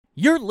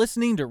You're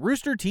listening to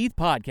Rooster Teeth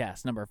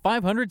Podcast number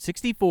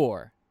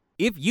 564.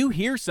 If you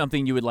hear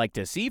something you would like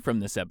to see from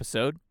this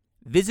episode,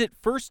 visit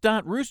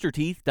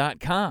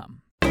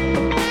first.roosterteeth.com.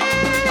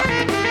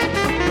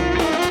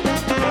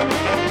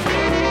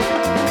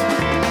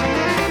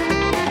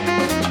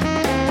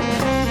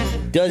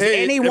 Does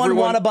anyone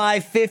want to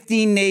buy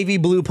 50 navy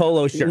blue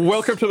polo shirts?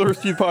 Welcome to the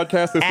Rooster Teeth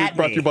Podcast. This week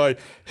brought to you by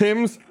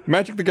Hims,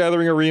 Magic the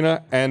Gathering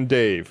Arena, and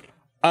Dave.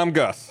 I'm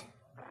Gus.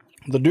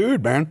 The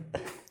dude, man.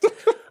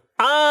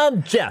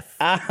 I'm Jeff. Did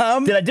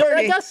I do it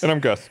right, Gus? And I'm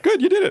Gus.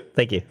 Good, you did it.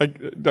 Thank you.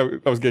 I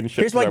was getting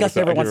shit. Here's why Gus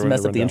never wants to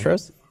mess up the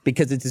intros.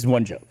 Because it's his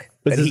one joke.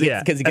 Because he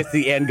gets to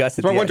the end, Gus.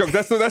 It's my one joke.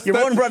 That's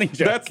your one running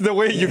joke. That's the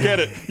way you get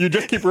it. You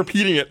just keep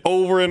repeating it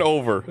over and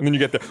over, and then you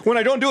get there. When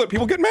I don't do it,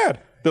 people get mad.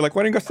 They're like,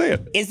 "Why didn't Gus say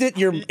it?" Is it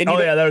your?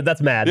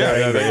 That's mad.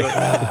 Yeah,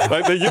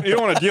 you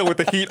don't want to deal with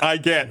the heat I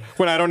get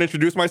when I don't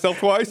introduce myself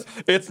twice.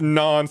 It's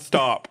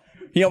nonstop.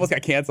 He almost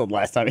got canceled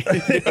last time. So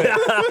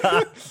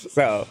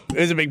it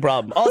was a big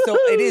problem. Also,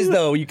 it is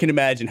though. You can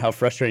imagine how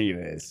frustrating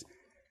it is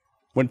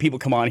when people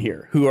come on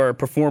here who are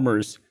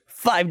performers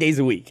 5 days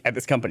a week at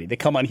this company. They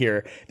come on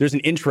here. There's an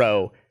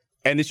intro.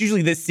 And it's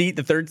usually this seat,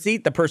 the third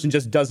seat, the person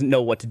just doesn't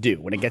know what to do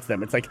when it gets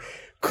them. It's like,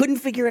 couldn't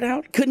figure it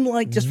out?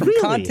 Couldn't, just from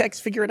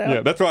context, figure it out?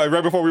 Yeah, that's why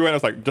right before we went, I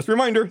was like, just a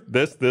reminder,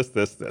 this.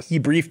 He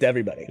briefed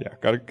everybody. Yeah,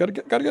 gotta get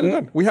it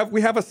done. We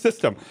have a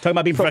system. Talking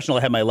about being professional,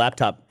 I had my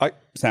laptop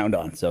sound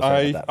on, so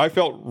sorry about that. I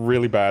felt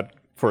really bad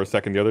for a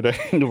second the other day.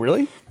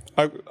 Really?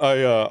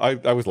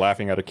 I was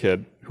laughing at a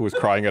kid who was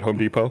crying at Home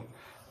Depot.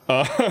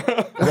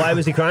 Why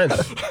was he crying?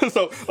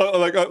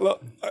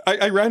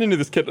 I ran into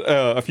this kid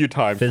a few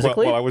times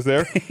while I was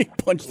there. He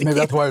punched the Maybe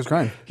kid. that's why I was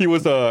crying. He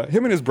was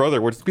him and his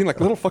brother were just being like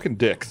little fucking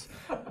dicks.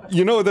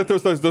 You know that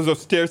there's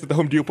those stairs that the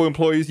Home Depot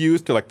employees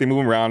use to they move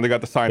them around. They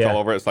got the signs all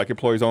over it. It's like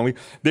employees only.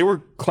 They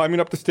were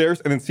climbing up the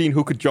stairs and then seeing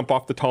who could jump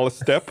off the tallest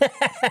step. Those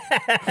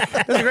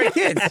are great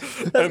kids.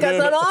 Those guys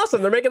are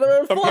awesome. They're making their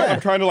own fun.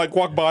 I'm trying to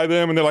walk by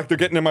them and they're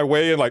getting in my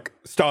way and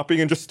stopping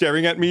and just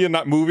staring at me and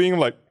not moving. I'm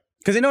like.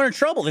 Because they know they're in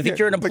trouble. They think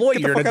you're an employee.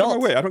 Get the you're fuck an adult. out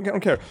of my way. I don't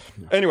care.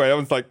 Anyway, I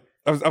was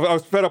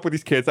fed up with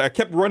these kids. I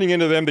kept running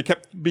into them. They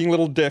kept being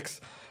little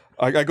dicks.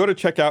 I go to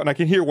check out and I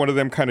can hear one of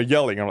them kind of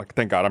yelling. I'm like,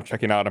 thank God I'm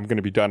checking out. I'm going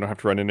to be done. I don't have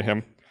to run into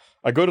him.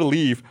 I go to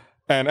leave.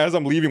 And as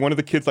I'm leaving, one of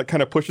the kids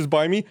kind of pushes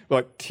by me,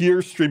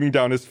 tears streaming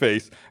down his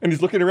face. And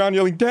he's looking around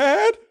yelling,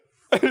 Dad.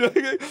 And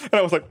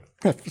I was like,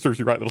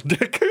 seriously, right, little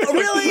dick. Oh,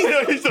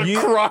 really? He started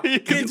crying.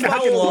 Kids How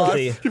fucking old lost.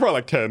 is he? He's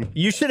probably 10.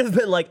 You should have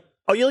been like,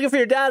 oh, you looking for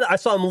your dad? I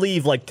saw him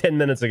leave 10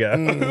 minutes ago.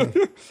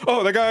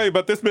 Oh, the guy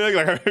about this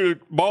big,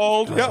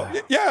 bald.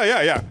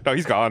 Yeah. No,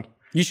 he's gone.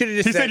 You should have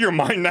just He said you're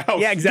mine now.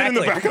 Yeah,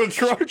 exactly. Get in the back of the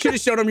truck. Should have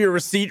shown him your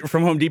receipt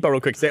from Home Depot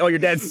real quick. Say, oh, your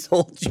dad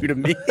sold you to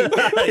me.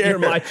 You're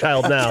my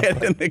child now.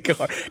 Get in the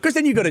car. Because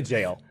then you go to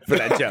jail for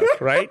that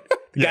joke, right?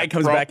 The guy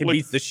comes back and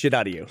beats the shit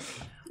out of you.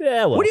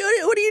 Yeah, well. What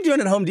are you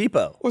doing at Home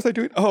Depot? What was I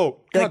doing?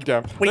 Oh,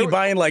 goddamn. What are you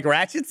buying,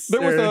 ratchets?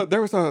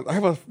 I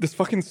have this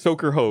fucking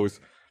soaker hose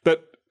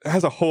that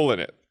has a hole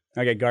in it.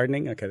 Okay,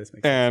 gardening? Okay, this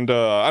makes sense. And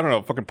I don't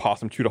know, fucking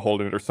possum chewed a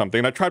hole in it or something.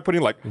 And I tried putting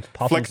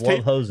flex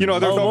tape. hoses. You know,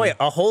 there's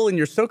a hole in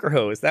your soaker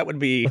hose. That would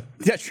be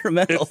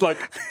detrimental.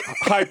 It's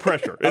high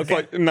pressure. It's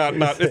not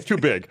it's too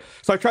big.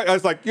 So I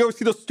was like, you ever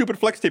see those stupid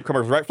flex tape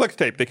commercials, right? Flex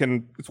tape,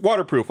 it's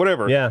waterproof,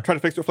 whatever. Yeah. Trying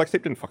to fix it with flex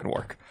tape didn't fucking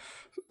work.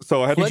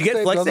 So I had Did you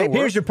get flex tape?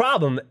 Here's your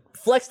problem.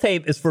 Flex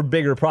tape is for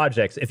bigger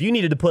projects. If you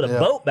needed to put a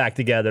boat back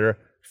together,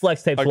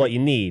 flex tape's what you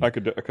need. I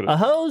could A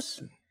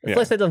hose? Yeah.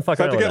 Flex tape doesn't fuck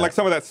So I around had to with get that.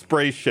 some of that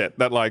spray shit,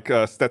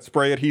 that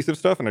spray adhesive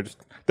stuff, and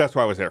that's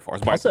what I was there for. I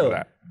was buying some of Also,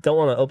 that. don't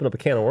want to open up a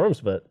can of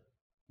worms, but,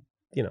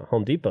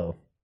 Home Depot.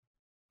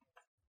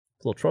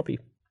 It's a little Trumpy.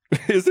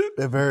 Is it?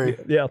 They're very.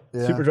 Yeah,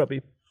 Yeah. super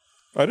Trumpy.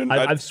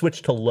 I've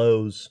switched to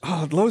Lowe's.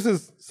 Oh, Lowe's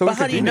is so But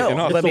how do you inconvenient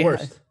know? and It's awesome. the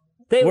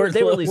worst.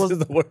 They released Lowe's is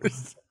the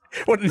worst.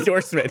 What an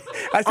endorsement.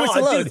 I switched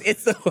to Lowe's. Dude.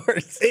 It's the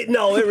worst. It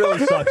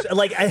really sucks.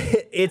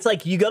 It's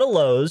like you go to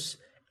Lowe's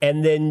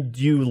and then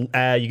you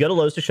go to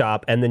Lowe's to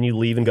shop and then you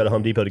leave and go to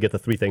Home Depot to get the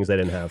three things they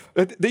didn't have.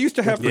 They used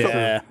to have.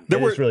 Yeah.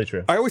 It's really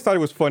true. I always thought it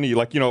was funny.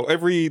 All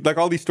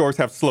these stores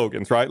have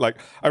slogans, right?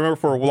 I remember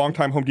for a long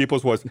time, Home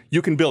Depot's was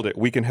 "You can build it,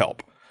 we can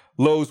help."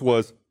 Lowe's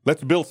was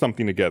 "Let's build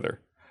something together,"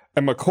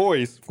 and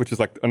McCoy's, which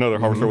is another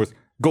hardware store, was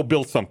 "Go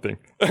build something."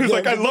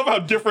 It's I love how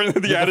different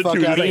the Get the fuck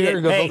attitude out of is. here.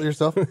 Go hey. build it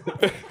yourself.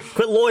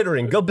 Quit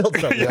loitering. Go build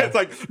something. Yeah,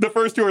 it's the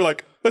first two are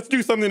 "Let's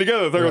do something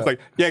together." The third was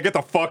get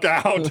the fuck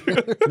out.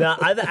 Now,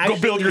 Go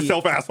build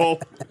yourself,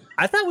 asshole.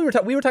 I thought we were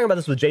talking about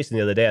this with Jason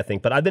the other day, I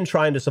think, but I've been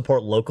trying to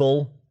support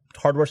local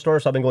hardware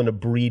stores, so I've been going to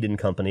Breed and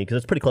Company because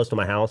it's pretty close to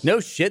my house.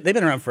 No shit. They've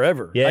been around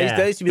forever. Yeah.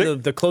 That used to be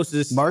the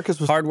closest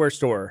hardware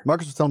store.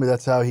 Marcus was telling me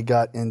that's how he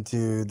got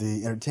into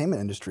the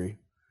entertainment industry.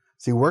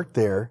 So he worked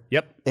there.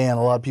 Yep. And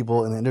a lot of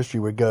people in the industry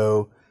would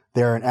go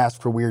there and ask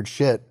for weird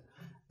shit.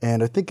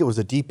 And I think it was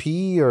a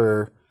DP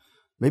or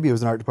maybe it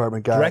was an art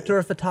department guy. Director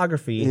of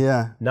photography.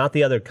 Yeah. Not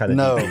the other kind of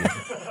No.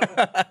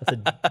 DP. It's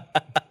a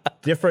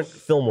different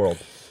film world.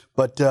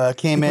 But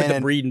came in the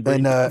breed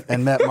and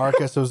and met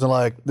Marcus. It was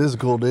like, this is a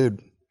cool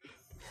dude.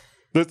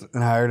 That's,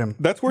 and hired him.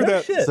 that's where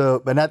that. shit.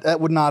 So, but that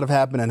would not have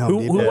happened in Home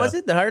Who Depot. was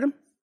it that hired him?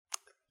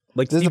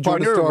 Like This is Steve the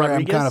part of Jr. the or story I'm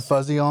Rodriguez? kind of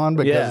fuzzy on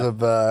because Yeah. of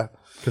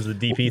Because of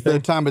the DP the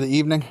thing. time of the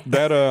evening.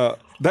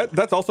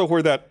 That's also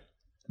where that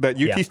UT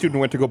Yeah. student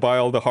went to go buy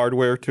all the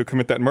hardware to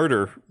commit that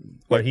murder.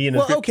 Where he and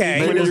his Well, okay.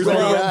 he and his Maybe it was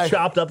girl that guy.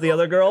 chopped up the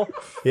other girl.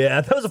 Yeah,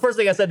 that was the first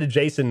thing I said to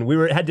Jason. We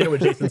had dinner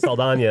with Jason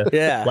Saldana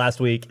Yeah. last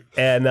week,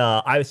 and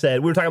I said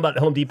we were talking about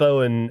Home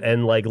Depot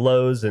and like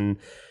Lowe's and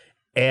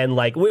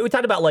like we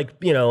talked about like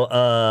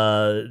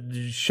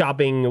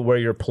shopping where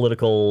your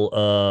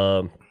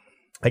political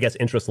I guess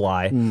interests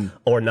lie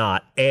or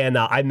not. And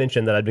I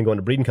mentioned that I'd been going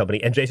to Breeding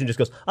Company, and Jason just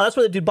goes, "Oh, that's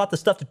where the dude bought the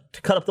stuff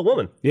to cut up the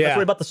woman. Yeah. That's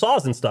where he bought the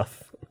saws and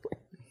stuff."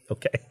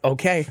 Okay,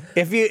 Okay.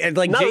 If you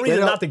like not a Jay- reason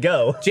not to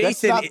go. That's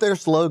Jason, not their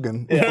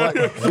slogan. Like,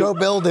 go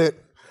build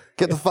it.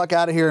 Get the fuck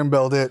out of here and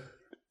build it.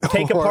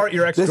 Take Or, apart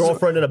your this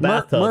ex-girlfriend in a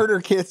bathtub. Murder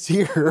kit's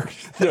here.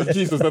 Yeah,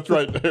 Jesus, that's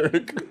right,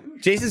 Eric.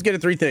 Jason's good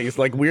at three things: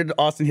 like weird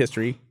Austin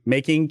history,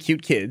 making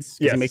cute kids. 'Cause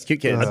Yes. he makes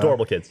cute kids,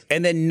 Adorable kids.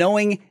 and then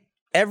knowing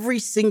every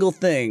single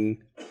thing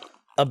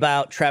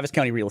about Travis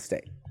County real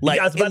estate.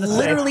 Like I was about to say.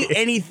 literally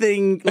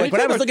anything. Like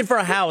when I was looking for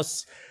a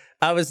house,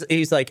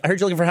 he's like, I heard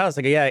you're looking for a house.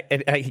 I go, yeah.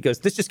 And he goes,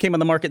 this just came on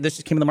the market. This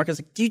just came on the market. I was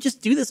like, do you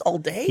just do this all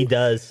day? He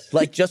does.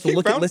 Like just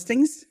look at found-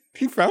 listings?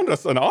 He found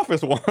us an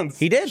office once.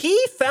 He did. He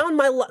found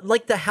my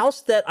like the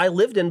house that I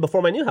lived in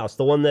before my new house,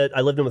 the one that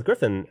I lived in with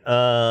Griffin.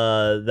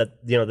 That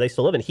they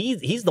still live in.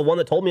 He's the one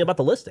that told me about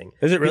the listing.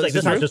 Is it really- He's like, is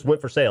this this house true? just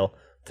went for sale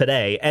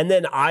today. And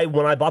then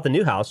when I bought the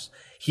new house,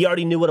 he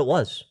already knew what it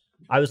was.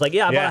 I was like,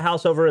 yeah, I bought Yeah. a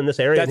house over in this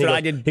area. That's And he what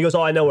I goes- did. He goes,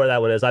 oh, I know where that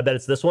one is. I bet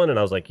it's this one. And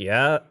I was like,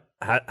 yeah.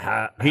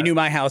 He knew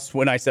my house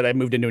when I said I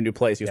moved into a new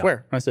place. He goes,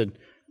 where? I said,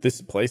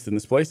 this place and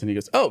this place. And he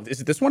goes, oh, is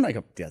it this one? I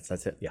go, yes,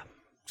 that's it. Yeah.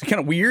 It's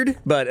kind of weird,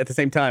 but at the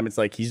same time, it's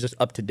like he's just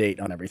up to date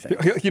on everything.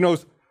 He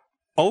knows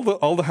all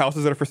the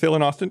houses that are for sale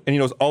in Austin, and he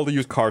knows all the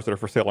used cars that are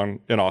for sale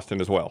in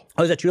Austin as well.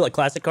 Oh, is that true? Like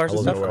classic cars and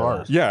wasn't stuff? aware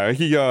of that. Yeah,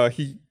 he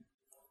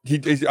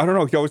I don't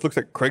know. He always looks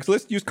at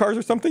Craigslist used cars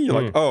or something.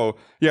 You're like, oh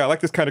yeah, I like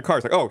this kind of car.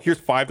 It's like, oh, here's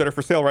 5 that are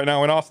for sale right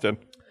now in Austin.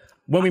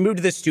 When we moved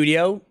to this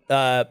studio,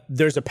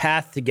 there's a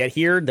path to get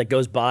here that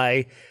goes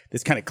by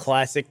this kind of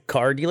classic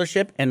car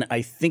dealership, and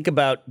I think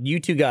about you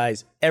two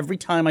guys every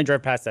time I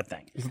drive past that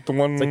thing. Is it the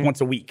one? It's like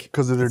once a week.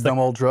 Because of their dumb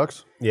old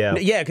trucks. Yeah.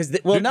 Yeah, because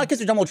not because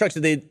they're dumb old trucks.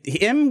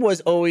 Him was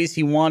always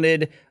he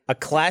wanted a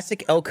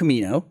classic El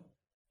Camino.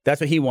 That's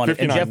what he wanted,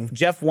 59. and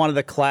Jeff wanted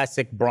a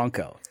classic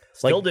Bronco.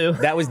 Still do.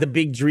 That was the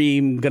big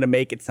dream. Gonna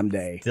make it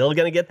someday. Still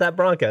going to get that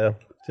Bronco.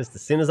 Just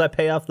as soon as I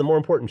pay off the more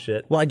important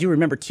shit. Well, I do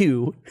remember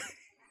too.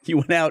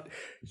 You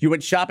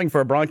went shopping for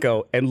a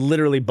Bronco and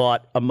literally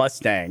bought a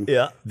Mustang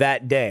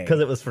that day. Because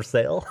it was for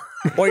sale.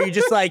 Or you're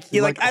just like,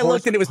 Like I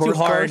looked and it was too horse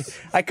hard. cars?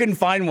 I couldn't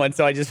find one,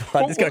 so I just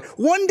bought this car.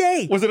 One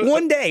day. Was it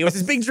one day? It was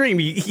his big dream.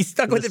 He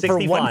stuck with it for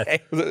one 65.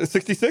 day. Was it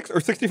 66 or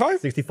 65?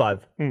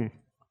 65.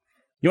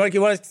 You want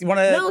to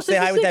No, say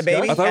hi with that 66,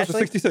 baby? I thought it was a Ashley?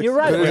 66. You're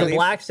right. It was a Really?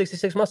 black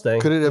 66 Mustang.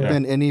 Could it have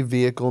been any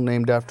vehicle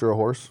named after a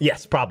horse?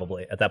 Yes,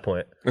 probably at that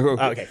point.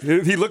 Okay.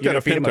 He looked You're at a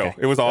gonna feed him? Pinto.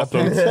 Okay. It was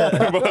awesome.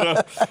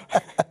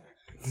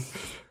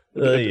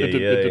 But, it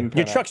didn't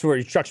Your trucks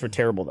were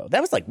terrible though. That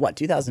was like what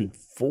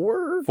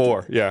 2004.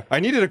 4, yeah. I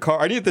needed a car.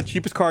 I needed the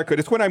cheapest car I could.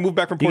 It's when I moved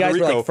back from You Puerto guys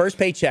were Rico. like first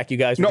paycheck. You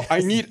guys. No, were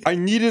I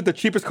needed the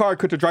cheapest car I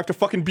could to drive to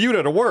fucking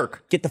Buda to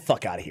work. get the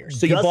fuck out of here.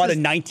 So you Gus bought a is-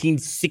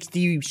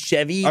 1960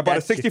 Chevy. I bought a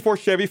That's just- 64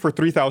 Chevy for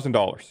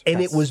 $3,000.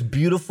 And it was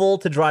beautiful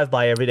to drive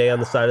by every day on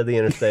the side of the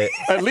interstate.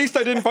 At least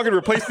I didn't fucking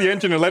replace the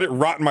engine and let it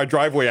rot in my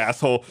driveway,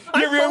 asshole.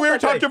 I You ever sold we ever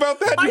that talked thing. about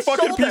that? I You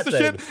fucking sold piece that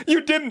of thing. shit.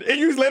 You didn't. And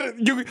you let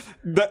it.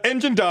 The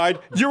engine died.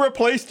 You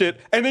replaced it,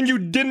 and then you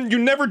didn't. You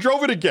never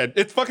drove it again.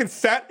 It's fucking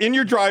sat in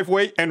your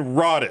driveway and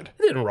rotted.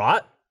 It didn't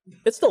rot.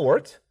 It still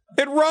worked.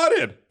 It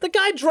rotted. The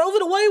guy drove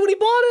it away when he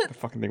bought it. The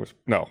fucking thing was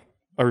no.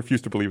 I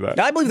refuse to believe that.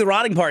 I believe the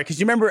rotting part because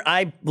you remember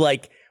I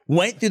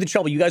went through the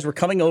trouble. You guys were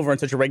coming over on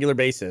such a regular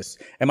basis,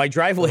 and my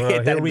driveway hit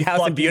Here that we house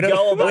in fucking Buda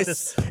go about was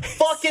this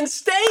fucking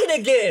stain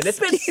again. It's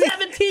been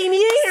 17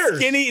 years.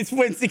 skinny. It's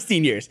been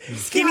 16 years.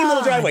 Skinny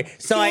little driveway.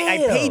 So I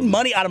paid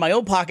money out of my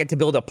own pocket to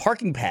build a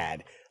parking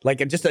pad,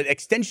 like just an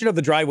extension of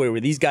the driveway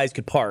where these guys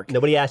could park.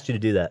 Nobody asked you to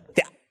do that.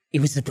 Yeah, it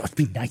was supposed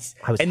to be nice.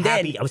 I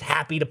was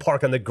happy to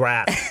park on the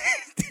grass.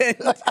 Then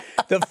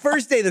the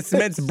first day the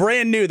cement's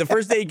brand new. The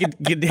first day you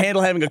could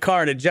handle having a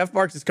car, and Jeff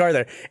parks his car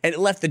there, and it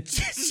left a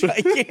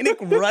gigantic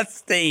rust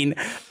stain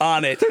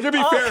on it. To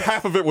be fair,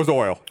 half of it was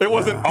oil. It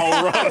wasn't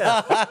all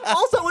rot.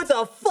 Also, it's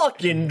a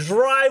fucking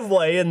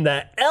driveway in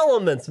the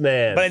elements,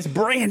 man. But it's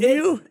brand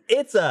new.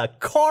 It's a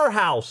car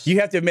house. You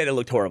have to admit it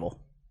looked horrible.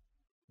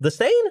 The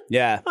stain?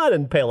 Yeah. I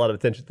didn't pay a lot of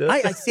attention to it.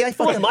 I see. I It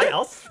wasn't my fucking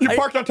house. You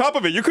parked on top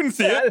of it. You couldn't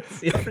see I it. didn't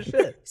see it for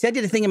shit. See, I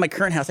did a thing in my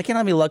current house. I can't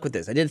have any luck with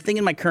this. I did a thing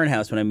in my current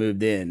house when I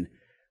moved in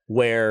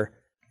where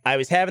I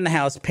was having the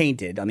house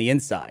painted on the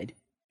inside.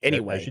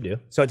 Anyway, as you do.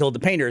 So I told the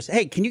painters,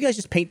 hey, can you guys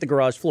just paint the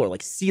garage floor?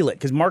 Like seal it.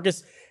 Because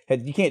Marcus,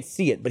 you can't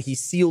see it, but he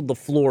sealed the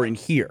floor in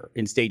here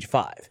in stage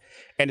 5.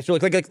 And it's really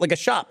like a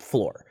shop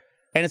floor.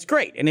 And it's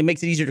great. And it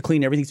makes it easier to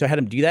clean everything. So I had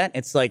him do that.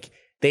 It's like,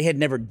 they had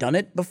never done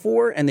it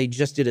before, and they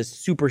just did a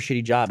super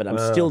shitty job, and I'm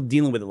still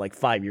dealing with it like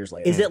 5 years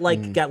later. Is it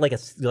like got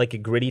like a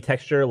gritty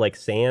texture, like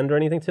sand or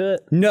anything to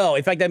it? No,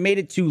 in fact, I made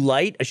it too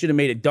light. I should have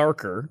made it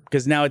darker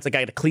because now it's like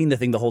I got to clean the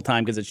thing the whole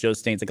time because it shows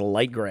stains like a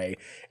light gray.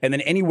 And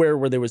then anywhere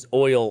where there was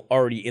oil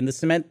already in the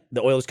cement,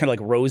 the oil just kind of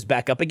like rose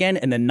back up again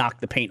and then knocked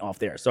the paint off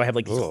there. So I have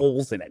like these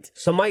holes in it.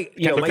 So my,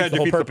 you know, so my, kind of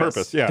defeats the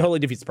purpose. Yeah. Totally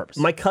defeats the purpose.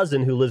 my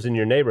cousin who lives in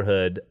your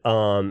neighborhood,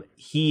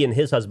 he and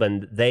his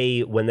husband,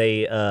 they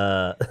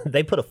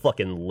put a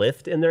fucking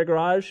lift in their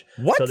garage,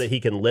 What? so that he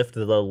can lift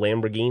the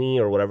Lamborghini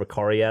or whatever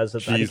car he has.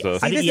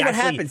 Jesus. See, this is what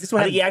happens. This is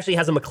what I think he actually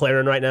has a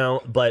McLaren right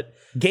now, but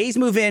Gays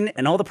move in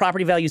and all the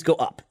property values go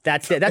up.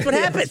 That's it. That's what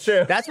happens.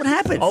 true. That's what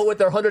happens. oh, with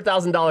their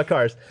 $100,000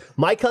 cars.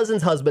 My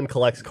cousin's husband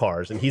collects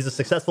cars, and he's a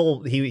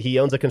successful. He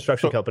owns a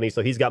construction company,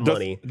 so he's got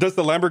money. Does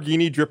the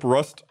Lamborghini drip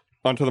rust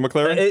onto the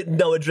McLaren?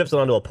 No, it drips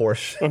onto a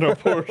Porsche. Oh, no,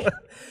 Porsche.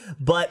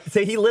 But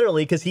so he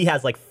literally, because he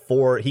has like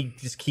 4, he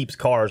just keeps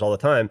cars all the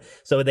time.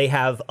 So they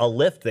have a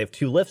lift. They have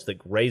 2 lifts that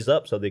raise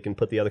up so they can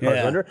put the other cars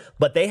Yeah. under.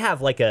 But they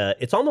have like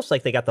it's almost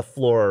like they got the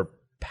floor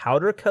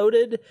powder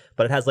coated,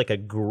 but it has like a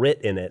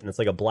grit in it, and it's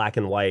like a black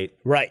and white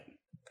Right.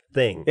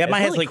 thing. Yeah, It's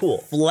mine has really like cool.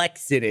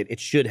 flex in it. It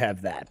should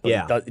have that, but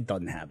Yeah. it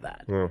doesn't have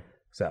that.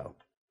 So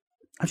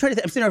I'm trying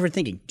to. I'm sitting over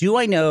thinking. Do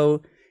I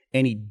know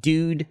any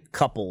dude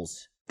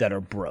couples that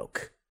are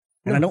broke?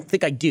 And I don't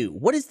think I do.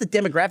 What is the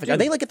demographic? Are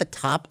they like at the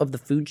top of the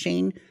food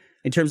chain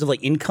in terms of like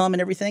income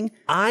and everything?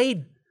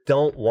 I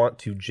don't want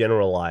to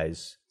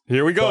generalize.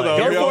 Here we go, though.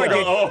 Go Here for we it, go.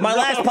 dude. Oh, My no.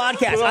 last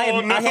podcast. Oh,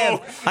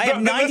 I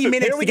have 90 listen,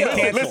 minutes here to we get go.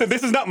 canceled. Listen,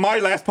 this is not my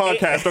last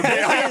podcast,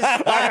 okay?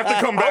 I have to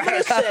come I'm going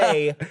back. to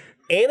say,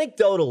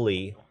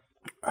 anecdotally,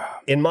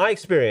 in my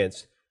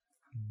experience,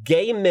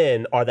 gay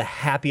men are the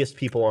happiest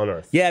people on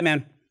earth. Yeah,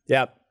 man.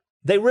 Yeah.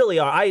 They really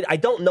are. I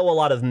don't know a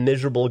lot of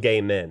miserable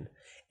gay men,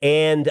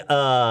 and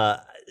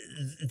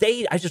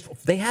they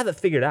have it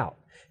figured out.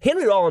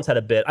 Henry Rollins had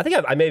a bit. I think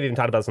I may have even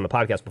talked about this on the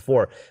podcast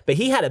before, but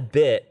he had a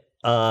bit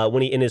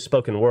when he in his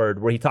spoken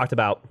word where he talked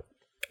about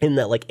in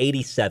that like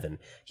 87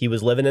 he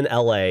was living in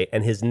LA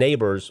and his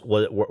neighbors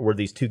were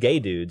these 2 gay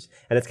dudes,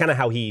 and it's kind of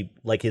how he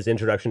like his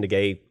introduction to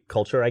gay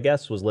culture, I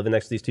guess, was living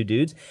next to these 2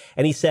 dudes.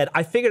 And he said,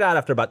 I figured out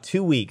after about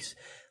 2 weeks,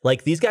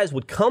 like these guys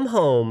would come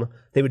home,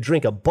 they would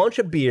drink a bunch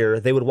of beer,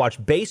 they would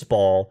watch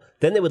baseball,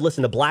 then they would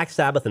listen to Black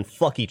Sabbath and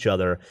fuck each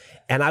other.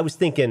 And I was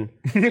thinking,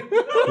 what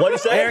do you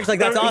say? Eric's like,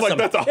 that's Eric's like, awesome.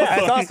 that's awesome. Yeah,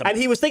 that's awesome. And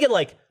he was thinking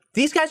like,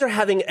 these guys are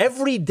having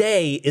every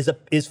day is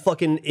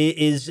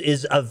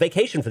a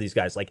vacation for these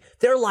guys. Like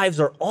their lives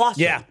are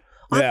awesome. Yeah.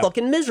 I'm Yeah.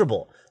 fucking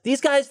miserable. These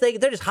guys, they're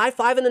just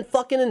high-fiving and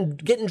fucking and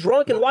getting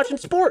drunk and watching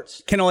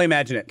sports. Can only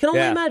imagine it. Can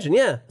only Yeah. imagine,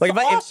 yeah. Like It's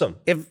if awesome.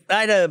 if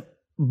I had a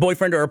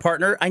boyfriend or a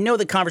partner, I know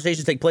the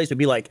conversations take place would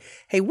be like,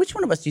 hey, which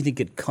one of us do you think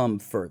could come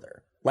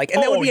further? Like,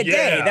 and that would Oh, be a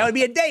day. yeah. That would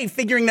be a day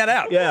figuring that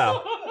out. Yeah.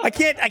 I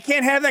can't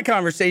have that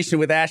conversation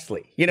with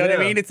Ashley. You know what I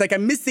Yeah. mean? It's like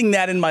I'm missing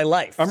that in my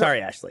life.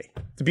 Sorry, Ashley.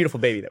 It's a beautiful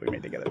baby that we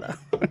made together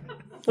though.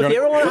 If you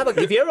ever want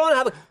to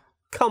have a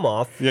come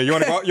off, Yeah, you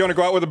want to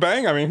go out with a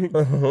bang? I mean,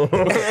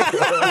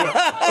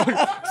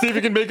 see if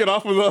you can make it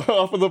off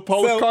of the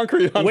polished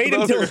concrete. onto wait the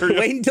other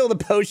area. until the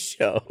post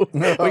show.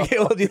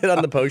 We'll do that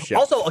on the post show.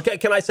 Also, okay,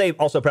 can I say,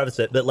 also preface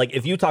it, that like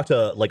if you talk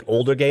to like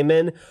older gay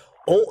men,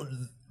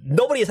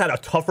 nobody has had a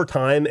tougher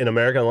time in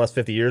America in the last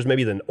 50 years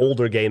maybe than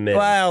older gay men.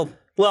 well,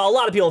 Well, a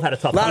lot of people have had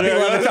a tough a lot time. of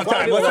people have a tough lot of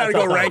time. people Let's have not had a go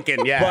tough time.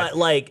 ranking. Yeah. But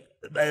like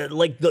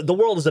the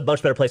world is a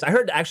much better place. I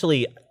heard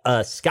actually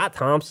Scott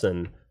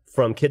Thompson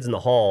from Kids in the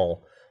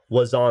Hall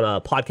was on a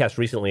podcast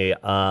recently.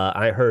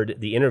 I heard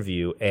the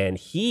interview, and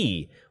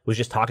he was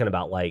just talking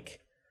about like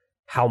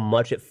how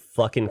much it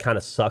fucking kind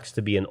of sucks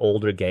to be an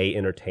older gay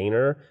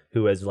entertainer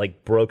who has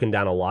like broken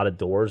down a lot of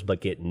doors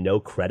but get no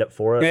credit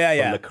for it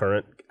from the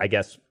current, I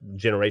guess,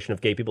 generation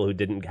of gay people who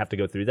didn't have to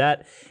go through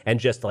that. And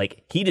just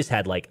like he just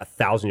had like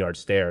 1,000-yard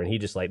stare, and he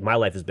just like, my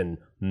life has been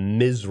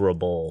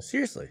miserable.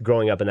 Seriously.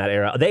 Growing up in that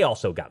era. They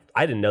also got,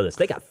 I didn't know this,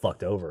 they got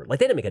fucked over. Like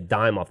they didn't make a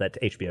dime off that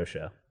HBO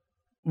show.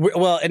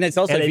 Well, and it's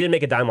also And they didn't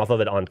make a dime off of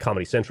it on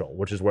Comedy Central,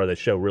 which is where the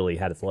show really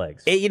had its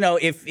legs. you know,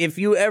 if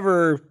you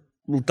ever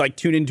like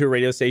tune into a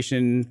radio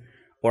station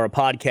or a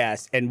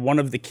podcast and one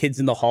of the kids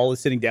in the hall is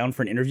sitting down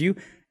for an interview,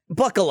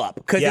 buckle up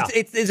because Yeah.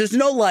 it's there's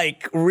no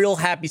like real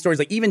happy stories.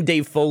 Like even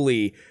Dave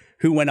Foley,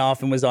 who went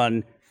off and was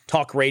on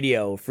talk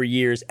radio for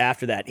years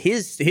after that,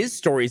 his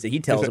stories that he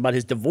tells about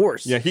his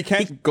divorce. Yeah, he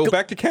can't go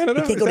back to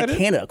Canada? He can't Is go to that it?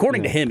 Canada.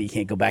 According to him, he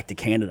can't go back to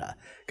Canada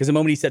because the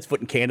moment he sets foot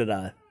in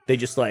Canada, they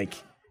just like,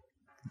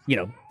 you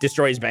know,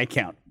 destroy his bank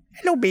account.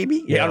 Hello,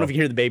 baby. Yeah, I don't know if you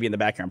can hear the baby in the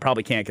background.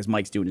 Probably can't because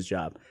Mike's doing his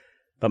job.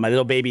 But my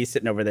little baby is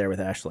sitting over there with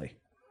Ashley.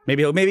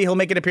 Maybe he'll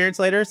make an appearance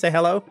later. Say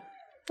hello.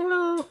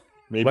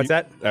 Maybe What's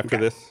that? After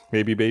this,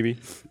 maybe baby,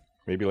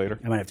 maybe later.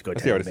 I might have to go. I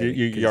see how it is.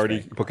 You already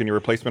booking your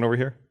replacement over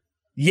here?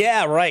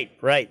 Yeah, right.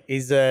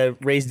 He's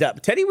raised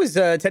up. Teddy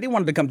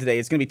wanted to come today.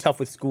 It's gonna be tough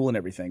with school and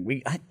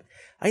everything. I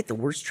had the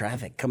worst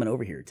traffic coming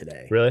over here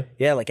today. Really?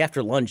 Yeah, like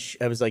after lunch,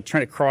 I was like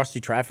trying to cross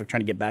through traffic, trying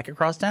to get back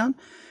across town,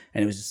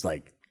 and it was just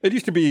like It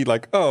used to be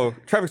like, oh,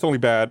 traffic's only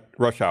bad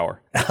rush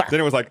hour. Then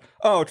it was like,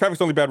 oh,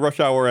 traffic's only bad rush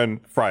hour and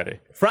Friday.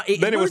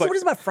 Then it was like, what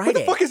is about Friday? What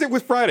the fuck is it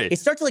with Friday? It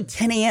starts at like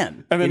 10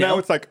 a.m. And then now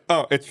it's like,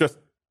 oh, it's just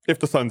if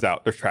the sun's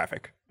out, there's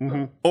traffic.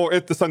 Or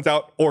if the sun's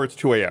out, or it's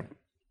 2 a.m.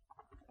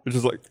 It's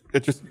just like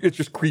it's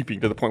just creeping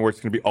to the point where it's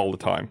going to be all the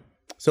time.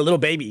 So little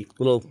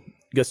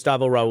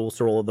Gustavo Raul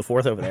Sorol the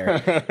fourth over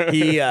there.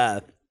 He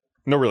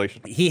No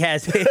relation. he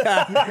has Don't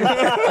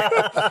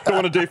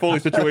want a Dave Foley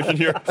situation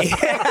here.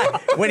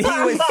 when he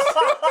was.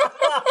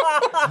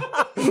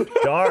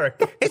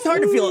 Dark. It's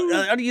hard to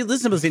feel. You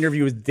listen to this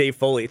interview with Dave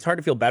Foley. It's hard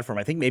to feel bad for him.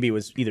 I think maybe it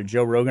was either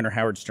Joe Rogan or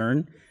Howard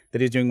Stern that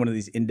he was doing one of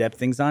these in-depth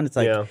things on. It's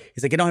like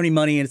he's like, I don't have any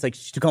money, and it's like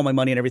she took all my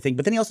money and everything.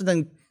 But then he also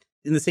then,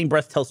 in the same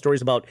breath, tells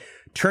stories about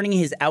turning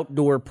his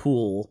outdoor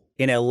pool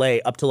in LA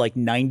up to like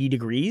 90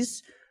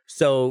 degrees.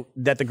 So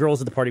that the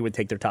girls at the party would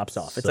take their tops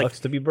off. It's Sucks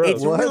to be broke.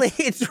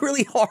 It's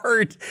really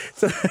hard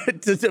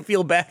to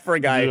feel bad for a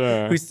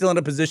guy who's still in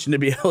a position to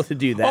be able to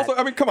do that. Also,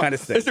 I mean, come on. kind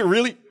of thing. Is it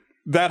really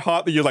that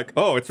hot that you're like,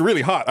 oh, it's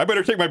really hot. I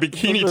better take my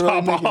bikini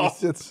top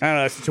off. I don't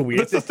know. It's such a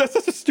weird. That's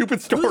such a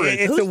stupid story.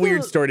 It's a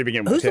weird story to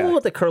begin with. Who's the one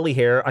with the curly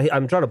hair?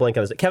 I'm drawing a blank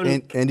on. Is it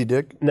Kevin? Andy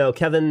Dick. No,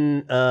 Kevin.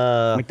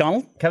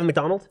 McDonald? Kevin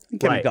McDonald.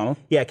 Kevin McDonald.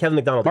 Yeah, Kevin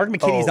McDonald. Mark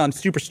McKinney's on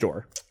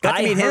Superstore. Got to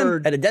I meet him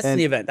heard- at a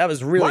Destiny event. That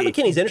was really Mark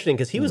McKinney's interesting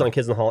because he was on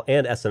Kids in the Hall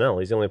and SNL.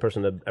 He's the only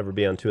person to ever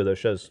be on two of those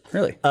shows.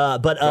 really.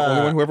 But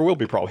Only one who ever will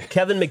be, probably.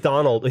 Kevin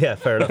McDonald, yeah,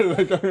 fair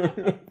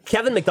enough.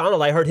 Kevin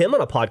McDonald, I heard him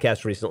on a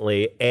podcast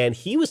recently, and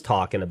he was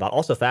talking about,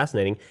 also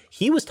fascinating,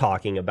 he was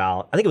talking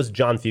about, I think it was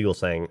John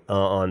Fugelsang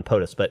on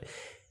POTUS, but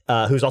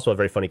who's also a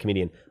very funny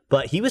comedian.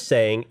 But he was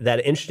saying that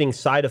an interesting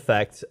side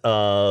effect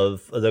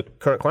of the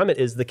current climate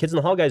is the Kids in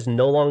the Hall guys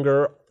no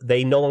longer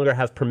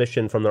have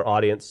permission from their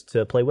audience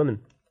to play women.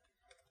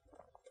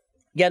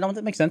 Yeah, no,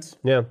 that makes sense.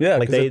 Yeah, Yeah,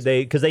 like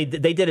 'cause they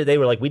did it. They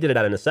were like, we did it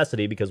out of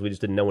necessity because we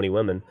just didn't know any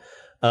women.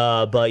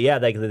 But yeah,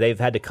 they've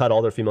had to cut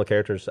all their female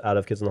characters out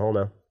of Kids in the Hall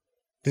now.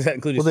 Does that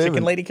include his they chicken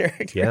haven't- lady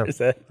character? Yeah. Is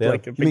that Yeah.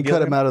 like a You big mean deal cut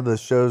there? him out of the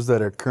shows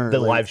that are currently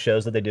The live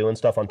shows that they do and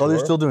stuff on tour. they're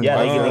still doing Yeah,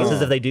 that. he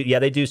says if they do. Yeah,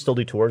 they do still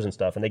do tours and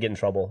stuff, and they get in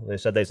trouble. They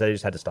said they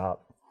just had to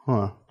stop.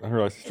 Huh. I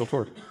realized he still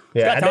toured.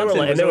 Yeah, Scott and they were Thompson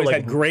like, was and they were always like,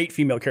 had great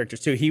female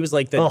characters too. He was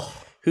like the Oh.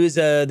 who's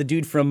the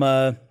dude from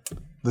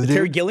The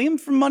Terry dude- Gilliam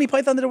from Monty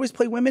Python that always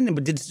played women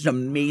and did such an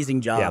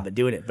amazing job Yeah. at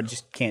doing it, but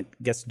just can't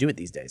guess to do it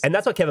these days. and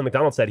that's what Kevin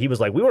McDonald said. He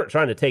was like, we weren't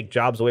trying to take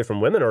jobs away from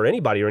women or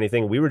anybody or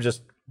anything. We were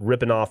just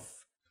ripping off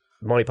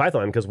Monty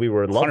Python because we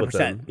were in love with 100%.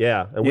 them.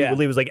 Yeah, and Yeah.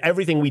 we was like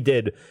everything we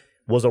did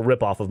was a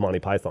rip off of Monty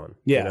Python.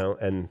 Yeah. you know,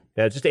 and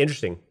it's just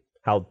interesting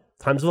how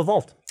times have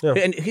evolved. Yeah.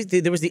 And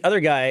there was the other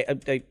guy.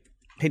 I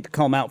hate to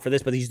call him out for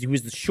this, but he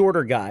was the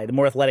shorter guy, the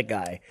more athletic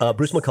guy.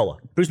 Bruce McCullough.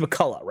 Bruce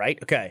McCullough, right?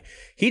 Okay.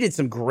 He did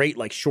some great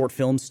like short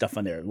film stuff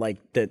on there, like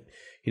that,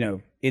 you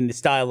know, in the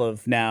style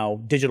of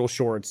now digital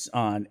shorts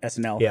on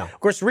SNL. Yeah. Of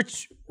course,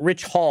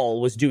 Rich Hall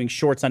was doing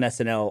shorts on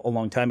SNL a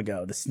long time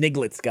ago. The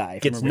Sniglets guy.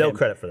 if you Gets remember no him.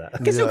 credit for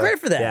that. Gets no credit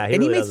for that. Yeah, he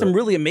and he really made some doesn't.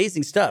 really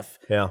amazing stuff.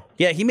 Yeah.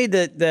 Yeah, he made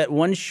that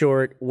one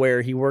short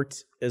where he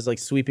worked as like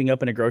sweeping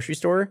up in a grocery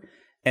store.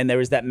 And there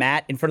was that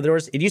mat in front of the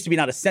doors. It used to be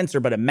not a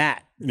sensor, but a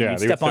mat. Yeah, You'd they would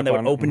step on step that would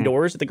on. open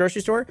doors at the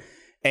grocery store.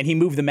 And he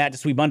moved the mat to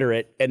sweep under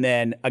it. And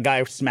then a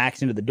guy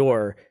smacks into the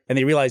door. And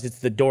they realize it's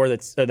the door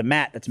the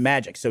mat that's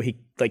magic. So he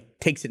like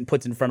takes it and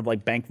puts it in front of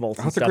like bank vaults.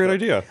 and That's a stuff. great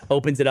idea.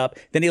 Opens it up.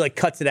 Then he like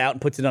cuts it out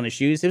and puts it on his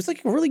shoes. It was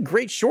like a really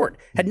great short.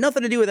 Had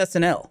nothing to do with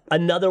SNL.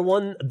 Another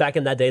one back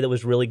in that day that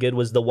was really good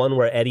was the one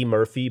where Eddie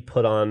Murphy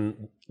put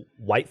on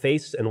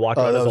whiteface and walked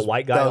around that as was- a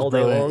white guy that was all day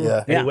brilliant, long.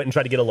 yeah. And he went and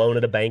tried to get a loan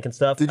at a bank and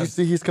stuff. Did you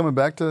see he's coming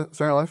back to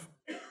Saturday Night Live?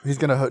 He's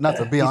gonna not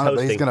to be on it,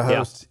 but he's hosting, gonna yeah.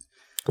 host.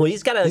 Well,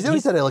 he's got a. He's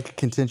always had like a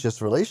contentious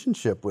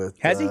relationship with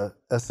Has he?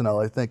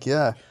 SNL, I think.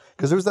 Yeah,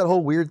 because there was that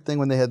whole weird thing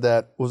when they had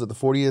that. Was it the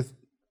 40th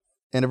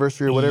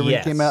anniversary or whatever?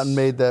 Yes. He came out and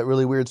made that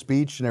really weird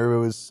speech, and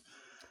everybody was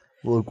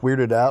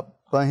weirded out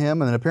by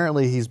him. And then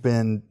apparently he's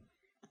been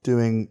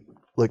doing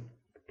like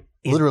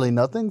literally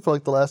nothing for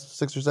like the last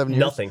 6 or 7 years.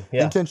 Nothing,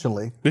 yeah.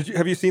 Intentionally.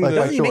 Have you seen Like, the?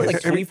 by Doesn't he make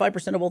choice. like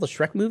 25% of all the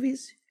Shrek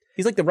movies?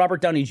 He's like the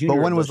Robert Downey Jr. But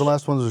when of was the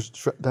those- last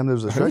one? Time there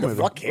was a Shrek Who the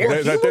movie. fuck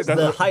cares? That- He was that's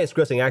the a- highest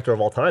grossing actor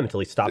of all time until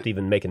he stopped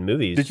even making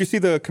movies. Did you see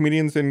the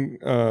comedians in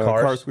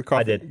Cars with coffee?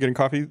 I did. Getting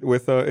coffee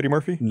with Eddie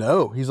Murphy.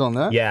 No, he's on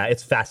that. Yeah,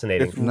 it's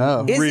fascinating. It's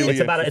No. Is it? really It's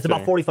about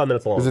interesting. 45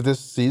 minutes long. Is it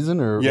this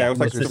season or? Yeah, it was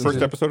like most the recent first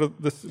season? episode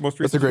of this most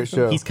recent. That's a great season.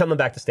 show. He's coming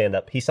back to stand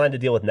up. He signed a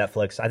deal with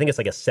Netflix. I think it's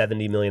like a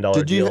 $70 million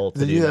Did deal. you to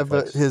did do you have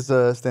Netflix.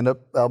 his stand-up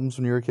albums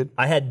when you were a kid?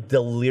 I had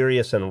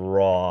Delirious and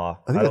Raw.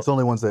 I think that's the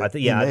only ones that he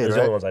yeah, made, those are the right?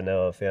 only ones I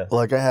know of. Yeah.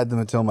 Like I had them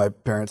until my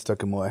parents took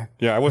them away.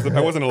 Yeah, I wasn't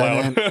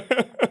allowed.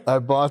 I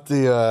bought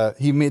the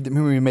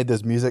remember he made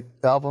those music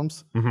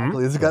albums? Mm-hmm.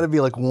 There's got to be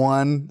like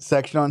one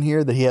section on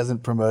here that he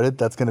hasn't promoted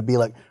that's going to be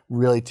like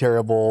really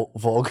terrible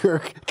vulgar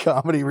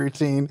comedy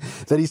routine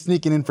that he's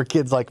sneaking in for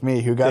kids like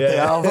me who got the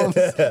albums,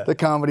 the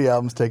comedy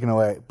albums taken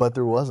away. But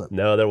there wasn't,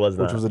 No, there was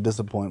not. which was a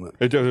disappointment.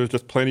 There was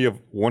just plenty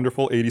of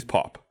wonderful '80s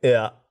pop.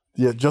 Yeah.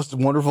 Yeah, just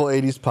wonderful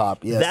 80s pop.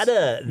 Yes.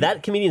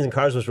 That Comedians in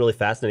Cars was really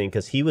fascinating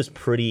because he was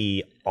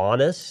pretty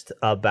honest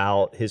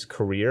about his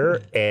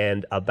career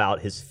and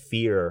about his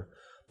fear.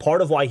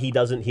 Part of why he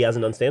hasn't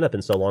done stand-up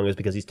in so long is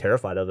because he's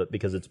terrified of it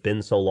because it's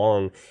been so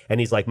long. And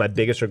he's like, my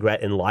biggest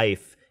regret in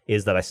life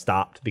is that I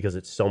stopped because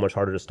it's so much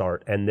harder to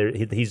start. And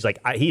he's like,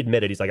 he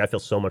admitted, he's like, I feel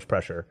so much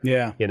pressure.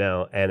 Yeah. You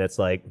know, and it's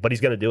like, but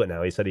he's going to do it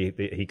now. He said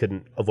he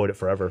couldn't avoid it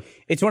forever.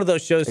 It's one of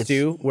those shows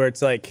too, where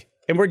it's like,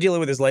 and we're dealing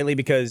with this lately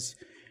because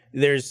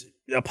there's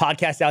a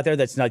podcast out there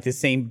that's like the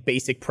same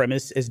basic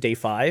premise as Day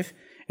 5.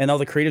 And all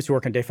the creatives who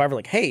work on Day 5 are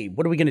like, hey,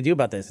 what are we going to do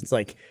about this? It's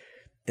like,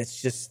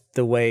 that's just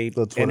the way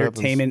That's what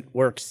entertainment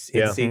works.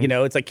 It's, Yeah. you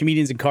know, it's like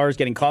comedians in cars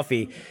getting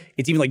coffee.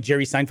 It's even like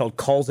Jerry Seinfeld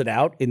calls it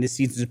out in this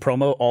season's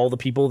promo, all the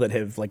people that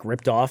have like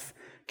ripped off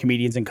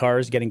comedians in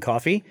cars getting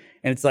coffee.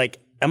 And it's like,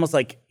 almost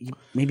like,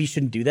 maybe you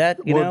shouldn't do that,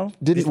 you know?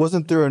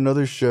 Wasn't there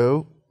another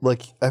show?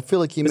 Like, I feel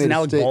like he There's made an a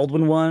Alec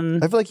Baldwin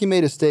one. I feel like he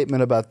made a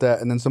statement about that,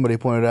 and then somebody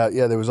pointed out,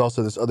 yeah, there was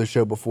also this other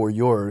show before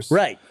yours.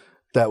 Right.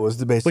 That was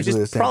basically Which is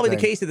the same probably thing.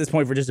 the case at this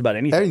point for just about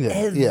anything.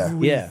 Anything. Yeah.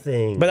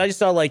 Everything. But I just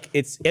saw like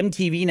it's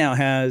MTV now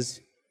has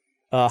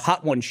a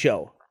Hot One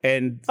show.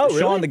 And really?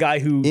 Sean, the guy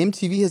who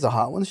MTV has a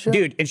Hot Ones show?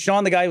 Dude, and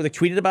Sean, the guy who like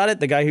tweeted about it,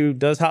 the guy who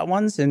does Hot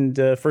Ones and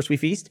First We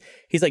Feast,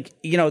 he's like,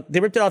 you know, they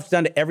ripped it off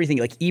down to everything,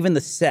 like even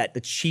the set,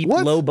 the cheap,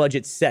 What? low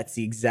budget sets,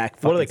 the exact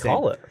fucking what do they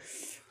call it?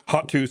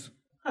 Hot Twos.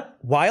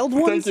 Wild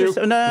Ones? you. Or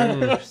so?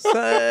 No.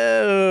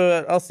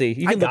 So, I'll see.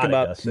 You can look got them it,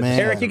 up. yes. Man.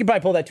 Eric, you can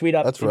probably pull that tweet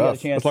up. That's if you get a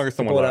rough. chance As long as to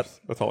someone pull it up. laughs.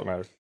 That's all that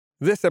matters.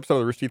 This episode of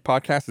the Rooster Teeth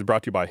Podcast is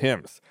brought to you by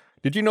Hims.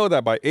 Did you know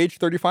that by age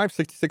 35,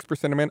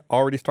 66% of men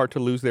already start to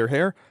lose their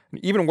hair?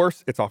 And even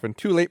worse, it's often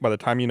too late by the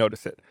time you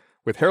notice it.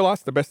 With hair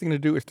loss, the best thing to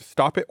do is to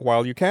stop it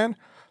while you can.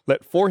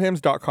 Let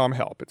 4hims.com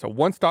help. It's a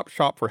one-stop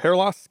shop for hair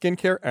loss,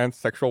 skincare, and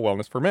sexual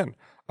wellness for men.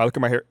 I look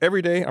at my hair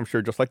every day. I'm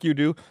sure just like you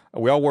do.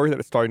 We all worry that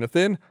it's starting to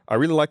thin. I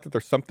really like that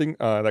there's something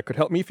that could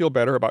help me feel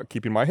better about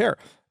keeping my hair.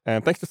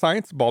 And thanks to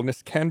science,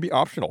 baldness can be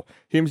optional.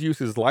 Hims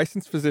uses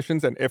licensed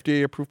physicians and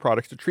FDA-approved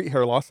products to treat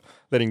hair loss,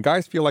 letting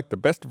guys feel like the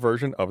best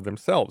version of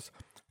themselves.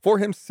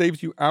 4Hims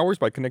saves you hours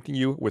by connecting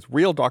you with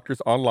real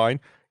doctors online,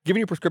 giving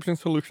you prescription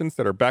solutions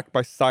that are backed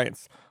by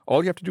science.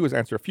 All you have to do is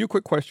answer a few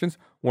quick questions.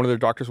 One of their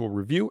doctors will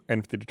review,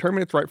 and if they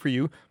determine it's right for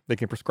you, they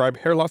can prescribe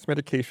hair loss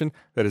medication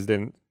that is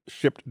then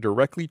shipped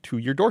directly to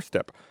your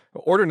doorstep.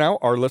 Order now.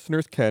 Our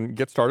listeners can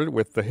get started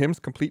with the Hims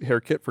Complete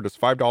Hair Kit for just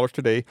 $5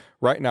 today,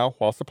 right now,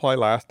 while supply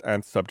lasts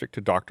and subject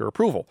to doctor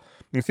approval.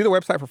 You can see the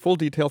website for full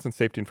details and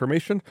safety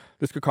information.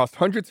 This could cost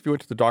hundreds if you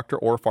went to the doctor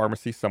or a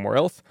pharmacy somewhere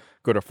else.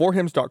 Go to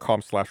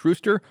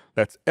 4hims.com/rooster.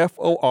 That's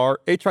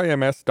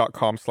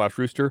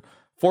FORHIMS.com/rooster.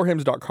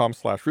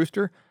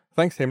 4hims.com/rooster.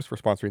 Thanks, Hims, for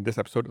sponsoring this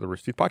episode of the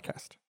Rooster Teeth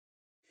Podcast.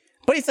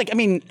 But it's like, I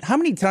mean, how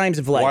many times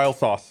have like Wild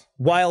sauce.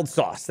 Wild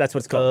sauce. That's what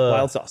it's called.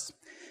 Wild sauce.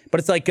 But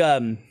it's like, how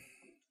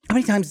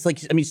many times it's like,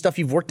 I mean, stuff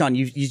you've worked on,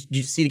 you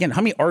see it again.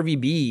 How many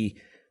RVB?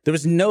 There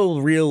was no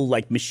real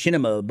like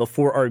machinima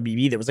before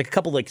RVB. There was like a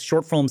couple like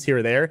short films here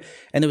or there.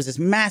 And there was this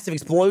massive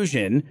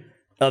explosion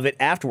of it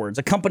afterwards.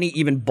 A company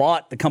even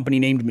bought the company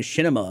named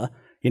Machinima,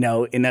 you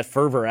know, in that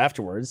fervor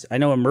afterwards. I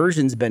know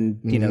Immersion's been,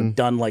 you know,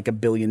 done like a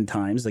billion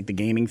times, like the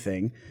gaming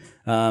thing.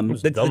 Done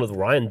with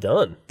Ryan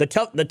Dunn. The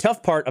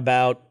tough part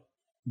about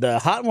the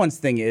Hot Ones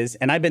thing is,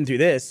 and I've been through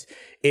this,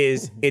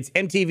 is it's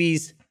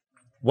MTV's,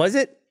 was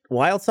it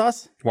Wild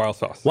Sauce? Wild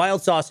sauce.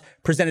 Wild Sauce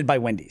presented by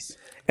Wendy's.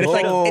 And it's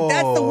like,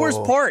 that's the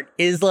worst part,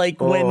 is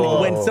like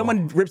when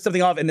someone rips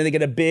something off and then they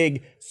get a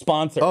big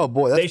sponsor. Oh,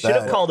 boy, that's They should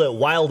have called it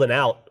Wild and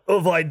Out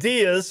of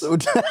Ideas.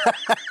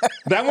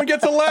 That one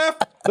gets a laugh.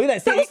 Look at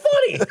that. That was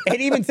funny.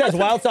 It even says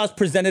Wild Sauce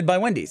presented by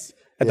Wendy's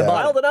at the Yeah.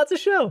 bottom. Wild and Out's a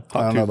show.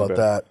 I don't know about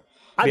that.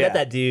 I Yeah. met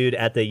that dude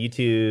at the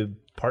YouTube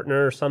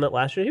Partner Summit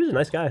last year. He was a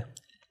nice guy.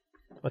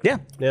 Yeah.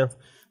 Yeah.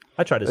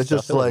 I tried his It's stuff.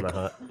 just It wasn't like- that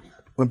hot.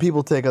 When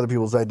people take other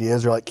people's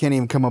ideas, they're like, can't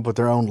even come up with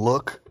their own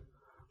look.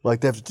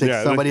 Like they have to take Yeah,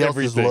 like somebody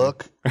else's everything.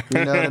 look.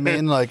 You know what I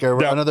mean? Like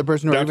another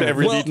person or down to even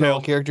every a fictional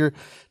detail. character,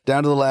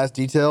 down to the last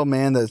detail.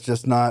 Man, that's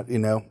just not, you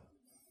know,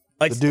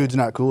 Like, the dude's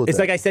not cool with it's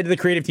that. like I said to the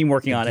creative team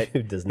working on it.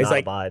 Dude does it's not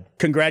like, abide.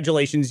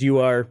 congratulations, you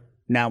are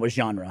now a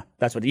genre.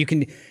 That's what you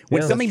can.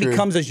 When something That's true.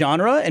 becomes a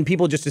genre and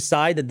people just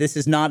decide that this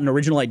is not an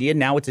original idea,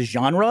 now it's a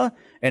genre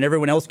and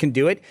everyone else can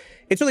do it.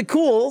 It's really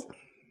cool,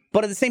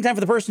 but at the same time,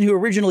 for the person who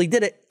originally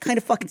did it, kind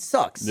of fucking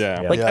sucks.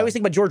 Yeah. Like Yeah. I always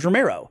think about George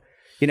Romero.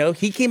 You know,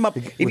 he came up.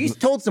 If you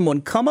told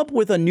someone, come up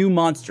with a new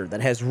monster that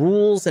has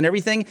rules and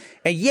everything,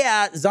 and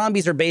yeah,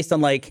 zombies are based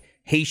on like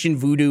Haitian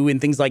voodoo and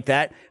things like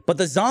that, but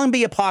the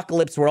zombie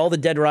apocalypse where all the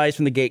dead rise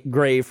from the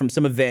grave from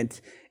some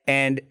event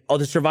and all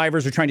the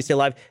survivors are trying to stay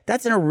alive,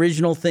 that's an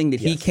original thing that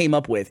he came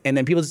up with. And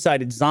then people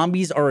decided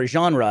zombies are a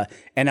genre,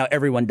 and now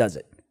everyone does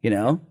it, you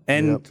know?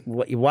 And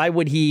why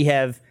would he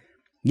have,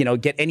 you know,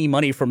 get any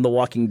money from The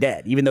Walking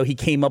Dead, even though he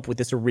came up with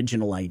this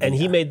original idea? And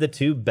he made the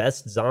two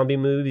best zombie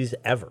movies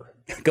ever.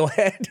 Go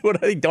ahead. What are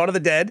they? Dawn of the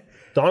Dead?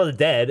 Dawn of the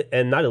Dead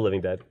and Night of the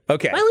Living Dead.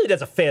 Okay. Night of the Living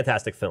Dead's a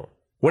fantastic film.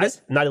 What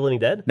is? Night of the Living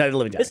Dead? Night of the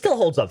Living Dead. It still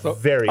holds up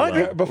very well.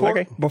 agree. Before,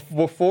 Okay.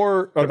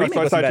 before so I remake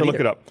wasn't decided bad to look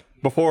either. it up.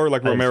 Before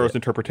like didn't see Romero's it.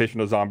 interpretation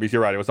of zombies,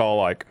 you're right. It was all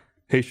like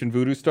Haitian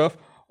voodoo stuff.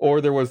 Or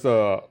there was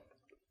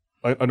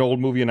an old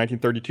movie in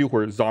 1932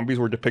 where zombies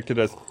were depicted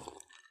as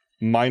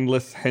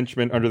mindless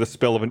henchmen under the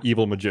spell of an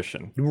evil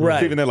magician. Right.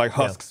 So even they're like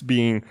husks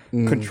being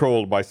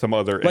controlled by some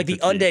other Like the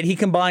entity. undead, he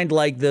combined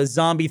like the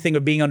zombie thing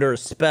of being under a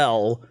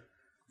spell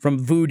from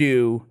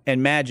voodoo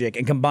and magic,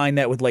 and combined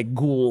that with like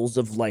ghouls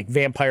of like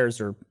vampires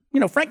or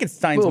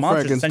Frankenstein's Little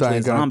monster is essentially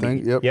a Frankenstein kind of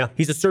zombie. thing. Yep. Yeah.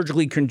 He's a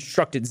surgically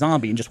constructed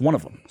zombie, and just one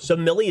of them. So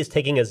Millie is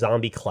taking a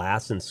zombie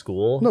class in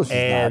school. No, she's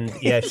and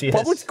not. yeah, she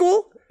Public is.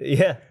 school?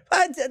 Yeah.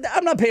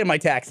 I'm not paying my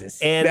taxes.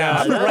 And, No,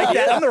 I'm gonna write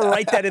that. I'm gonna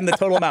write that in the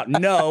total amount.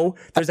 No,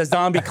 there's a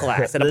zombie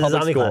class at a There's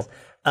public zombie school.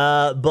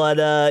 class.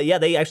 But yeah,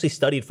 they actually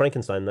studied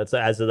Frankenstein. That's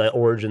as the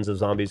origins of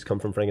zombies come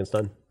from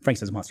Frankenstein.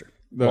 Frankenstein's monster.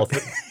 Well,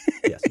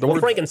 yes. Well,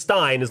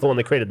 Frankenstein is the one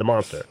that created the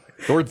monster.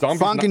 The word zombie is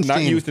not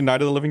Frankenstein. used in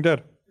Night of the Living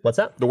Dead. What's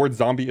that? The word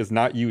zombie is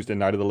not used in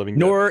Night of the Living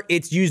Dead. Nor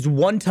it's used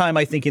one time,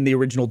 I think, in the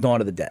original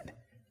Dawn of the Dead.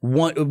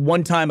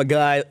 One time, a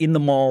guy in the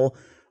mall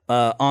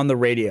on the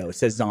radio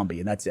says zombie,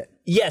 and that's it.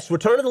 Yes,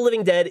 Return of the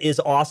Living Dead is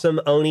awesome,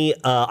 Oni.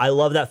 I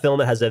love that film.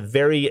 It has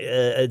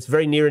it's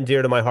very near and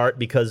dear to my heart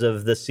because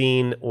of the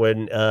scene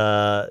when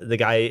the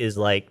guy is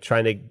like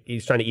trying to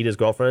eat his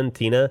girlfriend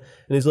Tina,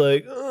 and he's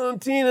like, "Oh,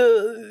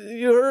 Tina,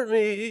 you hurt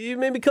me. You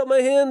made me cut my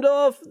hand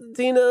off,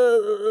 Tina.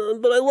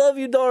 But I love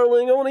you,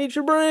 darling. I want to eat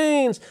your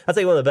brains." That's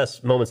like one of the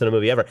best moments in a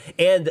movie ever.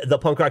 And the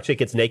punk rock chick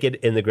gets naked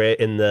in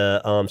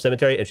the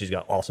cemetery, and she's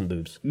got awesome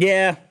boobs.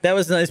 Yeah, that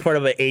was the nice part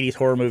of an 80s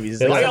horror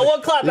movies. I got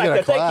one clap You back got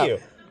there. a clap. Thank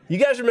you. You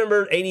guys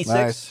remember 86?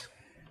 Nice.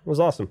 It was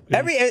awesome. In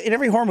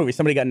every horror movie,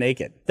 somebody got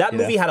naked. That you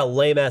know? movie had a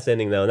lame ass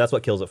ending though, and that's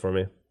what kills it for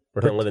me.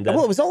 Return of the Living Dead.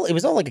 Well, it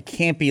was all like a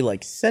campy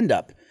like send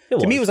up. To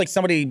me, was. it was like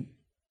somebody.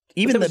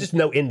 Even There was just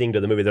no ending to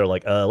the movie. They're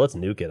like, let's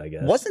nuke it, I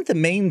guess. wasn't the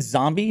main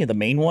zombie the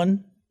main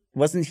one?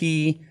 Wasn't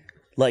he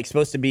like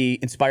supposed to be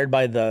inspired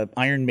by the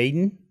Iron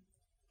Maiden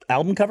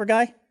album cover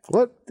guy?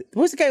 What?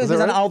 Who was the guy who was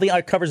that on right? all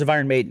the covers of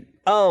Iron Maiden?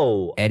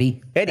 Oh,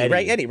 Eddie?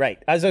 Eddie,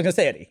 right. I was gonna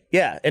say Eddie.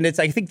 Yeah, and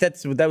I think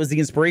that was the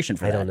inspiration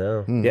for I that. don't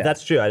know. Yeah.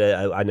 That's true.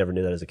 I never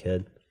knew that as a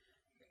kid.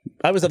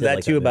 I was of that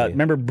like too. that About movie.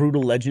 remember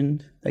Brutal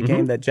Legend, that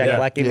game that Jack Yeah.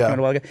 Black gave Yeah.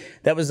 a while ago.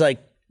 That was like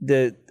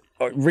the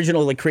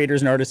original like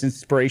creators and artists'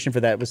 inspiration for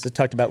that was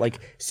talked about like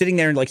sitting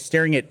there and like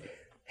staring at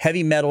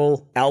heavy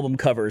metal album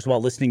covers while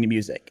listening to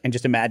music and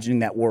just imagining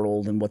that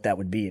world and what that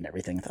would be and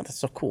everything. I thought that's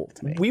so cool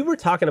to me. We were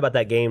talking about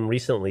that game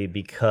recently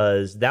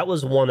because that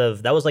was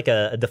like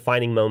a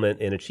defining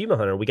moment in Achievement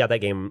Hunter. We got that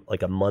game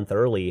like a month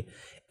early,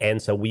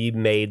 and so we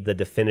made the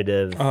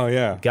definitive Oh,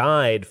 yeah.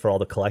 guide for all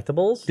the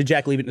collectibles. Did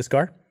Jack leave it in his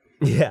car?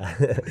 Yeah,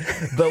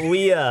 but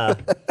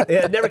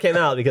it never came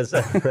out because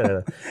I don't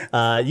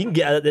know. You can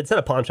get it's at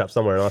a pawn shop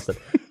somewhere in Austin.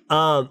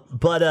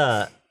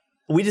 But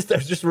we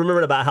just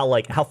remembered about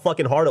how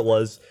fucking hard it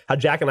was. How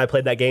Jack and I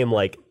played that game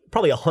like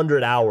probably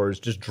 100 hours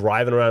just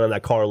driving around in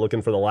that car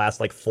looking for the last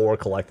like 4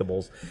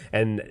 collectibles,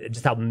 and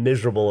just how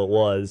miserable it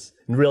was.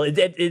 And really,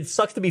 it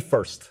sucks to be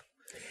first.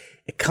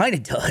 It kind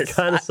of does.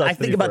 Kinda sucks I to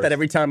think be about that first.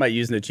 every time I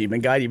use an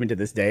achievement guide, even to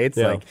this day. It's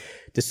Yeah. like,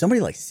 does somebody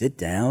like sit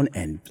down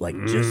and like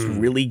just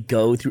really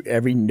go through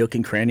every nook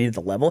and cranny of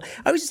the level?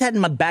 I was just had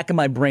in my back of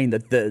my brain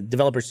that the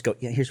developers just go,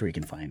 yeah, here's where you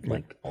can find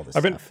like all this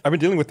I've been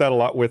dealing with that a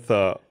lot with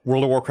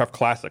World of Warcraft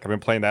Classic. I've been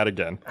playing that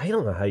again. I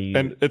don't know how you.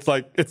 And it's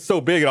like, it's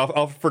so big, and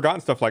I've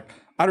forgotten stuff like,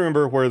 I don't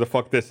remember where the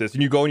fuck this is.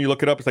 And you go and you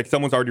look it up, it's like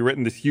someone's already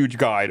written this huge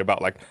guide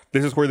about like,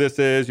 this is where this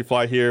is, you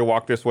fly here,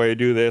 walk this way,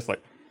 do this.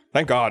 Like,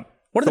 thank God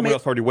What are the someone ma-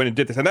 else already went and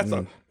did this.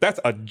 And that's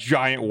a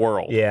giant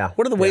world. yeah.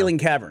 What are the Wailing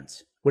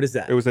Caverns? What is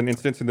that? It was an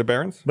instance in the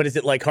Barrens. But is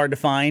it like hard to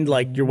find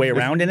like your way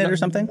around in it or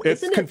something?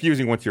 It's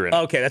confusing once you're in.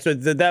 Okay, that's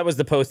what that was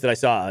the post that I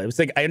saw. It was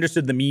like I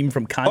understood the meme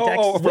from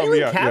context. from-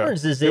 Wailing yeah,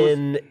 Caverns yeah. is It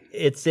was-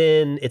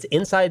 it's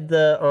inside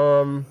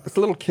the It's a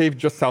little cave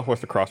just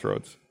southwest of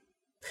Crossroads.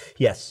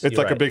 yes. It's you're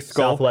like a right. big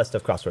skull. Southwest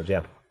of Crossroads.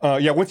 Yeah.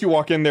 Yeah, once you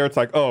walk in there, it's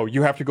like, oh,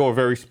 you have to go a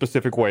very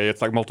specific way.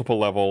 It's like multiple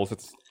levels.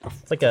 It's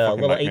It's like a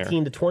fucking little nightmare.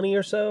 18 to 20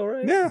 or so,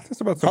 right? Yeah,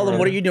 that's about Harlan, somewhere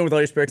what are in you doing with all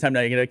your spare time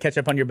now? You gonna catch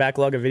up on your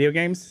backlog of video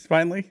games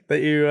finally?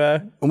 That you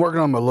I'm working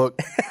on my look.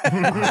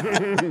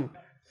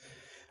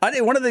 I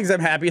think one of the things I'm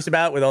happiest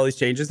about with all these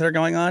changes that are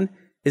going on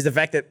is the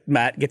fact that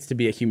Matt gets to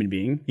be a human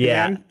being.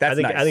 Yeah. again. That's I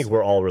think nice. I think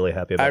we're all really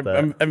happy about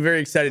that. I'm very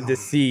excited to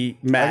see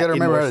Matt. I gotta in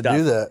remember more how to stuff.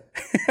 do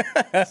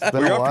that. It's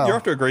been a You're while.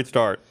 off to a great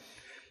start.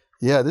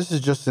 Yeah, this is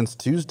just since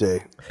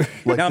Tuesday.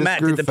 Like, Now, this Matt,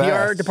 grew did the PR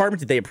fast. department,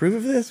 did they approve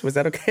of this? Was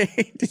that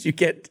okay? Did you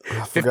get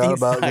 15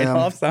 about them.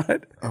 sign-offs on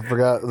it? I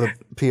forgot the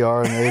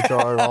PR and the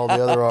HR and all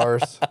the other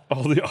R's.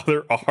 All the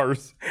other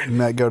R's.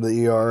 Matt, go to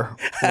the ER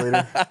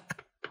later.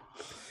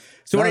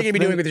 So what No, are you going to be it's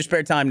doing been- with your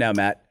spare time now,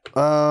 Matt?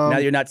 Now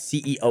you're not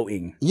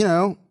CEOing. You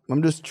know,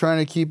 I'm just trying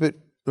to keep it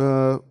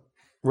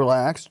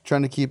relaxed,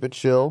 trying to keep it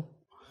chill.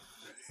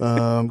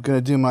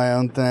 Gonna do my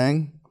own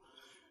thing.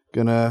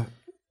 Gonna,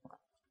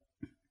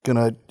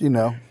 you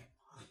know,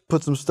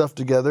 put some stuff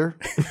together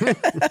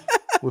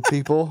with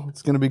people.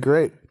 It's gonna be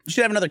great. You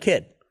should have another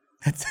kid.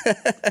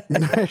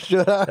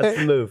 Should I? That's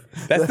the move.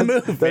 That's the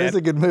move, That man. is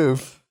a good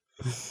move.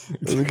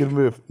 That's a good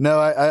move. No,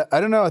 I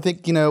don't know. I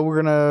think,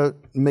 we're going to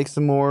make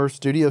some more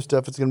studio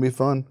stuff. It's going to be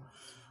fun.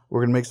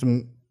 We're going to make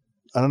some,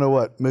 I don't know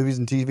what, movies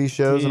and TV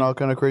shows and all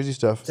kind of crazy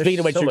stuff. Speaking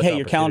of which, so much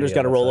your calendar's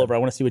got to opportunity roll on that over. I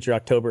want to see what your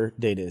October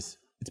date is.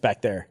 It's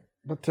back there.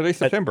 But today's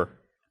September.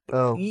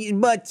 Oh,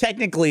 But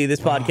technically, this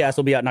podcast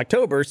will be out in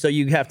October, so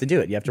you have to do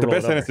it. You have to The roll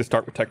best it over. sentence to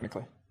start with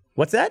technically.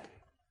 What's that?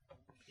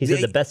 He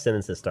said the best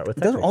sentences start with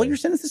Doesn't all technically. your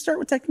sentences start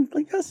with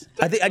technically, Gus?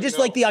 I just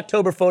like the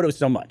October photo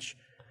so much,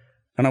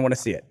 and I want to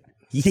see it.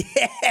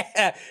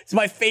 Yeah, it's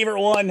my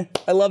favorite one.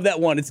 I love that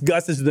one. It's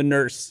Gus as the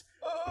nurse.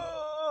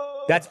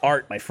 That's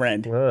art, my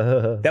friend.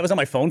 That was on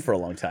my phone for a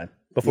long time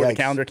before the Yikes.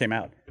 calendar came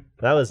out.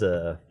 That was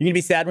a. You gonna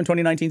be sad when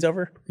 2019's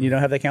over? You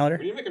don't have that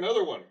calendar, You make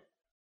another one.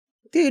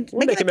 dude. We'll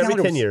make making them that every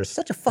calendar 10 was years.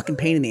 Such a fucking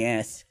pain in the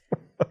ass.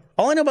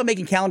 All I know about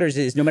making calendars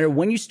is no matter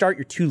when you start,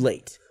 you're too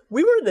late.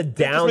 We were in the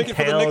just make it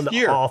for the downtown next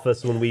year.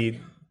 office when we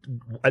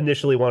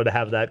initially wanted to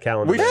have that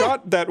calendar. We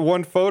shot that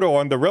one photo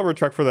on the railroad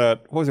track for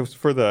that. What was it?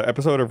 For the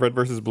episode of Red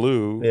versus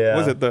Blue. Yeah.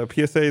 Was it the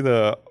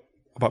PSA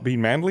about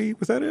being manly?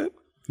 Was that it?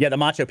 Yeah, the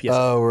macho PS.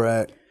 oh,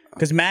 right.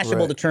 Because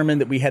Mashable right.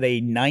 determined that we had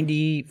a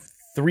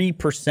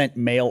 93%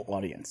 male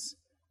audience.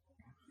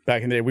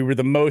 Back in the day, we were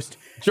the most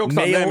Jokes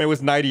on them. It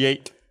was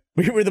 98.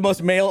 we were the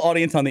most male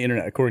audience on the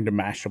internet, according to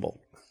Mashable.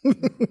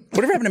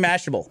 Whatever happened to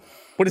Mashable?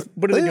 What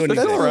are they doing That these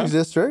days? still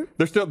exists, right?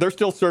 They're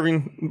still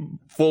serving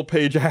full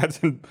page ads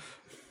and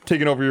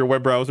taking over your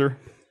web browser.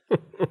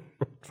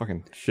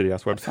 Fucking shitty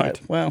ass website.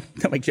 Well,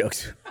 don't make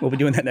jokes. We'll be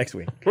doing that next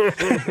week.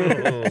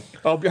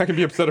 I can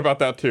be upset about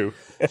that too.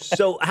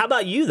 So, how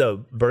about you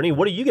though, Bernie?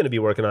 What are you going to be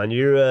working on?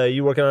 You're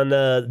you working on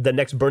the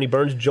next Bernie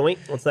Burns joint?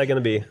 What's that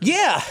going to be?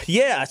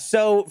 Yeah.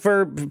 So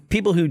for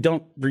people who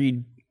don't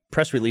read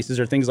press releases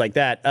or things like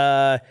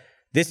that,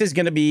 this is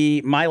going to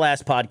be my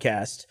last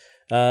podcast.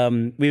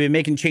 We've been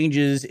making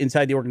changes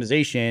inside the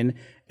organization,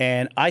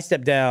 and I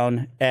stepped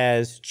down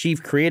as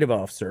chief creative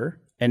officer,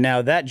 and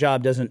now that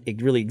job doesn't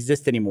really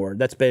exist anymore.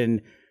 That's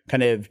been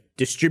kind of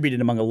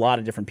distributed among a lot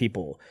of different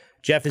people.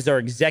 Jeff is our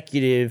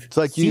executive,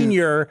 like you-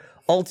 senior,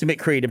 ultimate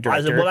creative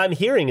director. What I'm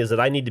hearing is that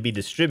I need to be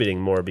distributing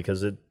more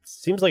because it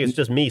seems like it's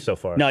just me so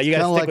far. No, you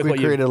got Kind to of stick like with we what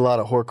you. created a lot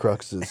of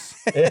Horcruxes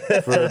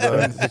for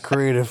the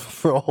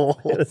creative role.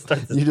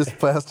 You just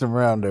passed them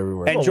around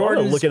everywhere. And I want to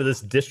Jordan's look into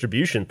this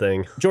distribution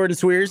thing. Jordan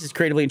Swears is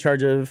creatively in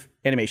charge of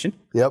animation.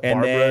 Yep. And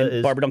Barbara then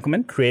is- Barbara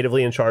Dunkelman.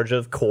 Creatively in charge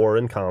of core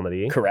and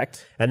comedy.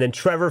 Correct. And then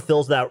Trevor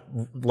fills that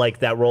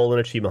role in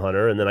Achievement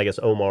Hunter, and then I guess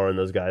Omar and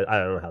those guys. I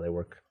don't know how they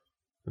work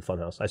in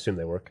Funhouse. I assume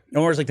they work.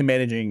 Omar's like the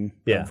managing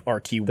of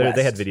RT West.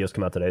 They had videos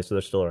come out today, so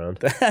they're still around.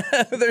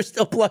 They're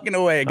still plugging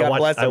away. God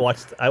bless them.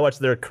 I watched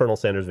their Colonel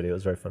Sanders video. It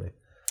was very funny.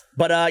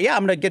 But yeah,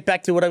 I'm gonna get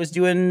back to what I was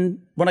doing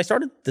when I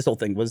started this whole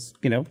thing. Was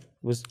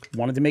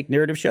wanted to make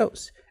narrative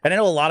shows, and I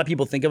know a lot of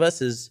people think of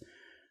us as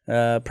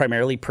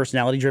primarily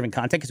personality-driven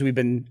content because we've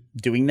been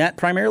doing that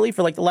primarily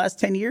for like the last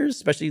 10 years,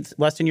 especially the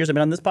last 10 years I've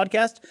been on this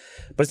podcast.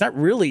 But it's not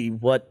really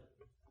what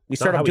we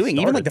started how off we doing.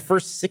 Even started. like the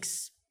first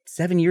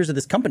 6-7 years of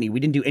this company, we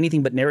didn't do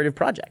anything but narrative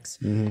projects,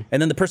 and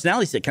then the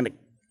personality stuff kind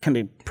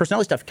of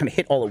personality stuff kind of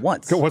hit all at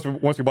once.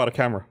 Once we bought a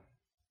camera.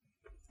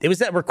 It was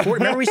that record.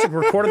 Remember, we used to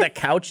record on that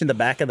couch in the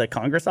back of the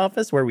Congress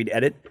office where we'd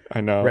edit I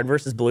know. Red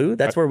versus Blue.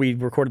 That's where we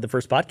recorded the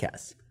first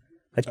podcast.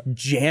 That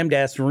jammed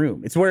ass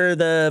room. It's where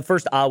the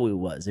first AWU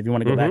was. If you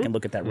want to go back and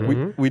look at that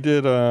room. We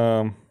did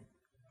a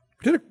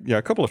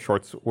couple of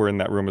shorts were in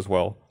that room as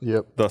well.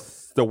 Yep.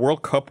 The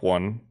World Cup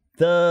one.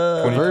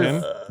 The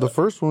 2010. The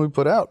first one we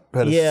put out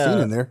had a Yeah. scene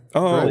in there.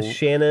 Oh, with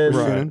Shannon.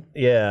 Right.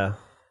 Yeah.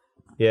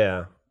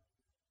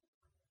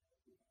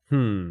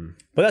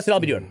 But that's what I'll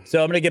be doing.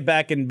 So I'm going to get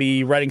back and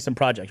be writing some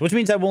projects, which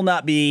means I will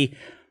not be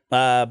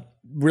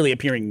really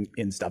appearing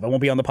in stuff. I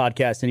won't be on the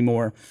podcast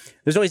anymore.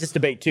 There's always this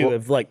debate too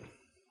of like,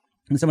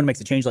 when someone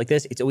makes a change like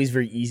this, it's always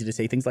very easy to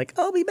say things like,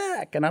 I'll be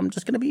back and I'm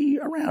just going to be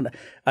around.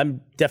 I'm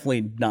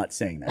definitely not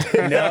saying that.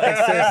 You know,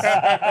 it's just,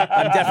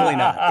 I'm definitely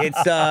not.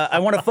 It's, I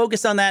want to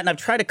focus on that. And I've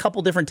tried a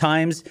couple different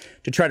times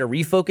to try to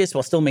refocus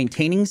while still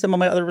maintaining some of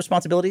my other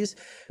responsibilities.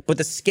 But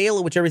the scale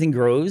at which everything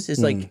grows is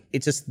like,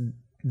 it's just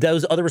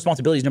those other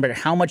responsibilities, no matter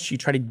how much you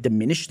try to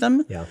diminish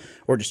them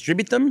or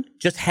distribute them,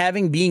 just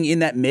being in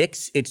that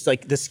mix, it's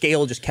like the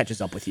scale just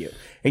catches up with you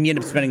and you end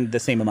up spending the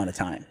same amount of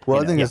time.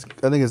 Well, I think it's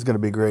going to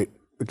be great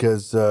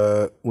because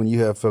when you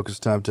have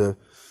focused time to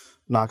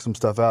knock some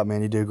stuff out,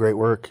 man, you do great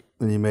work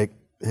and you make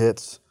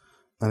hits.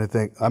 And I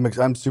think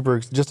I'm super,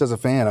 just as a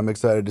fan, I'm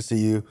excited to see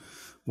you,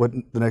 what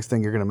the next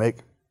thing you're going to make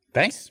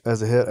Thanks.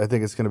 as a hit. I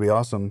think it's going to be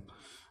awesome.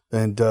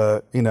 And,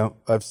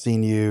 I've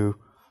seen you,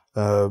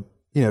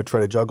 try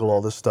to juggle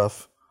all this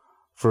stuff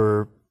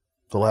for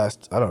the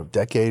last,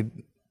 decade,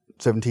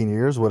 17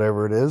 years,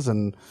 whatever it is.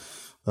 And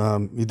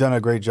you've done a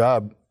great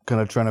job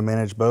kind of trying to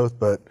manage both,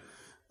 but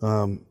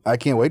I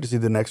can't wait to see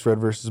the next Red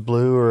versus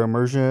Blue or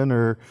Immersion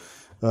or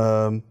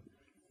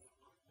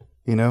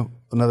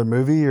another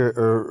movie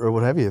or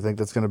what have you. I think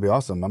that's going to be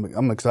awesome.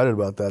 I'm excited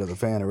about that as a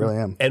fan. I really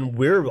am. And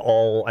we're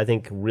all, I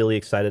think, really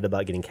excited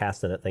about getting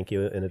cast in it. Thank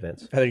you in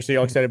advance. I think you're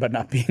all excited about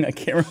not being on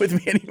camera with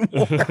me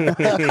anymore.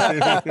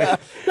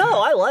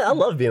 No, I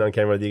love being on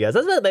camera with you guys.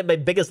 That's my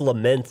biggest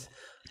lament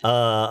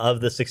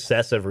of the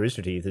success of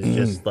Rooster Teeth is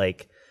just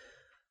like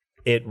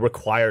it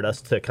required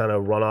us to kind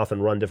of run off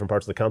and run different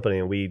parts of the company,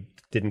 and we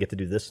didn't get to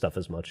do this stuff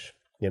as much,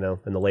 in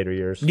the later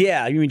years.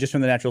 Yeah, you mean just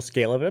from the natural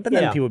scale of it, but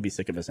then Yeah. people would be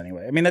sick of us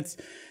anyway. I mean, that's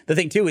the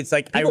thing too. It's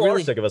like People I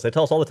really are sick of us. They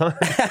tell us all the time.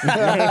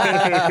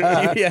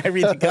 yeah, I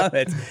read the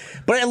comments,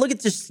 but I look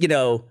at just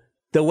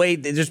the way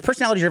there's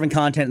personality-driven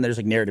content and there's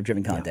like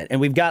narrative-driven content,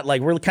 and we've got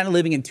like we're kind of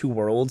living in two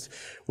worlds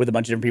with a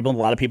bunch of different people, and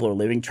a lot of people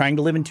are trying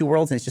to live in two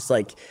worlds, and it's just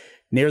like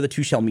ne'er the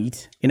two shall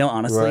meet,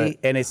 honestly. Right.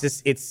 And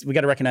we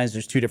got to recognize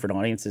there's two different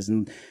audiences,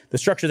 and the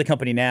structure of the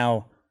company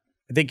now,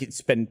 I think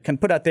it's been kind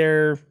of put out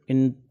there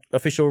in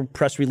official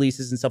press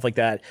releases and stuff like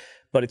that,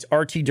 but it's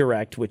RT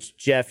Direct, which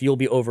Jeff, you'll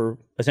be over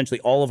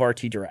essentially all of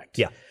RT Direct.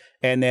 Yeah.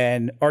 And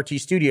then RT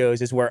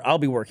Studios is where I'll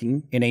be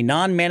working in a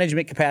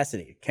non-management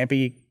capacity. Can't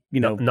be,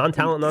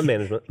 Non-talent,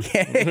 non-management.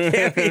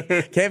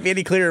 can't be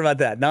any clearer about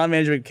that.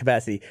 Non-management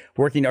capacity,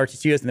 working at RT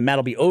Studios, and then Matt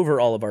will be over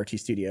all of RT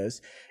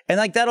Studios. And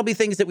like that'll be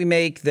things that we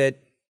make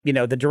that,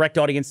 the direct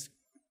audience,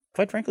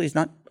 quite frankly, is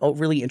not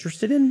really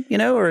interested in,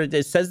 or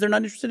it says they're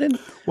not interested in.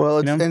 Well,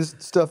 and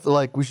stuff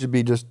like we should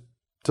be just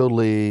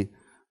totally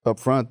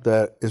upfront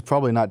that is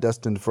probably not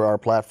destined for our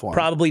platform.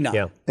 Probably not.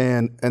 Yeah.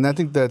 And I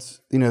think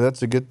that's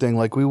that's a good thing.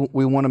 Like we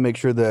want to make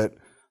sure that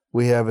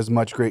we have as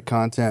much great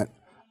content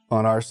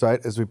on our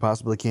site as we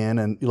possibly can,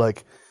 and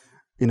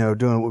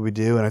doing what we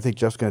do. And I think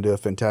Jeff's going to do a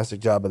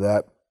fantastic job of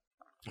that.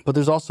 But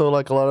there's also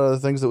like a lot of other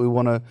things that we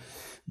want to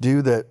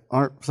do that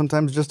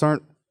sometimes just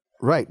aren't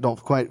right,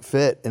 don't quite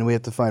fit, and we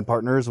have to find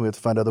partners and we have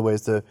to find other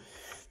ways to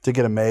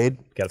get them made.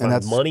 Got to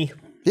find money.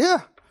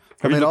 Yeah.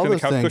 Have you all looked at the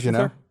those couch things, cushions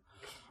there?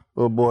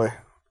 Oh boy.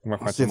 You might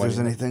find Let's see some if there's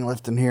money. anything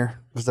left in here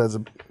besides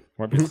a.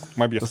 Might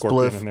be a a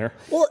scorpion spliff. in there.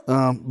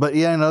 But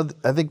yeah,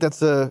 I think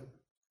that's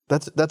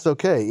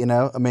okay.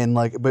 I mean,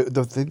 like, but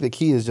the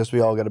key is just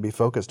we all got to be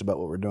focused about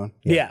what we're doing.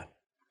 Yeah.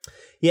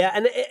 Yeah,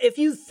 and if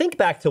you think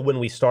back to when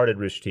we started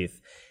Rooster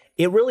Teeth,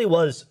 it really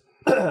was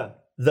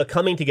the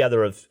coming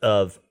together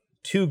of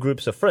two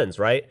groups of friends,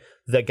 right?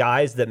 The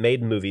guys that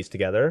made movies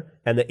together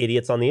and the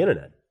idiots on the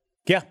internet.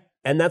 Yeah.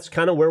 And that's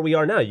kind of where we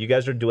are now. You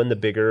guys are doing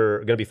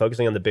going to be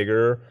focusing on the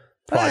bigger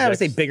projects. I would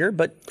say bigger,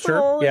 but sure.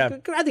 Well, yeah.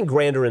 I think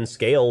grander in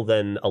scale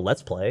than a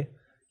Let's Play,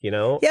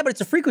 Yeah, but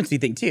it's a frequency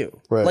thing too.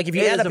 Right. Like if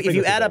you It add is up, a if you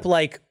frequency add up thing.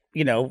 like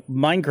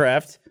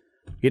Minecraft,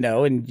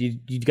 and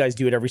you guys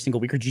do it every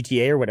single week, or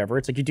GTA or whatever.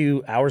 It's like you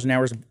do hours and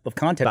hours of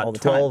content all the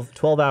About time.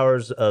 12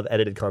 hours of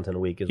edited content a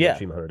week is Yeah, what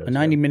Achievement Hunter does. a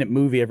 90-minute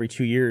movie every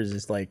 2 years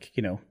is like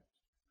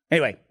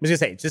Anyway, I was gonna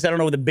say, it's just I don't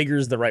know whether bigger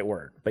is the right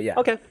word, but yeah,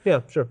 Okay,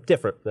 yeah, sure.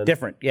 Different. Than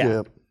different.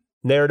 Yeah.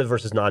 narrative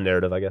versus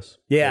non-narrative, I guess.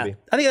 Yeah,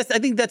 maybe. I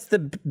think that's the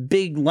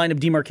big line of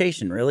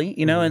demarcation, really.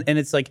 And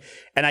it's like,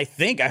 and I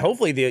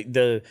hopefully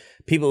the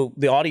people,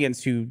 the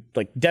audience who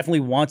like definitely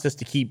wants us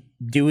to keep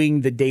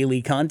doing the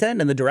daily content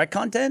and the direct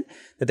content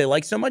that they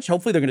like so much.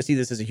 Hopefully, they're going to see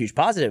this as a huge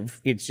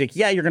positive. It's like,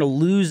 yeah, you're going to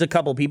lose a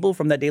couple people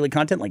from that daily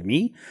content, like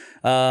me.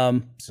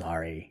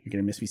 Sorry, you're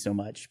going to miss me so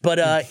much, but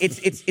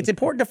it's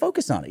important to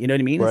focus on it. You know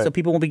what I mean? Right. So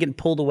people won't be getting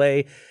pulled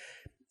away.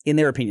 In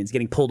their opinions,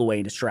 getting pulled away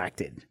and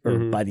distracted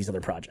by these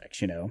other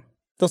projects,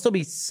 There'll still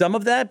be some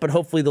of that, but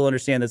hopefully they'll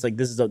understand that's like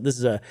this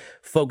is a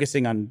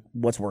focusing on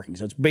what's working.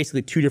 So it's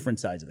basically two different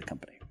sides of the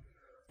company.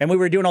 And when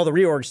we were doing all the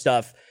reorg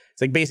stuff,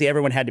 it's like basically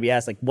everyone had to be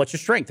asked like, what's your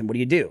strength and what do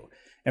you do?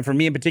 And for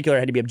me in particular, I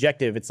had to be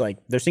objective. It's like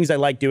there's things I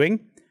like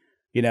doing,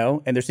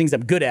 and there's things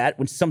I'm good at.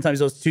 When sometimes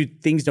those two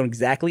things don't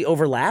exactly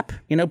overlap,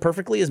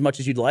 perfectly as much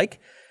as you'd like.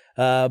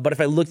 But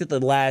if I looked at the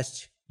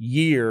last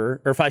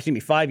year or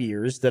 5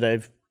 years that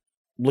I've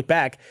look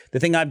back, the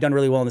thing I've done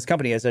really well in this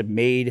company is I've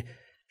made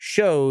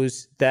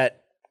shows that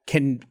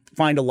can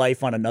find a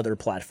life on another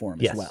platform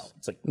Yes. as well.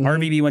 It's like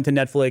RVB went to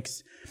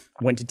Netflix,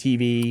 went to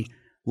TV,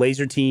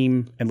 Laser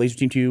Team and Laser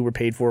Team 2 were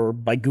paid for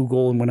by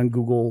Google and went on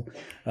Google.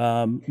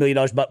 $1 Million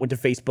Butt went to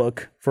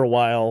Facebook for a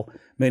while.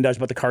 $1 Million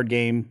Butt the card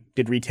game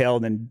did retail,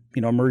 and then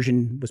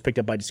Immersion was picked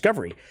up by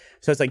Discovery.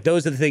 So it's like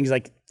those are the things,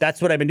 like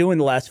that's what I've been doing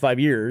the last 5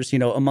 years,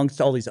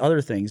 amongst all these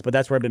other things, but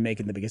that's where I've been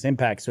making the biggest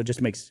impact. So it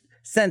just makes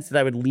sense that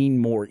I would lean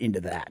more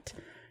into that,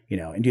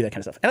 and do that kind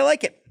of stuff. And I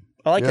like it.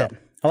 I like that.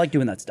 I like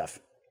doing that stuff.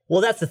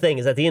 Well, that's the thing,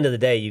 is at the end of the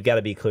day, you've got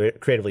to be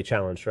creatively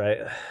challenged, right?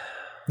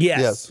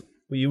 Yes.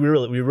 We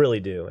really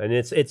do. And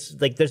it's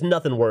like there's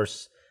nothing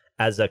worse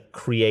as a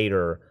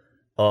creator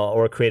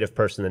or a creative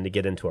person than to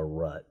get into a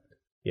rut,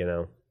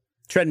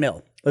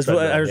 Treadmill. That's what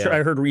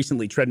I heard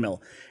recently,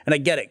 treadmill. And I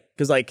get it,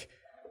 because like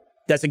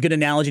that's a good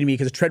analogy to me,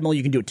 because a treadmill,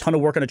 you can do a ton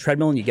of work on a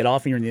treadmill and you get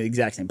off and you're in the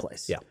exact same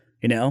place. Yeah.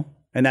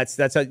 And that's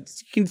how you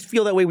can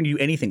feel that way when you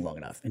do anything long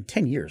enough. In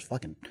 10 years,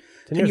 10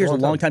 years is a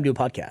long time to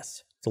do a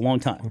podcast. It's a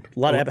long time. A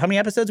lot of how many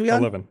episodes are we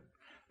on? 11.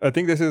 I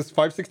think this is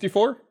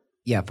 564.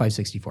 Yeah,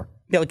 564.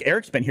 Yeah, like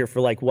Eric's been here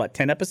for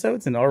 10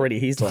 episodes, and already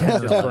he's just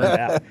burned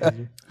out.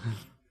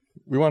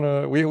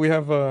 We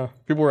have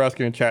people were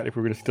asking in chat if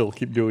we're going to still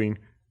keep doing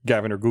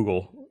Gavin or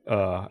Google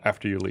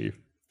after you leave.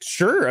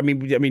 Sure. I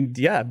mean,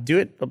 yeah, do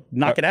it.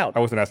 Knock it out.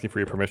 I wasn't asking for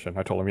your permission.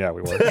 I told him, yeah,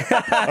 we were.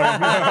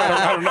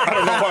 I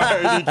don't know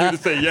why I need you to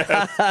say yes.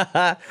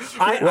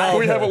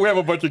 We have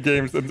a bunch of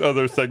games and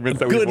other segments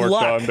that we've worked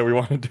on that we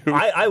want to do.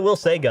 I will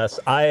say, Gus,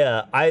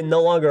 I'm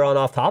no longer on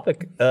off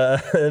topic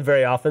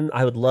very often.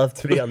 I would love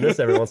to be on this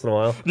every once in a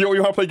while. You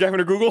want to play Gavin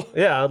or Google?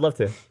 Yeah, I'd love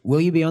to.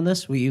 Will you be on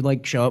this? Will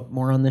you show up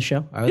more on this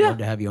show? I would love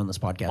to have you on this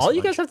podcast. All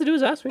you guys have to do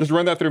is ask me. Just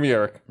run that through me,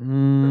 Eric.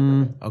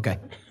 Okay.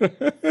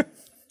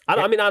 I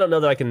don't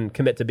know that I can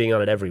commit to being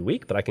on it every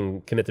week, but I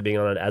can commit to being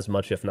on it as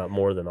much, if not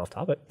more, than off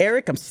topic.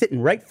 Eric, I'm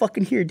sitting right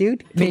fucking here,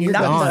 dude. Can you you're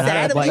not gone. be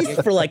sad at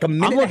least for like a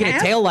minute I'm looking and a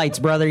at half?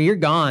 taillights, brother. You're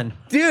gone.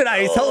 Dude,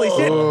 holy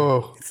shit.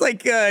 It's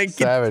like,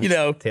 Savage.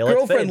 Taillights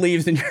girlfriend fade.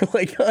 leaves and you're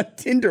like on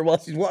Tinder while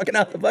she's walking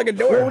out the fucking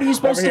door. What are you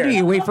supposed to do?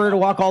 You wait for her to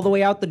walk all the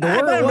way out the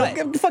door? Or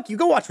what? Fuck you,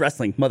 go watch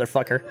wrestling,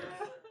 motherfucker.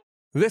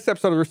 This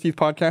episode of the Rooster Teeth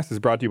Podcast is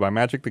brought to you by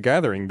Magic the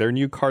Gathering. Their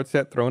new card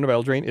set, Throne of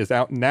Eldraine, is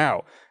out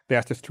now. They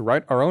asked us to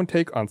write our own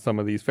take on some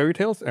of these fairy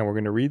tales, and we're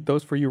going to read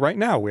those for you right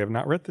now. We have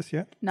not read this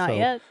yet. Not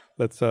yet.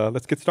 Let's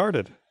get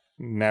started.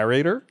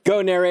 Narrator.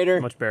 Go,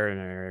 narrator. Much better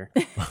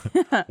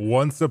narrator.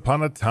 Once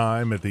upon a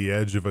time at the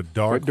edge of a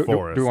dark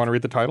forest. Do we want to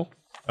read the title?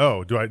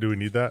 Oh, do we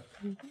need that?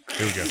 Here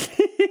we go.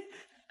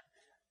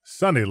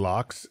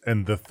 Sunnylocks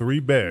and the Three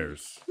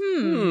Bears.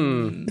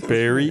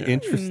 Very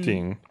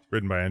interesting.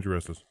 Written by Andrew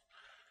Rosas.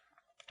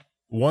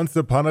 Once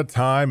upon a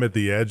time at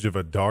the edge of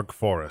a dark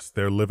forest,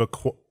 there live a...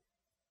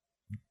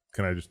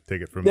 Can I just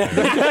take it from there?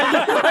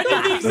 I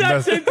did the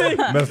exact same thing.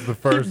 That's the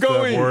first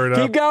word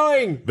Keep up.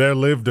 going. There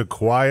lived a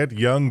quiet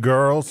young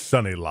girl,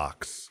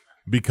 Sunnylocks.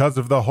 Because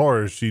of the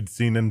horrors she'd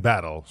seen in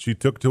battle, she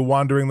took to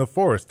wandering the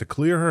forest to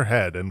clear her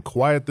head and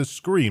quiet the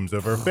screams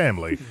of her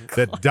family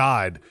that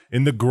died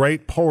in the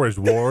great porridge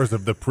wars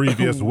of the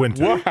previous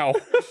winter. Wow.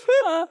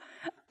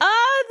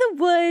 The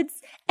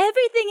woods.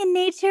 Everything in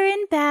nature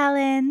in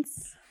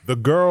balance. The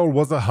girl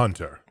was a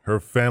hunter. Her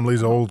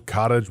family's old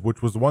cottage,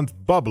 which was once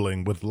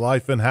bubbling with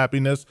life and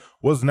happiness,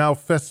 was now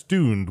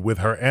festooned with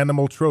her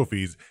animal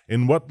trophies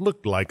in what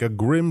looked like a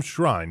grim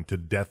shrine to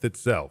death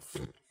itself.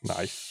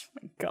 Nice.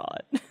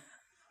 God.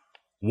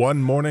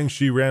 One morning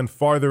she ran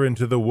farther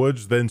into the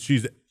woods than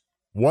she's...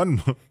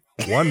 One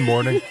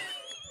morning...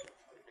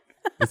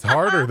 It's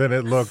harder than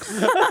it looks.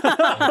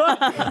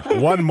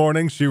 One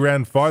morning she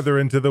ran farther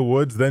into the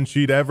woods than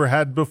she'd ever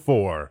had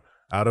before.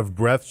 Out of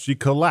breath, she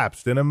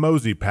collapsed in a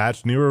mosey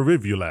patch near a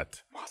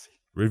rivulet.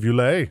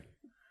 Rivulet?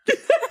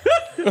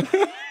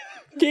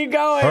 Keep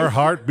going. Her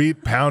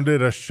heartbeat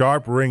pounded a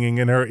sharp ringing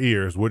in her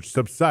ears, which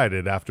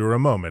subsided after a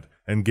moment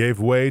and gave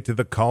way to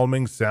the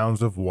calming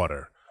sounds of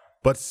water.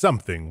 But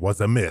something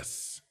was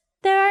amiss.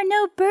 There are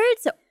no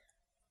birds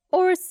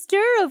or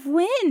stir of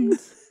wind.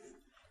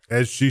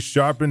 As she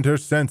sharpened her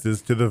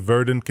senses to the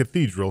verdant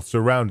cathedral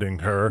surrounding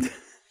her,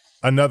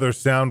 another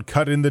sound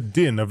cut in the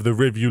din of the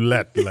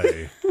rivulet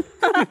lay.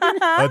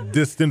 A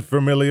distant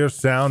familiar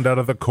sound out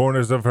of the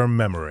corners of her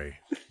memory.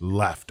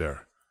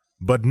 Laughter.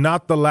 But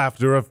not the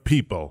laughter of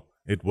people.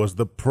 It was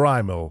the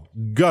primal,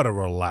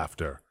 guttural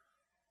laughter.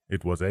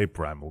 It was a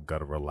primal,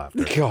 guttural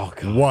laughter. Oh,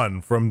 God.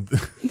 One from...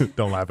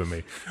 Don't laugh at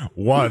me.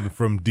 One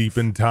from deep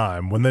in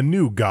time, when the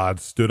new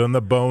gods stood on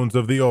the bones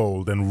of the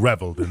old and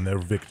reveled in their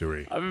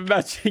victory. I'm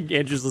imagining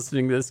Andrew's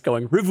listening to this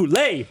going,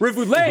 Rivulet,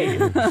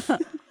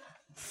 Rivulet.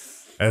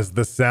 As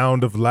the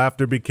sound of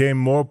laughter became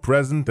more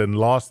present and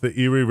lost the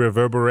eerie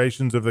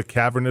reverberations of the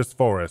cavernous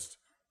forest,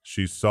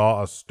 she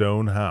saw a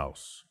stone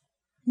house.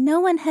 No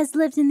one has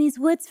lived in these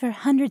woods for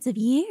hundreds of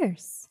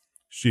years.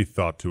 She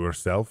thought to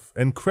herself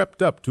and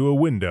crept up to a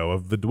window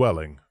of the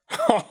dwelling.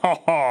 Ha ha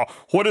ha!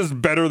 What is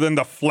better than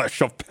the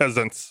flesh of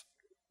peasants?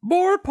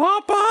 More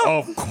Papa.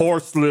 Of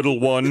course, little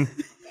one.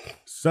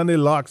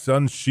 Sunnylocks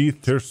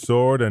unsheathed her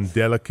sword and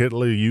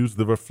delicately used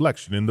the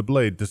reflection in the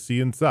blade to see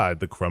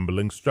inside the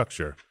crumbling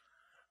structure.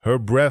 Her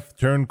breath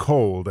turned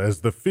cold as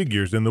the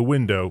figures in the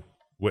window...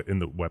 in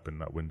the weapon,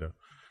 not window.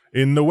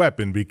 In the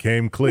weapon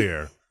became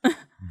clear.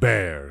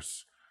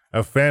 Bears.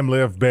 A family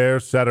of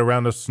bears sat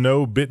around a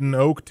snow-bitten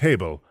oak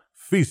table,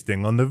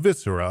 feasting on the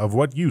viscera of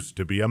what used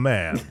to be a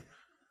man.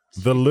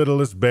 The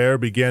littlest bear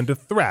began to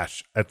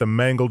thrash at the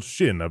mangled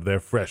shin of their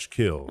fresh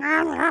kill.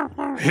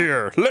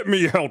 Here, let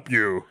me help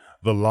you.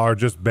 The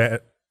largest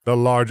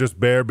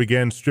bear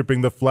began stripping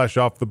the flesh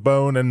off the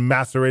bone and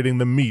macerating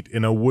the meat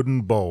in a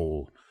wooden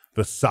bowl.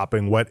 The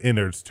sopping wet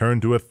innards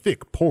turned to a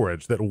thick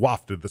porridge that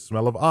wafted the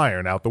smell of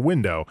iron out the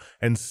window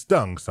and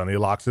stung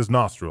Sunnylocks'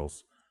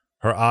 nostrils.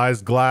 Her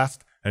eyes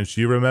glassed, and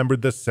she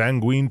remembered the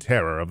sanguine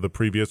terror of the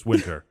previous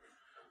winter.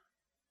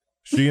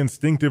 She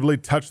instinctively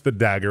touched the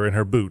dagger in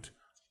her boot,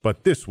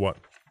 but this one...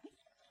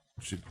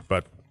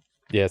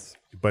 Yes.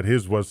 But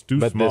his was too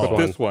But small.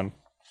 This one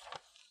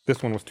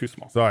was too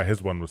small. Sorry,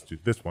 this one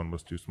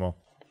was too small.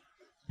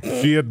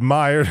 She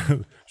admired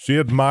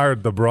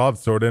the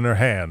broadsword in her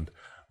hand.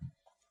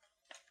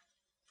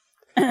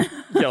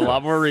 Get a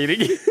lot more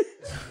reading.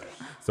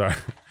 Sorry.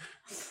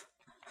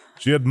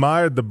 She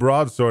admired the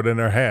broadsword in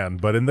her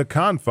hand, but in the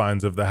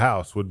confines of the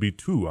house would be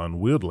too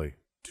unwieldy,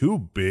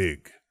 too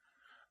big.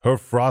 Her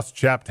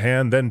frost-chapped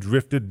hand then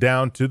drifted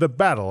down to the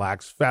battle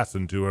axe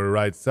fastened to her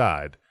right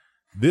side.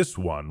 This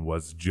one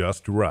was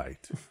just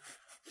right.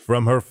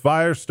 From her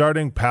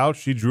fire-starting pouch,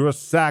 she drew a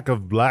sack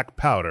of black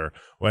powder,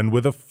 and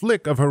with a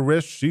flick of her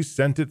wrist, she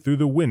sent it through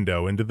the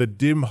window into the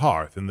dim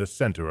hearth in the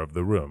center of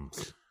the room.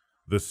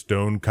 The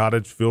stone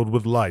cottage filled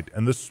with light,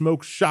 and the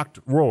smoke-shocked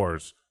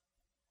roars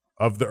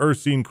of the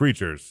unseen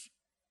creatures.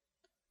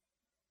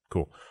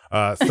 Cool.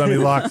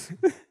 Sunnylocks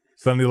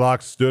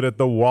stood at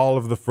the wall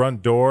of the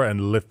front door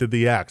and lifted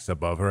the axe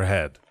above her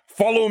head.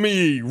 Follow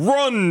me!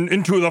 Run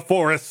into the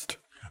forest!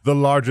 The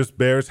largest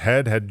bear's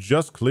head had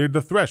just cleared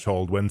the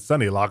threshold when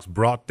Sunnylocks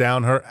brought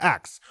down her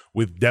axe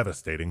with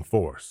devastating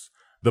force.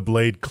 The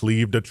blade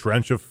cleaved a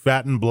trench of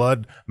fat and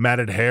blood,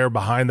 matted hair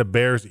behind the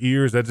bear's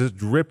ears as it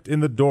dripped in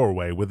the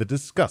doorway with a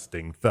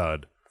disgusting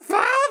thud.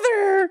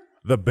 Father!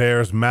 The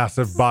bear's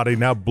massive body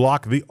now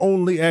blocked the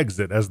only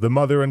exit as the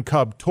mother and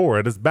cub tore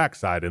at his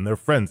backside in their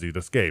frenzied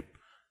escape.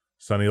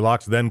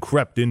 Sunnylocks then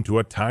crept into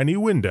a tiny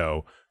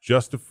window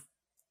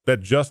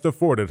that just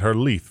afforded her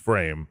lithe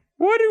frame.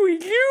 What do we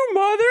do,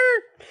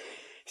 Mother?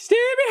 Stay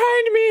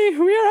behind me.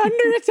 We are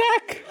under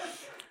attack.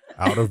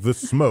 Out of the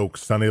smoke,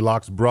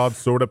 Sunnylocks'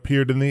 broadsword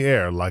appeared in the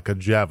air like a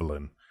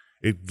javelin.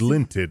 It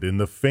glinted in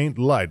the faint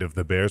light of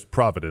the bear's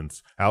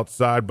providence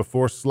outside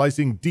before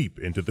slicing deep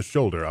into the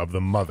shoulder of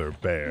the mother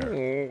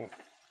bear.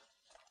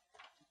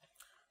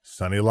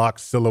 Sunnylocks'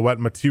 silhouette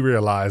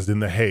materialized in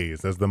the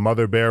haze as the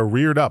mother bear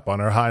reared up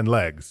on her hind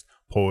legs,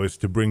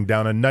 poised to bring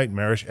down a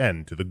nightmarish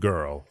end to the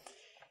girl.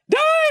 Die,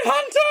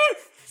 Hunter!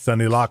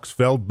 Sunnylocks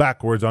fell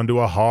backwards onto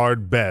a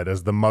hard bed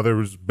as the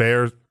mother's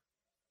bear's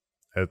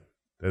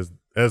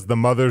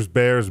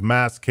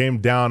mask came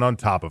down on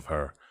top of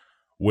her.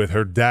 With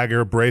her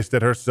dagger braced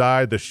at her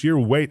side, the sheer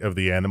weight of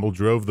the animal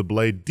drove the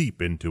blade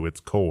deep into its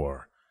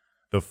core.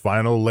 The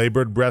final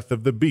labored breath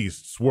of the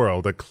beast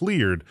swirled a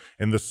clearing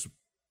in the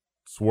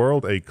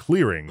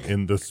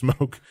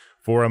smoke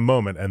for a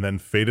moment and then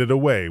faded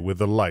away with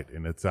the light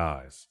in its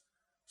eyes.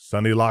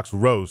 Sunnylocks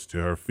rose to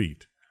her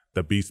feet.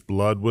 The beast's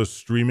blood was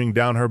streaming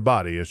down her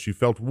body as she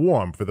felt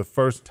warm for the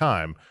first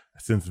time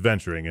since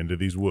venturing into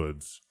these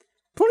woods.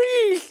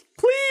 Please,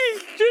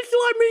 just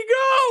let me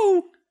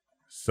go!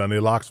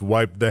 Sunnylocks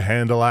wiped the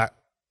handle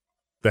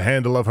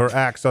of her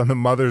axe on the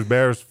mother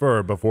bear's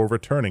fur before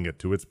returning it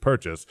to its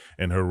purchase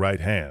in her right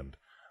hand.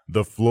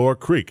 The floor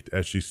creaked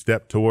as she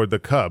stepped toward the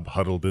cub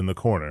huddled in the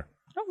corner.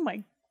 Oh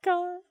my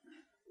god.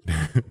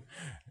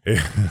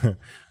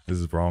 This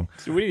is wrong.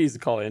 So we need to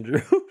call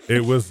Andrew.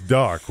 It was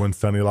dark when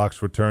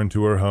Sunnylocks returned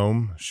to her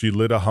home. She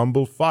lit a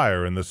humble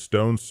fire in the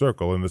stone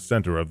circle in the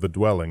center of the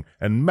dwelling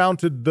and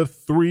mounted the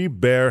 3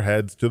 bear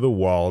heads to the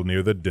wall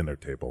near the dinner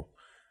table.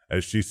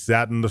 As she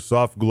sat in the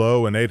soft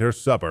glow and ate her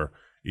supper,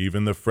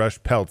 even the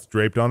fresh pelts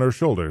draped on her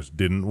shoulders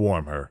didn't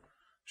warm her.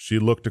 She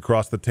looked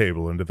across the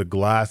table into the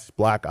glass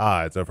black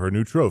eyes of her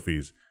new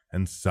trophies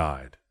and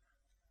sighed.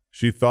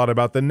 She thought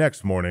about the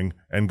next morning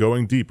and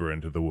going deeper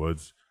into the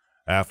woods.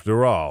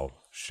 After all,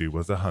 she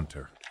was a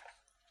hunter.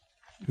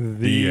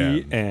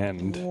 The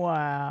end.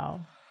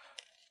 Wow.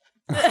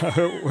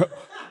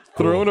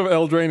 Throne of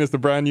Eldraine is the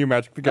brand new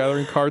Magic the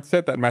Gathering card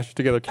set that mashes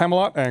together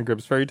Camelot and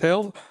Grimm's Fairy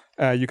Tales.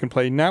 You can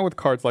play now with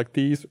cards like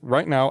these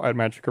right now at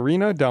Magic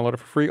Arena. Download it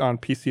for free on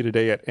PC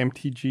today at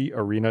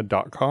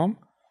mtgarena.com.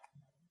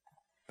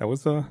 That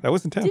was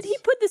intense. Did he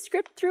put the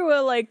script through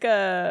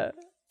a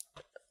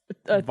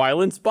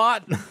Violence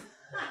bot?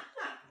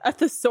 a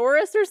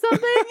thesaurus or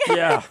something?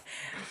 Yeah.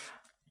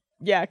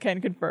 Yeah, can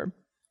confirm.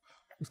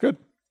 It's good.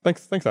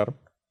 Thanks, Adam.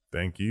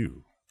 Thank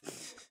you.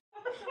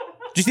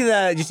 Did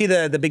you see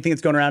the big thing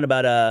that's going around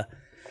about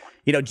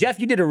Jeff,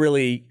 you did a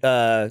really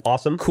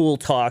awesome, cool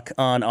talk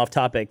on Off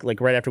Topic, like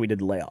right after we did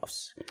the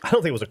layoffs. I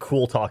don't think it was a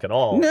cool talk at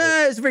all.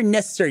 Nah, it was a very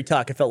necessary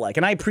talk, it felt like,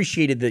 and I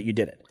appreciated that you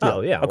did it.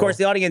 Oh yeah. Of course,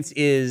 the audience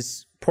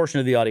is portion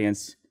of the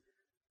audience.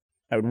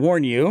 I would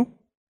warn you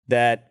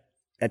that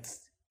it's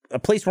a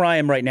place where I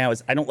am right now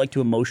is I don't like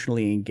to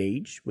emotionally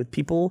engage with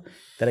people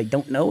that I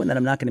don't know and that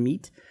I'm not going to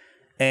meet.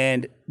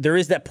 And there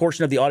is that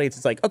portion of the audience.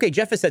 It's like, okay,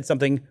 Jeff has said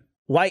something.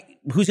 Why?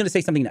 Who's going to say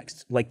something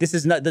next? Like this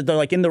is not. They're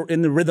like in the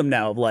rhythm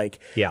now of like.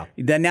 Yeah.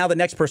 Then now the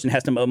next person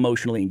has to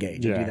emotionally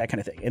engage and do that kind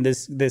of thing. And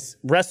this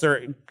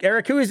wrestler,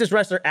 Eric, who is this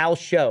wrestler? Al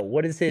Show.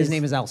 What is his? His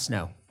name is Al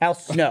Snow. Al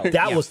Snow.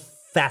 That was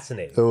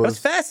fascinating. That was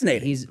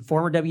fascinating. He's a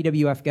former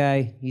WWF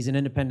guy. He's an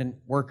independent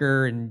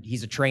worker and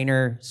he's a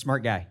trainer.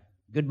 Smart guy.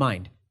 Good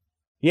mind.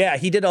 Yeah,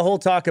 he did a whole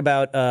talk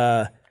about.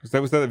 Was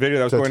that the video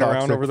that was going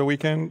around over the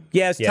weekend?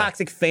 Yeah, it's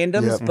toxic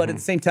fandoms, but at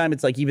the same time,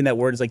 it's like even that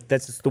word is like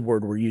that's just the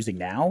word we're using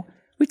now.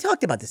 We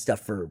talked about this stuff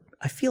for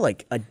I feel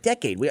like a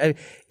decade.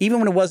 Even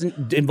when it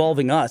wasn't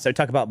involving us, I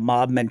talk about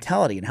mob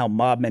mentality and how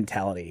mob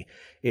mentality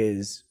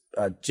is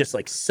just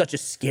like such a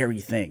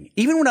scary thing.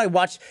 Even when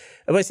what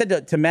I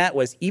said to Matt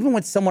was even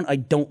with someone I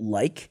don't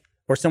like.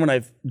 Or someone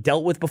I've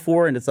dealt with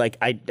before, and it's like,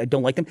 I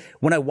don't like them.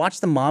 When I watch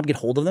the mob get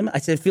hold of them, I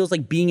said it feels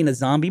like being in a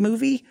zombie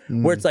movie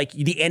where it's like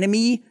the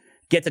enemy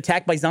gets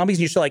attacked by zombies,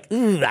 and you're still like,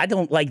 ooh, I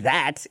don't like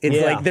that.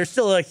 It's like they're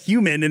still a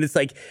human, and it's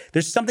like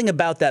there's something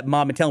about that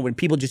mob mentality when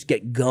people just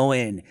get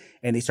going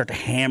and they start to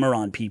hammer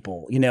on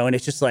people, you know, and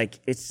it's just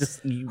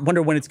you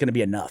wonder when it's going to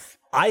be enough.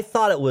 I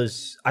thought it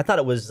was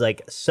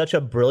like such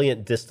a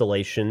brilliant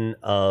distillation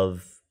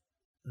of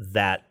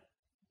that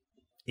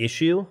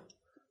issue.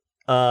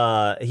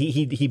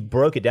 He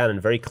broke it down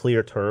in very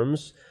clear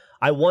terms.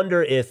 I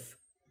wonder if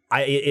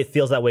it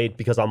feels that way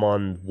because I'm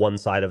on one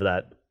side of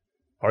that.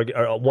 Or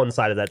one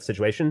side of that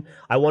situation.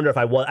 I wonder if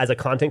as a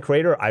content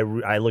creator, I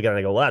look at it and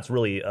I go, well, that's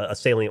really a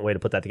salient way to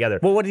put that together.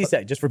 Well, what did he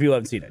say? Just for people who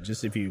haven't seen it,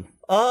 just if you.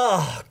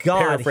 Oh God,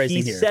 paraphrasing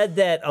he here. said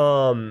that.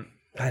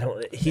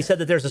 He said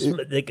that there's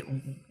like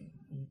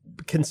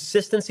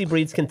consistency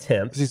breeds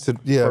contempt. He said,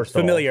 yeah, first of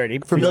all. Familiarity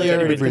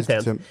breeds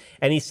contempt.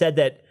 And he said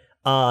that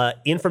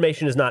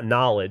information is not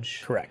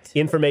knowledge. Correct.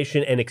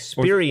 Information and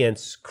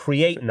experience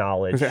create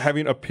knowledge. Was it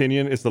having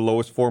opinion is the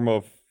lowest form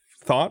of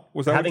thought?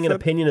 Was that having what an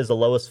opinion is the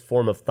lowest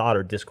form of thought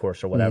or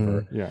discourse or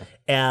whatever.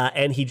 Yeah.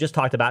 And he just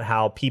talked about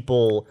how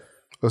people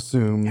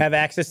have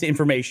access to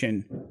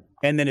information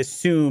and then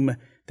assume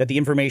that the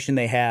information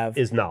they have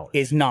is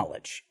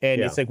knowledge. And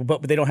it's like,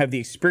 but they don't have the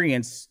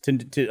experience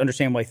to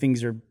understand why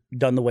things are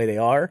done the way they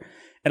are.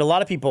 And a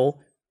lot of people,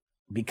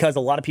 because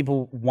a lot of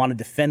people want to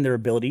defend their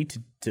ability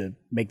to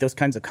make those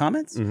kinds of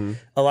comments.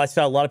 I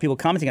saw a lot of people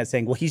commenting on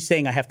saying, well, he's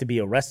saying I have to be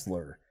a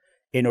wrestler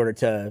in order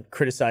to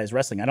criticize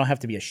wrestling. I don't have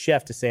to be a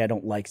chef to say I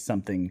don't like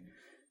something,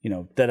 you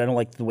know, that I don't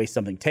like the way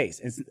something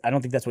tastes. I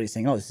don't think that's what he's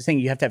saying. No, he's saying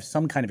you have to have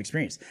some kind of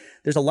experience.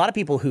 There's a lot of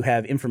people who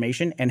have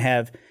information and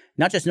have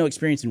not just no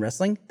experience in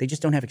wrestling, they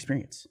just don't have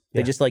experience.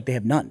 They just they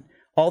have none.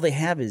 All they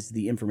have is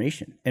the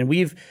information. And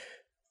we've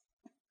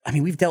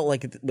dealt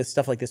with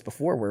stuff like this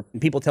before where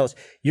people tell us,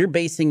 you're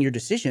basing your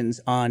decisions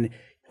on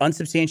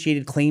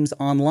unsubstantiated claims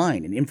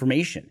online and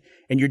information,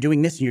 and you're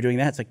doing this and you're doing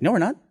that. It's like, no, we're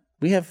not.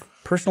 We have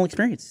personal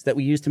experience that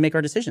we use to make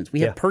our decisions. We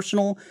have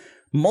personal,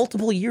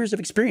 multiple years of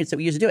experience that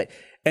we use to do it.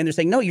 And they're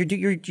saying, no,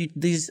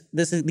 these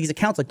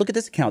accounts, like, look at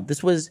this account.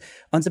 This was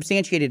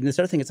unsubstantiated. And this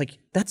other thing, it's like,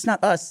 that's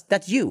not us.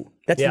 That's you.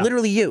 That's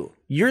literally you.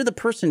 You're the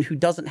person who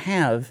doesn't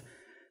have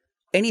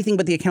anything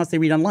but the accounts they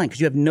read online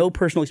because you have no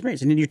personal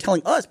experience. And then you're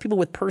telling us, people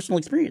with personal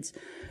experience,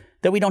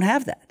 that we don't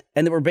have that.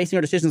 And that we're basing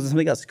our decisions on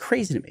something else. It's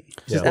crazy to me.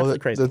 It's just absolutely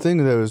crazy. The thing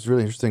that was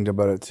really interesting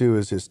about it, too,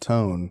 is his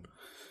tone.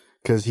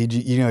 Because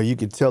you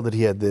could tell that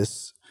he had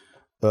this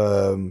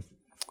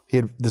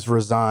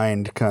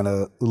resigned kind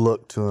of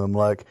look to him.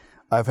 Like,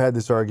 I've had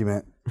this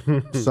argument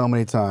so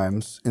many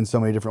times in so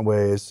many different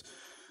ways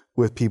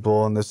with people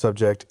on this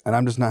subject, and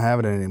I'm just not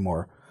having it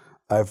anymore.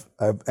 I've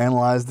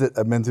analyzed it.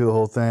 I've been through the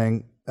whole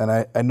thing, and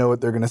I know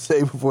what they're going to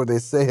say before they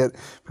say it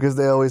because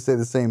they always say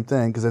the same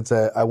thing because it's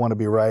I want to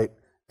be right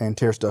and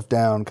tear stuff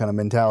down kind of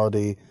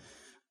mentality,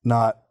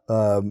 not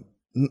a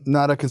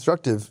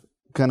constructive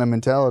kind of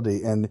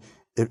mentality. And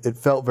it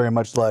felt very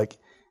much like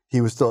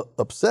he was still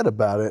upset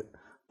about it,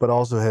 but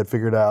also had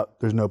figured out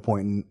there's no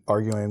point in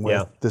arguing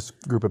with this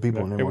group of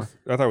people anymore.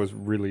 I thought it was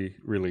really,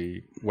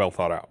 really well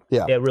thought out.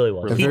 Yeah, it really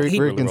was. And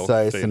very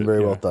concise and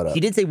very well thought out. He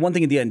did say one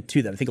thing at the end,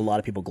 too, that I think a lot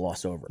of people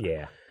gloss over.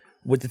 Yeah.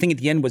 What the thing at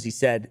the end was he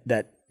said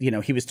that, you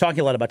know, he was talking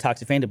a lot about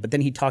toxic fandom, but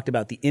then he talked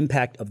about the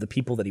impact of the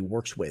people that he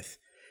works with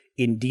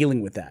in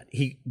dealing with that.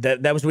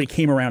 That was what he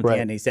came around at the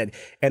end. He said,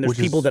 and there's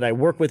people that I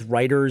work with,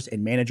 writers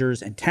and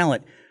managers and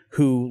talent,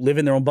 who live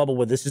in their own bubble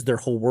where this is their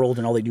whole world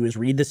and all they do is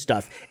read this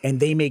stuff and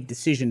they make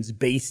decisions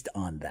based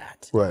on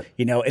that. Right.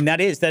 You know, and that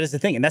is the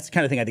thing. And that's the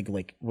kind of thing I think,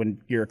 like, when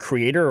you're a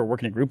creator or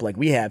working in a group like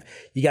we have,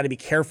 you got to be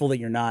careful that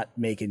you're not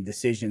making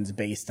decisions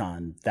based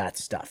on that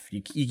stuff.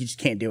 You just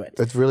can't do it.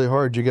 It's really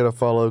hard. You got to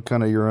follow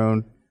kind of your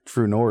own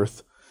true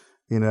north,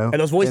 you know.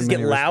 And those voices get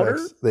louder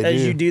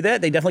as you do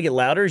that. They definitely get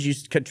louder as you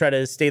try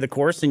to stay the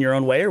course in your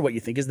own way or what you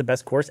think is the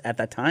best course at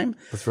that time.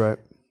 That's right.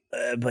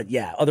 But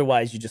yeah,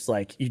 otherwise you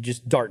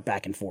just dart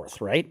back and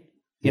forth, right?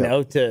 You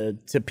know, to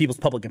people's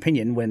public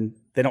opinion when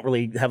they don't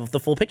really have the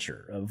full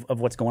picture of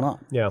what's going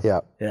on.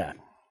 Yeah.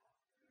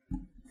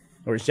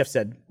 Or as Jeff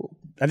said,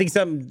 I think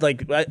something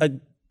like I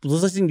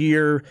was listening to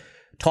your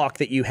talk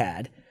that you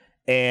had,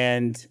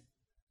 and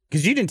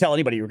because you didn't tell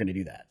anybody you were going to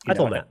do that. I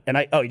told Matt. And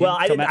I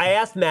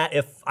asked Matt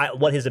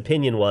what his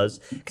opinion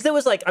was because it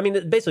was like, I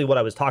mean, basically what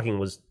I was talking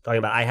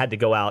about. I had to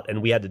go out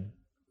and we had to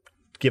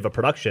give a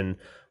production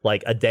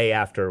like a day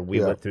after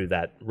we went through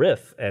that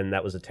riff, and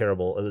that was it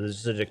was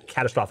such a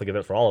catastrophic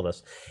event for all of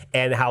us,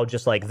 and how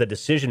just like the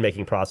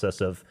decision-making process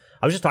of,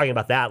 I was just talking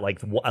about that,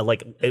 like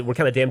we're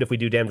kind of damned if we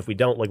do, damned if we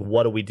don't, like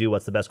what do we do,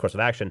 what's the best course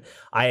of action?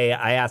 I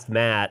asked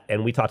Matt,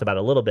 and we talked about it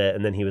a little bit,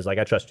 and then he was like,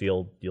 I trust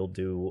you, you'll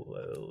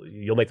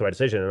make the right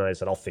decision, and I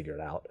said, I'll figure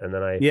it out, and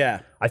then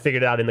I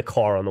figured it out in the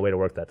car on the way to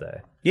work that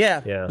day. Yeah.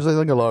 Because I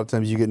think a lot of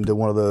times you get into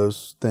one of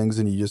those things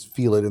and you just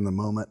feel it in the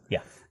moment.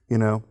 Yeah. You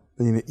know,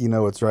 you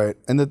know it's right.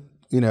 And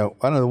you know,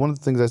 I don't know, one of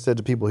the things I said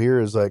to people here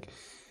is like,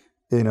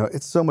 you know,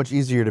 it's so much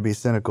easier to be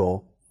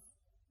cynical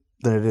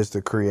than it is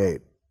to create,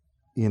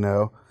 you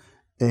know?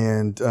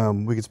 And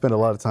we could spend a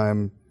lot of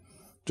time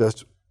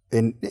just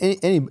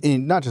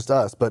in not just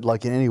us, but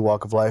like in any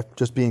walk of life,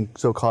 just being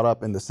so caught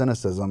up in the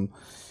cynicism.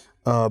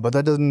 But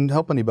that doesn't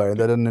help anybody.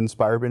 That doesn't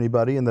inspire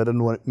anybody, and that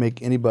doesn't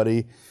make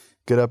anybody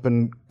get up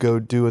and go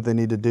do what they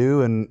need to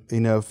do, and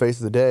face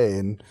the day.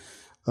 And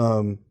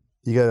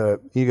you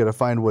gotta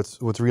find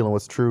what's real and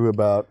what's true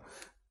about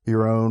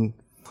your own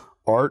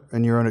art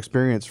and your own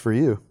experience for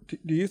you.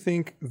 Do you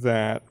think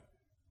that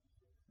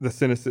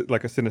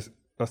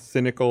a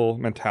cynical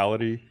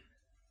mentality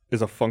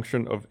is a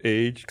function of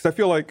age? Because I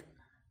feel like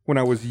when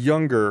I was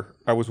younger,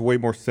 I was way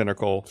more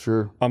cynical.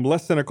 Sure. I'm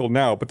less cynical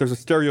now, but there's a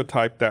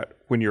stereotype that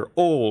when you're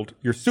old,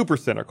 you're super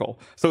cynical.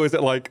 So is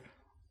it like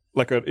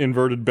an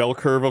inverted bell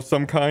curve of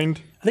some kind?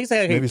 I think it's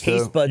like Maybe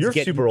taste so. buds You're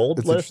get super old.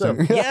 It's Let us know.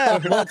 Yeah,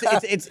 well,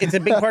 it's a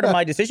big part of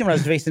my decision when I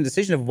was facing the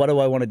decision of what do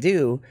I want to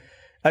do.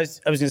 I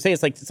was going to say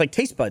it's like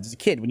taste buds as a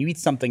kid. When you eat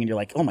something and you're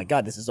like, oh my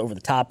God, this is over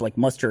the top, like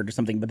mustard or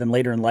something. But then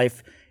later in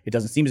life, it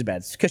doesn't seem as bad.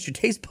 It's because your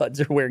taste buds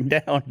are wearing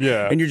down.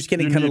 Yeah, and you're just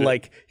getting kind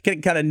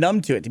of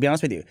numb to it. To be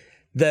honest with you,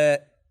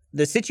 the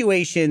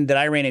situation that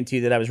I ran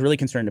into that I was really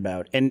concerned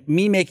about, and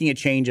me making a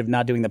change of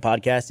not doing the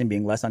podcast and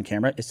being less on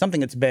camera, is something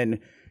that's been.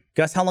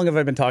 Gus, how long have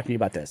I been talking to you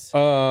about this?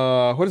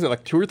 What is it,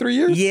 like 2 or 3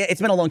 years? Yeah,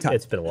 it's been a long time.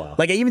 It's been a while.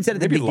 Like I even said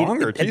at Maybe the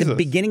longer, at the Jesus.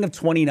 beginning of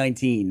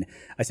 2019,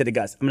 I said to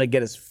Gus, I'm going to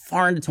get as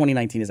far into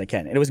 2019 as I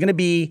can. And it was going to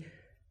be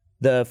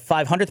the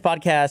 500th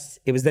podcast.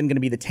 It was then going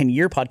to be the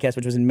 10-year podcast,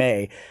 which was in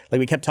May. Like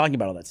we kept talking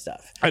about all that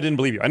stuff. I didn't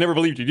believe you. I never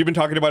believed you. You've been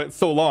talking about it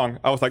so long.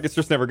 I was like, it's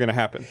just never going to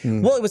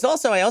happen. Well, it was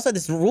also, I also had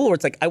this rule where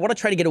it's like, I want to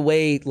try to get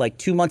away like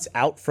 2 months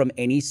out from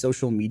any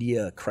social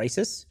media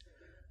crisis.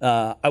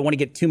 I want to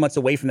get 2 months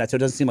away from that so it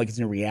doesn't seem like it's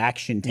in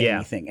reaction to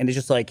anything. And it's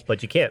just like,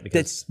 But you can't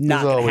because that's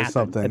not going to always happen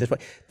something. at this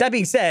point. That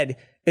being said,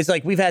 it's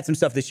like we've had some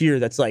stuff this year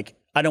that's like,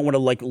 I don't want to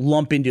like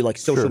lump into like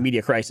social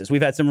media crisis.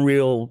 We've had some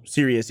real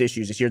serious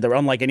issues this year that were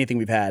unlike anything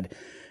we've had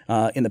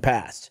in the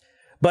past.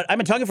 But I've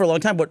been talking for a long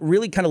time. What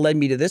really kind of led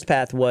me to this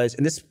path was,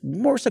 and this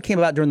more so came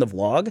about during the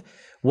vlog,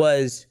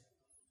 was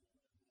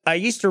I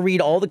used to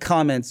read all the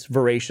comments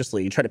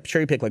voraciously and try to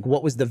cherry pick like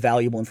what was the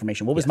valuable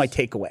information, what was my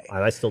takeaway.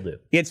 And I still do.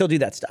 Yeah, I'd still do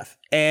that stuff.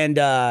 And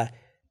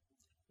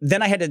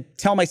then I had to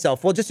tell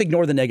myself, well, just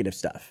ignore the negative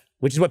stuff,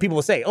 which is what people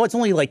will say. Oh, it's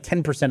only like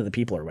 10% of the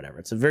people or whatever.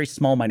 It's a very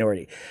small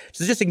minority.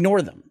 So just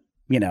ignore them,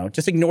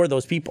 just ignore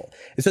those people.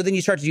 And so then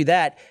you start to do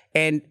that.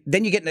 And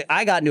then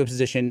I got into a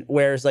position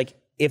where it's like,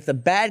 if the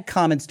bad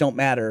comments don't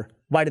matter,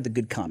 why did the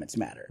good comments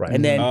matter? Right.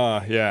 And then,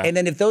 yeah. and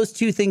then if those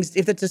two things,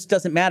 if it just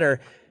doesn't matter,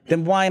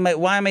 then why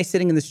am I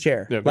sitting in this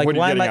chair? Yeah, what are you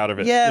why getting am I, out of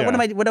it? Yeah, Yeah.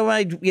 what am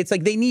I? It's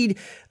like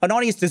an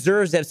audience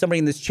deserves to have somebody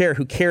in this chair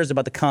who cares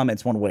about the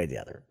comments one way or the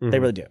other. They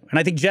really do. And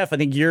I think, Jeff,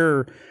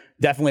 you're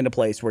definitely in a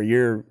place where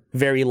you're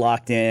very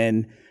locked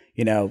in.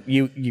 You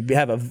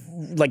have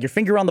your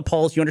finger on the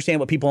pulse. You understand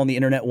what people on the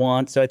internet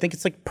want. So I think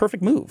it's like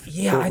perfect move.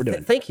 Yeah, for what we're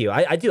doing. thank you.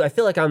 I do. I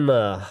feel like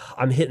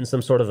I'm hitting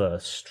some sort of a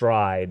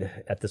stride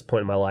at this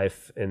point in my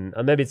life, and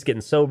maybe it's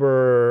getting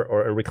sober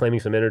or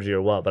reclaiming some energy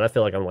or what. But I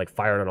feel like I'm like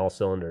firing on all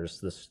cylinders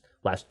this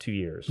last 2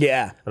 years.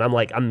 Yeah, and I'm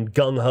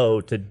gung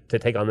ho to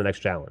take on the next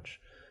challenge,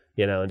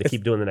 and to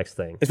keep doing the next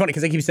thing. It's funny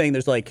because I keep saying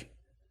there's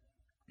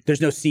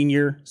no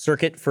senior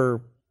circuit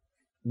for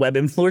web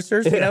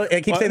influencers. I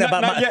keep saying that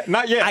about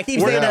not yet. I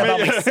keep saying that about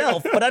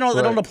myself, but I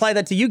don't apply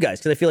that to you guys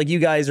because I feel like you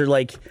guys are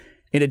like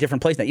in a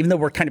different place now, even though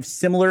we're kind of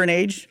similar in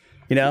age.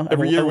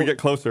 Every year we get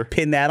closer.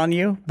 Pin that on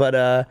you,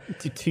 but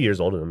 2 years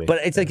older than me. But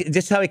it's like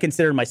just how I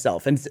consider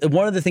myself, and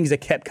one of the things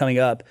that kept coming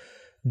up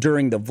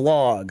during the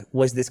vlog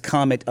was this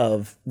comment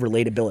of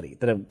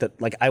relatability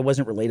that I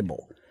wasn't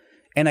relatable,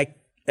 and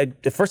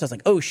at first I was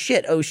like, oh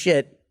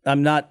shit.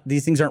 I'm not,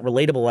 these things aren't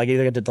relatable. I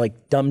either had to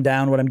like dumb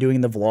down what I'm doing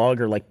in the vlog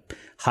or like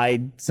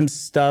hide some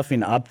stuff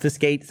and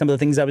obfuscate some of the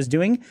things I was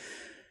doing.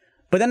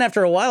 But then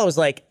after a while I was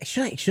like,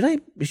 should I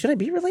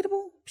be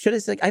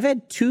relatable? I've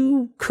had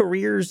 2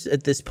 careers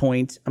at this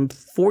point. I'm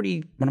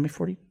 40, when am I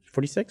 40?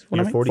 46?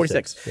 When am I?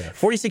 46. Yeah.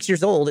 46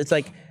 years old. It's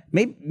like,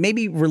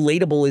 maybe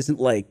relatable isn't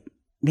like,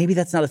 maybe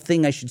that's not a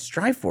thing I should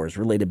strive for is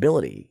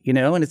relatability,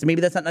 and maybe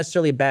that's not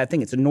necessarily a bad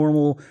thing. It's a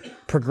normal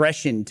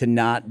progression to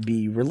not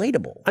be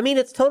relatable. I mean,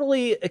 it's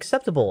totally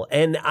acceptable.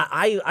 And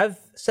I've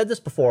said this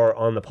before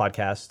on the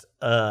podcast.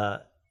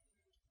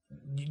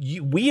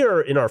 We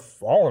are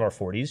all in our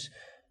 40s.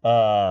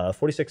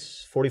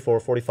 46, 44,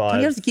 45.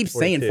 You have to keep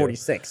 42. saying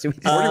 46.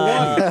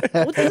 41.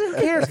 Who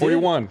cares?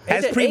 41.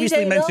 As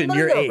previously mentioned,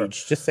 your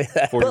age. Just say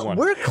that. 41. But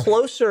we're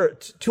closer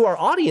to our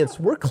audience.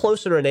 We're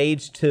closer in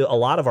age to a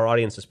lot of our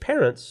audience's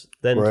parents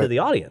than to the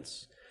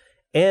audience.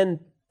 And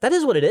that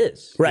is what it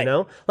is. Right.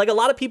 Like a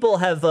lot of people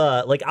have,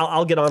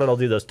 I'll get on and I'll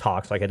do those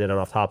talks like I did on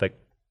Off Topic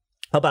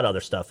about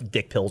other stuff,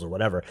 dick pills or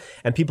whatever.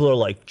 And people are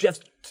like,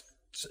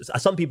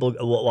 some people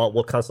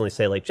will constantly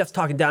say like, Jeff's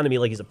talking down to me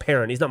like he's a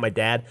parent. He's not my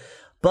dad.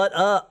 But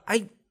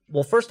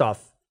first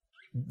off,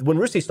 when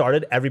Rooster Teeth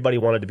started, everybody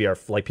wanted to be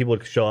people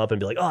would show up and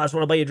be like, oh, I just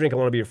want to buy you a drink. I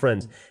want to be your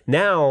friends.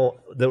 Now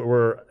that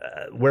we're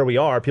where we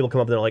are, people come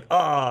up and they're like,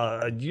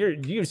 oh,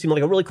 you seem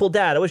like a really cool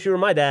dad. I wish you were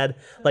my dad.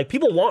 Like,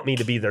 people want me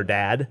to be their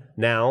dad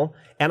now.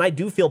 And I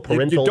do feel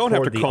parental. You don't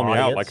have to toward call the me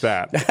out audience.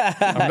 like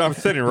that. I'm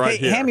sitting right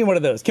Hey, here. hand me one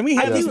of those. Can we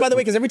have these, by the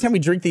way? Because every time we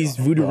drink these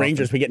Voodoo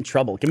Rangers, we get in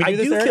trouble. Can we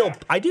do this,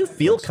 Eric? I do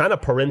feel kind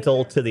of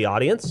parental to the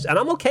audience, and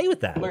I'm okay with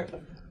that.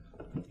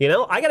 You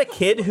know, I got a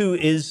kid who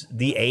is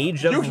the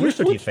age of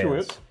Rooster Teeth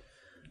fans.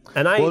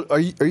 And Well,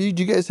 do you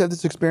guys have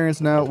this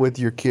experience now with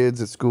your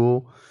kids at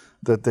school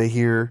that they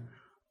hear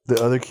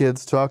the other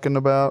kids talking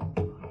about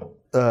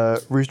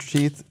Rooster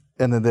Teeth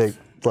and then they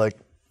like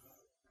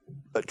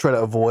try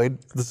to avoid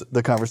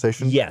the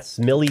conversation? Yes,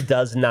 Millie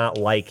does not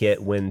like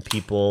it when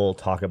people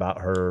talk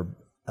about her.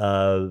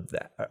 Well,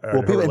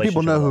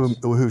 people know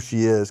who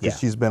she is because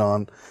she's been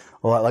on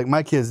a lot. Like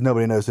my kids,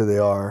 nobody knows who they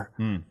are,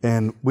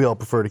 and we all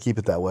prefer to keep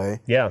it that way.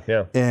 Yeah,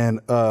 yeah.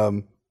 And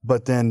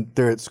but then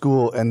they're at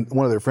school, and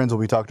one of their friends will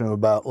be talking to them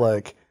about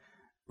like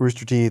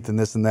Rooster Teeth and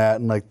this and that,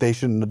 and like they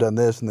shouldn't have done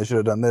this and they should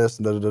have done this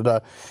and da da da da,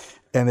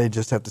 and they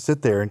just have to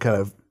sit there and kind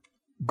of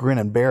grin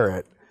and bear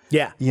it.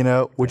 Yeah, you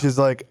know, which is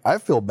like I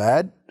feel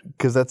bad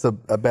because that's a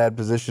bad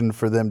position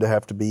for them to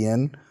have to be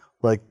in.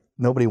 Like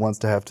nobody wants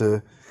to have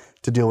to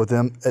deal with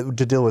them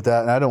to deal with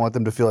that, and I don't want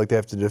them to feel like they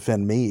have to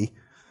defend me.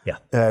 Yeah.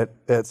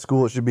 At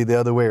school, it should be the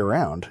other way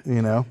around.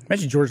 You know.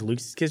 Imagine George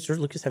Lucas' kids. George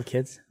Lucas have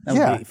kids. That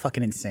would be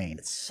fucking insane.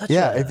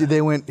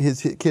 If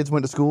his kids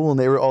went to school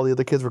and all the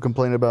other kids were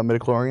complaining about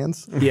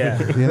midichlorians.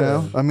 Yeah. You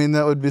know, I mean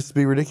that would just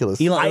be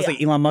ridiculous.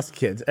 Elon Musk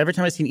kids. Every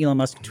time I've seen Elon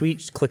Musk tweet,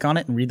 just click on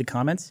it and read the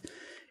comments.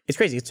 It's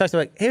crazy. It talks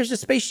about here's a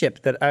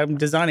spaceship that I'm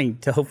designing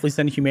to hopefully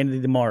send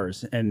humanity to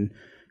Mars and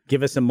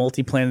give us a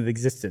multi-planet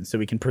existence so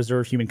we can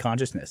preserve human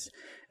consciousness.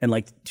 And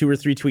like 2 or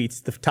 3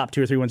 tweets, the top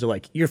 2 or 3 ones are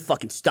like, your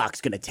fucking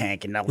stock's gonna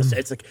tank, and all this.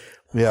 It's like,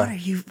 what are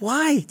you?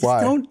 Why?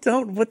 Just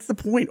don't. What's the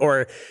point?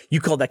 Or you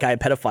called that guy a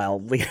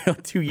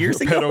pedophile 2 years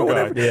ago. Pedo or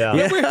whatever. guy. Yeah,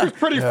 it's a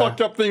pretty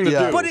fucked up thing to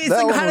do. But it's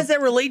like, how does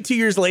that relate 2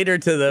 years later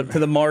to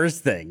the Mars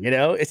thing? You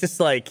know, it's just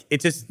like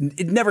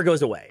it never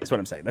goes away. That's what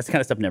I'm saying. That kind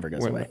of stuff never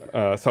goes away.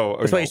 That's why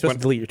you're supposed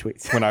to delete your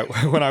tweets.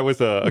 When I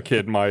was a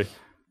kid,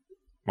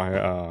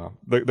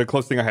 the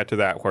closest thing I had to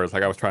that, whereas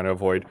like I was trying to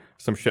avoid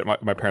some shit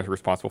my parents were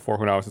responsible for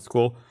when I was in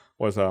school,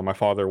 was my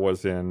father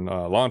was in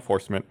law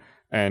enforcement,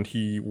 and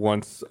he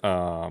once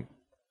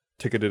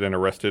ticketed and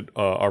arrested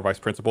our vice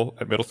principal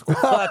at middle school.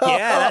 Fuck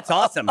yeah, that's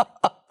awesome.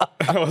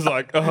 I was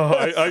like,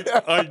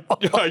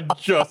 I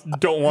just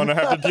don't want to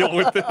have to deal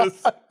with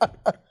this.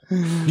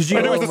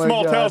 And it was a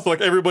small town, so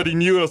like everybody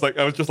knew. I was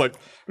just like,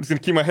 I'm just gonna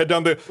keep my head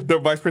down. The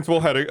vice principal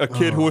had a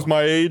kid who was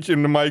my age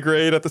and my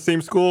grade at the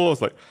same school. I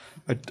was like,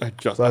 I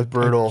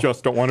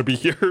just don't want to be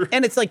here.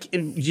 And it's like,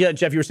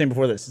 Jeff, you were saying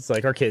before this, it's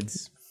like our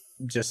kids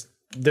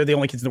they're the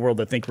only kids in the world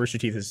that think Rooster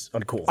Teeth is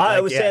uncool.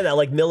 I was saying that,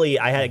 like Millie,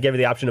 I gave her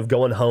the option of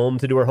going home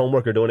to do her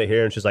homework or doing it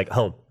here, and she's like,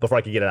 home, before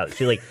I could get it out.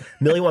 She's like,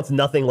 Millie wants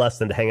nothing less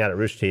than to hang out at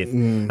Rooster Teeth.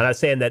 And I was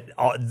saying that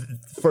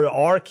for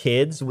our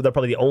kids, they're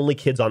probably the only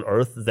kids on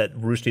earth that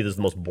Rooster Teeth is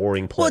the most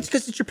boring place. Well, it's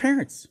because it's your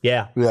parents.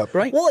 Yeah.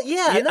 Right? Well,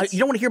 yeah. You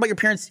don't want to hear about your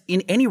parents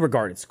in any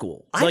regard at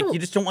school. You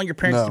just don't want your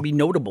parents to be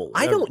notable.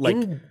 I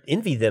don't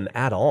envy them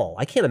at all.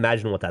 I can't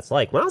imagine what that's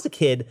like. When I was a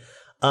kid,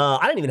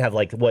 I didn't even have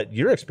like what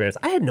your experience.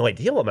 I had no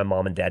idea what my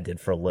mom and dad did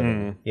for a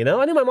living. You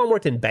know, I knew my mom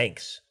worked in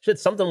banks. She had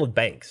something with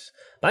banks.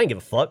 But I didn't give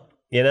a fuck.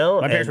 You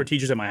know, my parents were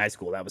teachers at my high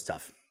school. That was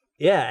tough.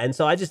 Yeah, and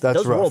so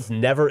those worlds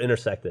never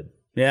intersected.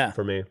 Yeah,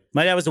 for me.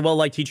 My dad was a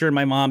well-liked teacher, and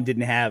my mom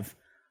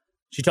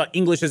she taught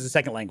English as a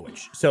second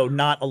language. So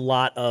not a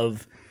lot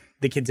of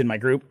the kids in my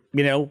group,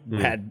 you know,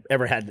 had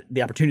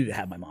the opportunity to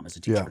have my mom as a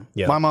teacher.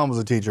 Yeah. My mom was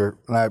a teacher,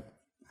 and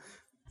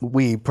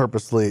we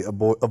purposely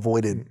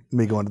avoided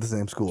me going to the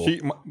same school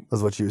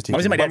as what she was teaching. I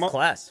was in my dad's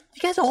class.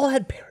 You guys all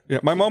had parents. Yeah,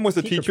 my mom was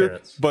a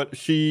teacher, but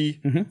she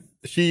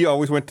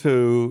always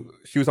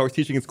she was always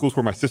teaching in schools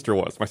where my sister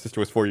was. My sister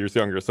was 4 years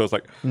younger. So it's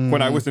like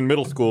when I was in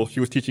middle school,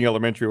 she was teaching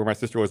elementary where my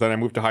sister was. Then I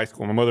moved to high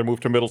school. My mother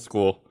moved to middle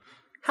school.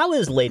 How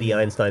is Lady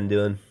Einstein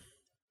doing?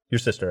 Your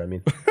sister, I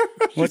mean.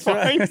 What's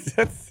fine.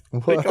 They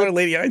call her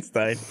Lady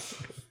Einstein.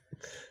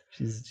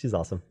 She's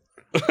awesome.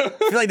 I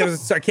feel like that was a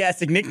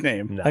sarcastic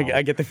nickname. No.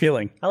 I get the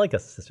feeling. I like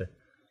us sister.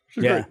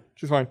 She's great.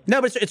 She's fine.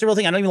 No, but it's a real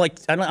thing.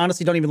 I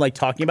honestly don't even like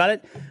talking about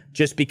it,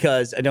 just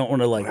because I don't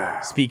want to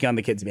like speak on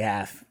the kids'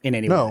 behalf in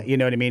any way. You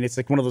know what I mean? It's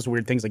like one of those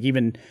weird things. Like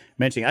even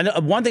mentioning.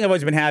 One thing I've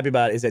always been happy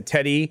about is that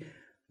Teddy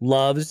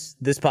loves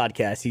this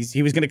podcast.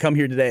 He was going to come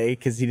here today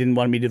because he didn't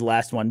want me to do the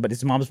last one, but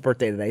it's mom's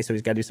birthday today, so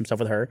he's got to do some stuff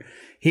with her.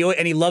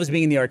 He loves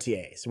being in the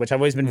RTAs, which I've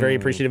always been very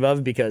appreciative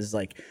of, because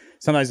like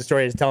sometimes the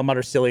story is tell him about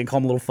her silly and call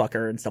him a little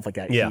fucker and stuff like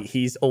that. Yeah.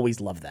 He's always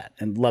loved that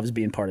and loves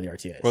being part of the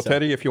RTAs. Well,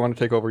 Teddy, if you want to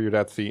take over your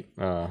dad's seat,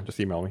 just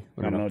email me.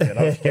 I don't know, Dad.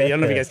 I don't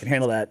know if you guys can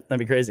handle that. That'd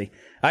be crazy.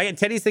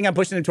 Teddy's thing I'm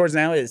pushing him towards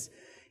now is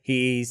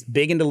he's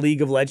big into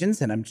League of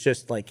Legends, and I'm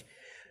just like,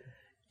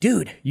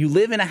 dude, you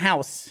live in a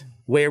house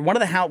where one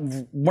of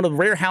the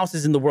rare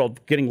houses in the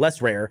world, getting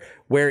less rare,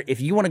 where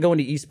if you want to go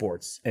into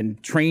esports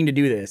and train to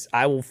do this,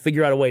 I will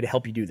figure out a way to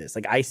help you do this.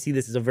 Like, I see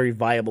this as a very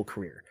viable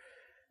career.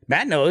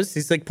 Matt knows.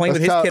 He's like playing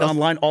with his kid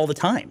online all the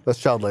time. That's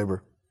child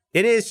labor.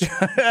 It is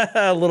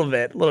a little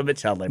bit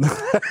child labor.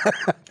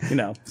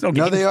 No,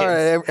 they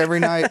are. Every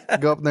night,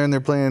 go up there and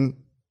they're playing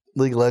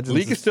League of Legends.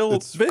 League is still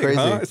it's big, crazy.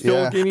 huh? It's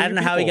still gaining I don't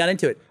know how he got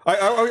into it.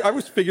 I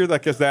always figured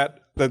like as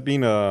that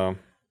being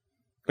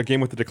a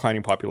game with a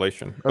declining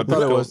population. I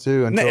thought it was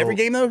too. No, every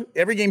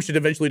game should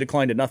eventually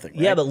decline to nothing.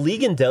 Right? Yeah, but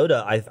League and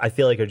Dota, I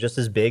feel like are just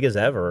as big as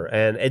ever,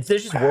 and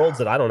there's just worlds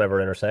that I don't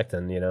ever intersect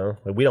in.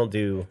 Like, we don't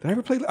do. Did I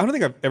ever play? I don't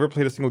think I've ever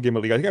played a single game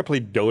of League. I think I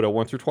played Dota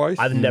once or twice.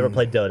 I've never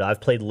played Dota.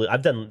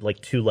 I've done like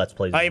 2 Let's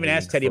Plays. I even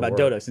asked Teddy about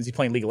Dota. Dota since he's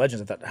playing League of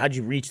Legends. I thought, how'd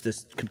you reach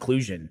this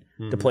conclusion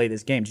to play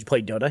this game? Did you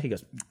play Dota? He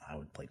goes, I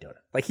would play Dota.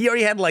 Like, he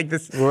already had like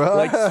this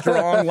like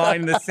strong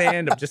line in the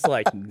sand of just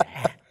like, nah,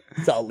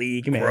 it's all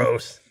League, man.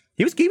 Gross.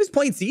 He was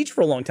playing Siege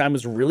for a long time.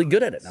 Was really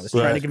good at it. And I was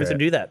trying to convince him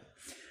to do that.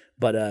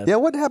 But yeah,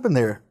 what happened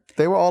there?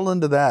 They were all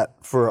into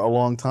that for a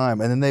long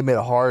time, and then they made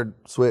a hard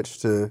switch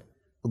to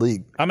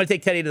League. I'm gonna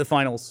take Teddy to the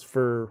finals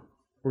We're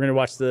gonna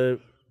watch the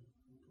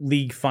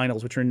League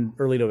finals, which are in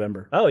early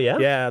November. Oh yeah,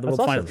 yeah, the That's World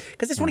awesome. Finals.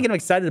 Because I just want to get them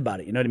excited about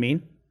it. You know what I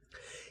mean?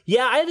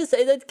 Yeah, I just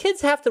say that kids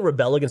have to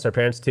rebel against their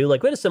parents too.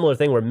 Like, we had a similar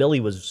thing where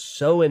Millie was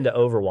so into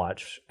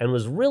Overwatch and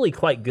was really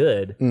quite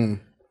good.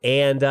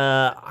 And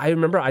I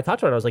remember I talked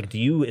to her and I was like,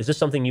 is this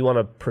something you want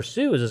to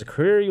pursue? Is this a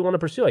career you want to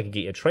pursue? I could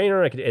get you a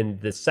trainer. And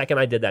the second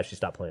I did that, she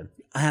stopped playing.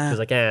 She was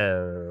like,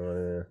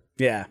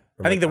 Yeah.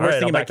 I think the worst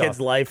thing about kids'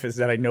 life is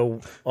that I know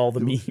all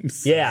the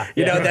memes. Yeah.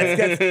 You know,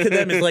 that's to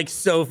them is like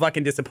so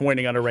fucking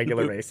disappointing on a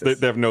regular basis.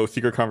 They have no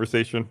secret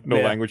conversation,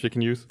 no language they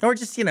can use. Or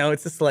just,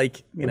 it's just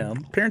like,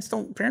 parents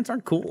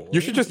aren't cool.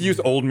 You should just use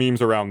old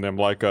memes around them,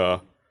 like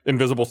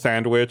Invisible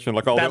Sandwich and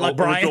like all Bad the Luck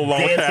Brian. original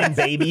Dancing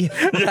Baby.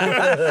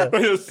 Yeah.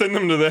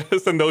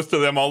 Send those to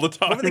them all the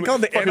time. What were they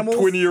called? The animals?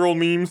 20-year-old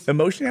memes.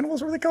 Emotion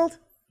animals, what were they called?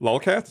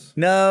 Lolcats?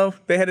 No,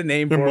 they had a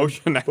name for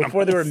Emotion them.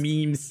 Before they were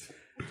memes.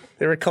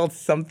 They were called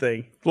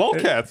something.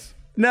 Lolcats.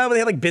 No, but they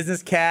had like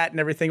Business Cat and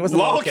everything. It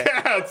wasn't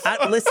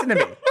Lolcats. Listen to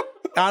me.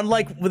 On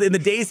like in the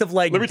days of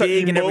like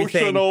Dig and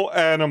everything. Emotional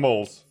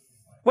animals.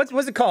 What's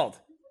it called?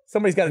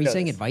 Somebody's got to Are you know.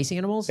 saying this. advice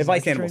animals?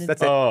 Advice animals.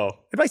 That's it. Oh.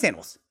 Advice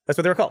animals. That's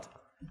what they were called.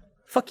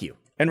 Fuck you.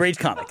 And Rage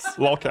Comics.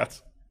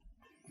 Lolcats.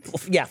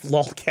 Yeah,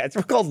 lolcats.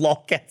 We're called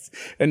lolcats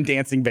and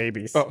dancing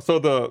babies. Oh,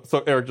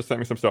 so Eric just sent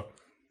me some stuff.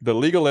 The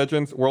League of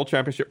Legends World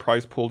Championship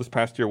prize pool this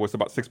past year was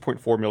about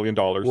 $6.4 million.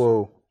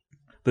 Whoa.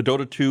 The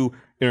Dota 2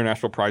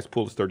 international prize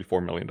pool is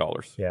 $34 million.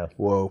 Yeah.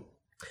 Whoa.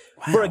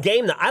 For a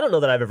game that I don't know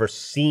that I've ever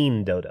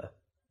seen Dota.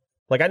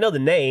 Like, I know the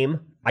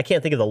name. I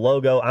can't think of the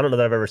logo. I don't know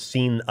that I've ever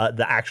seen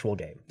the actual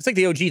game. It's like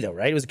the OG, though,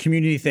 right? It was a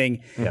community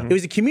thing. Yeah. It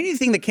was a community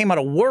thing that came out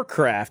of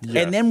Warcraft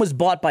and then was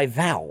bought by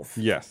Valve.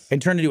 Yes.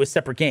 And turned into a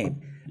separate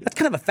game. That's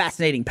kind of a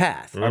fascinating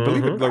path. I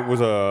believe it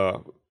was a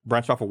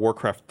branch off of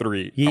Warcraft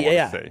 3, I want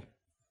to say.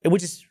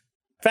 Which is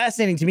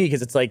fascinating to me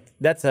because it's like,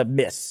 that's a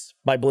miss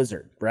by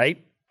Blizzard,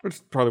 right? Which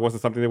probably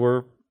wasn't something they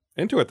were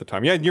into at the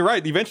time. Yeah, you're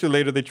right. Eventually,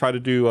 later, they tried to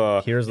do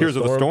Heroes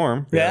of the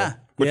Storm. Yeah.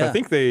 Which I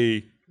think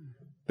they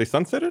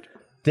sunsetted.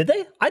 Did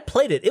they? I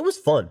played it. It was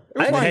fun.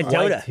 I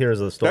actually liked Heroes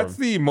of the Storm. That's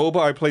the MOBA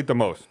I played the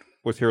most,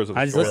 was Heroes of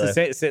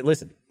the Storm.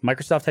 Listen,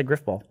 Microsoft had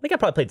Griffball. I think I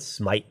probably played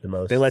Smite the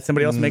most. They let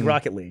somebody else make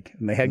Rocket League,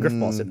 and they had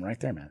Griffball sitting right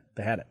there, man.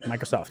 They had it.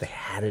 Microsoft. They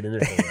had it in their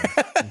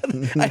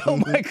thing. I hope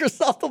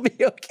Microsoft will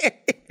be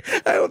okay.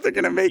 I hope they're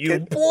going to make You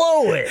it.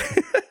 blow it.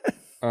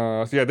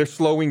 So yeah, they're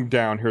slowing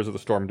down Heroes of the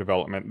Storm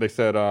development. They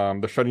said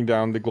they're shutting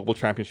down the Global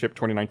Championship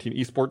 2019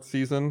 esports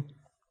season,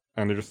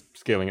 and they're just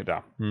scaling it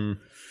down.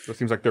 So it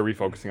seems like they're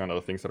refocusing on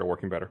other things that are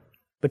working better.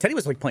 But Teddy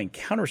was like playing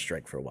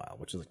Counter-Strike for a while,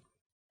 which is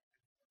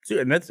like,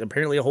 and that's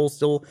apparently a whole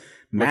still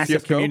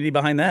massive CS:GO? community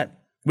behind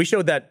that. We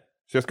showed that.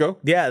 CSGO?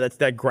 Yeah, that's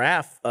that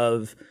graph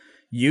of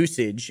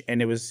usage,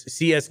 and it was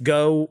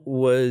CS:GO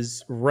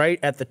was right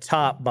at the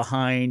top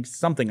behind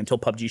something until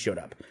PUBG showed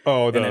up.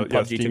 Oh, and then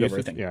PUBG took over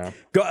everything. Yeah.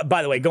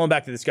 By the way, going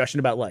back to the discussion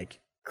about like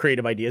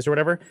creative ideas or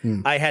whatever,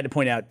 I had to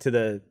point out to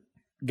the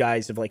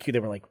guys of like who they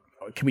were like,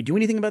 can we do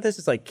anything about this?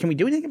 It's like, can we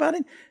do anything about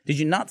it? Did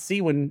you not see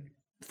when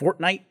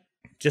Fortnite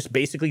just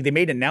basically they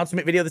made an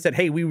announcement video that said,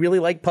 hey, we really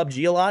like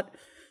PUBG a lot,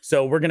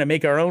 so we're gonna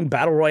make our own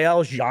battle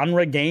royale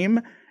genre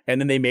game,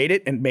 and then they made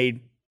it and made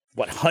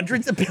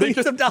hundreds of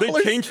billions of dollars.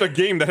 They changed a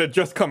game that had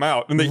just come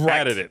out and they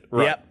added it.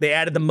 Right. Yep, they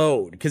added the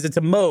mode because it's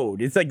a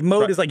mode. It's like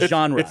mode is like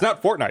genre. It's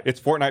not Fortnite. It's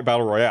Fortnite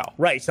Battle Royale.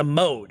 Right, it's a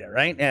mode,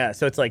 right? Yeah,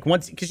 so it's like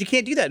once because you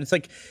can't do that. It's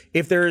like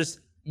if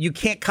you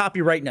can't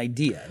copyright an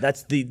idea.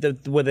 That's the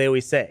what they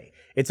always say.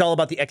 It's all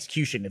about the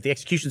execution. If the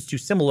execution's too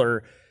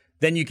similar,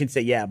 then you can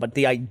say yeah, but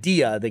the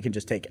idea they can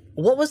just take it.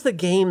 What was the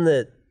game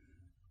that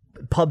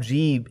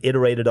PUBG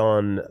iterated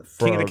on?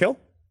 King of the Kill?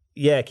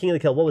 Yeah, King of the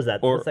Kill. What was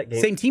that? What's that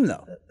game? Same team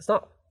though. It's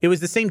not. It was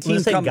the same team. It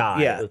was the same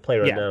guy. Yeah, it was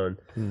Player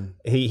Unknown.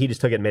 He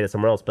just took it and made it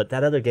somewhere else. But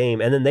that other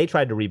game, and then they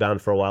tried to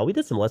rebound for a while. We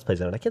did some Let's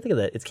Plays on it. I can't think of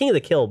that. It's King of the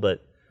Kill,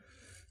 but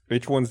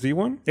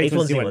H1Z1?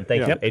 H1Z1.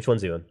 Thank you. Yep.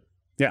 H1Z1.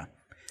 Yeah.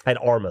 I had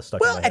Arma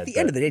stuck in Well, my at head. the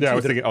end of the day, Yeah, I too,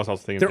 was thinking. I was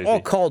also thinking. they're all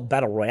DayZ. called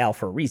Battle Royale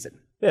for a reason.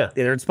 Yeah.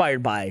 They're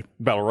inspired by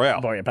Battle Royale.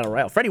 Battle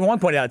Royale. Freddie Wong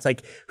pointed out, it's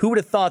like, who would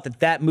have thought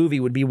that that movie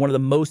would be one of the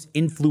most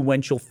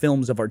influential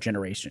films of our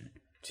generation?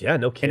 Yeah,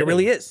 no kidding. And it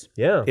really is.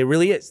 Yeah. It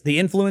really is. The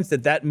influence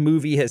that that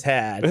movie has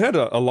had. It had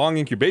a long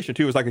incubation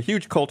too. It was like a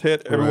huge cult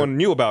hit. Everyone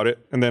knew about it,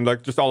 and then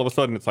like just all of a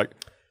sudden, it's like,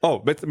 oh,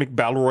 let's make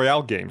battle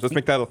royale games. Let's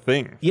make that a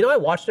thing. You know, I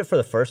watched it for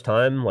the first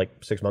time like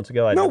 6 months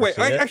ago. No way!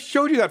 I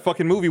showed you that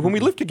fucking movie when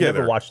we lived We together.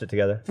 never watched it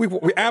together. We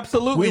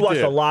absolutely We watched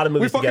did. a lot of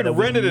movies We fucking together.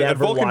 We rented it at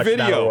never Vulcan watched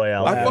Battle Video.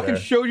 Royale I together. fucking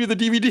showed you the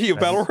DVD of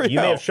Battle Royale. You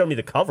may have shown me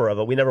the cover of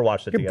it. We never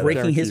watched it You're together.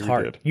 breaking his we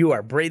heart. did. You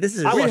are brave. This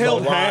is I We watched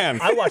held a lot.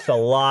 hands. I watched a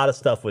lot of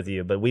stuff with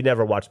you, but we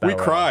never watched We Battle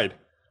Royale. cried.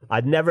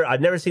 I'd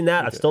never seen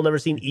that. I've still never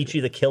seen Ichi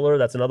the Killer.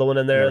 That's another one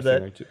in there.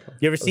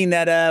 You ever seen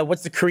that?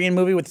 What's the Korean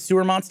movie with the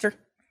sewer monster?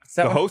 Is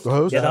that The one? host. The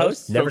host? Yeah, the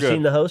host. Never good.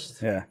 seen The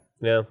Host. Yeah.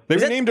 Yeah. They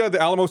Was it- renamed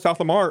the Alamo South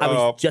Lamar I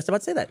was just about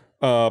to say that.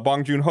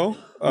 Bong Joon-ho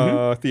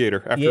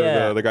Theater after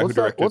Yeah. the guy What's who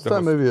that? directed What's The that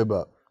Host. movie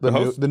about? The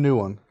Host? new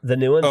one. The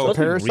new one's supposed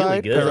to be really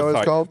Parasite? good. Is that what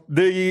it's called?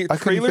 The I couldn't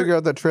trailer, figure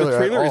out that trailer The at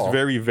trailer is all.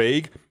 very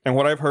vague, and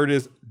what I've heard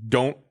is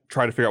don't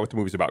try to figure out what the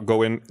movie's about.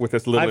 Go in with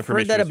as little I've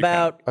information heard that as you can.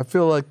 about. I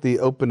feel like the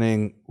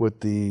opening with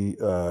the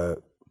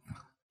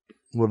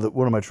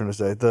what am I trying to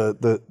say?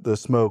 The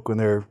smoke when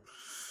they're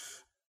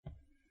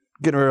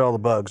getting rid of all the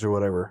bugs or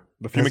whatever.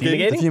 The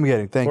fumigating? The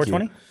fumigating. Thank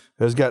 420? you.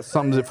 It's got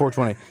something at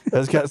 420.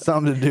 It's got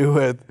something to do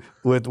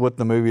with what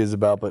the movie is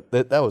about. But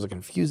that was a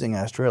confusing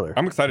ass trailer.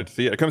 I'm excited to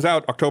see it. It comes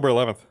out October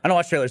 11th. I don't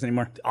watch trailers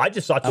anymore. I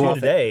just saw two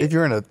today. If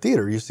you're in a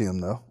theater, you see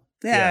them though.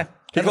 Yeah.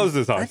 He closes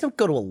his I eyes. don't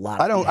go to a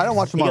lot. I don't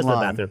watch them He goes to the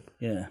online. bathroom.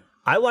 Yeah.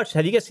 I watched.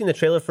 Have you guys seen the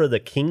trailer for The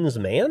King's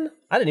Man?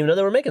 I didn't even know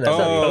they were making that. It's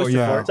Oh, a poster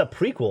yeah. for it. It's a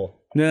prequel.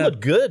 Yeah. It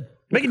looked good.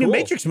 Make a new Cool.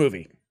 Matrix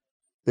movie.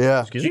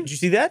 Yeah. Excuse Did me? you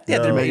see that? Yeah,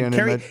 they're Making a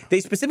making new Carrie.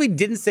 They specifically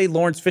didn't say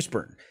Lawrence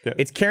Fishburne. Yeah.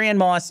 It's Carrie Ann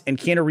Moss and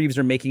Keanu Reeves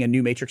are making a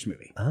new Matrix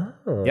movie.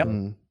 Oh. Yep.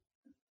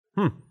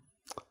 You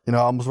know,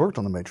 I almost worked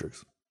on the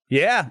Matrix.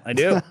 Yeah, I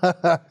do.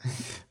 That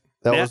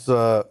Yeah. was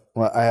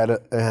well, I had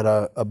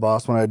a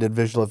boss when I did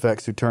visual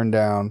effects who turned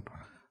down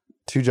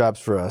 2 jobs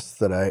for us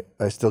that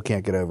I still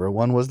can't get over.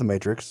 One was the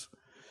Matrix,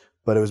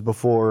 but it was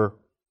before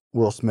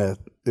Will Smith.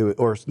 It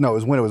was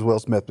when it was Will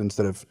Smith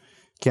instead of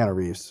Keanu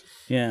Reeves.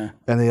 Yeah.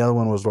 And the other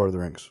one was Lord of the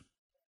Rings.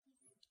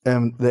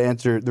 And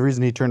the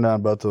reason he turned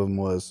down both of them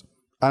was,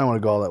 I don't want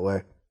to go all that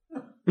way.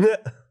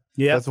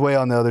 Yeah. That's way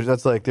on the others.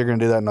 That's like they're going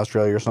to do that in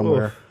Australia or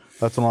somewhere.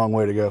 That's a long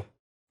way to go.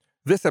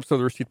 This episode of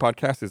the Rooster Teeth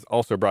Podcast is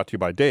also brought to you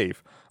by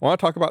Dave. I want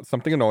to talk about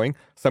something annoying,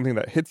 something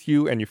that hits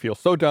you and you feel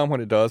so dumb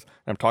when it does.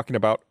 I'm talking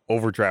about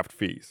overdraft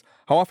fees.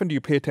 How often do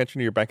you pay attention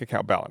to your bank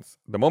account balance?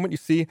 The moment you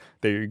see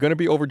that you're going to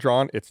be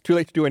overdrawn, it's too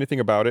late to do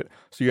anything about it,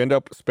 so you end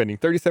up spending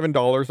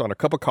 $37 on a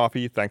cup of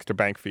coffee thanks to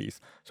bank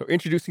fees. So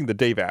introducing the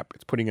Dave app.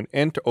 It's putting an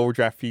end to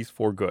overdraft fees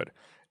for good.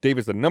 Dave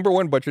is the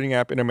 #1 budgeting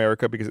app in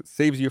America because it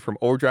saves you from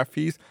overdraft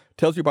fees,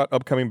 tells you about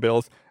upcoming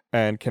bills,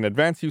 and can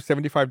advance you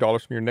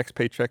 $75 from your next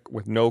paycheck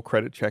with no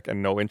credit check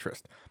and no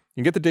interest.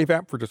 You can get the Dave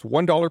app for just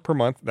 $1 per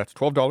month. That's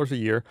 $12 a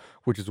year,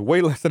 which is way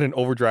less than an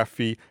overdraft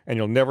fee, and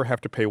you'll never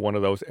have to pay one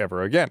of those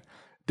ever again.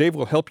 Dave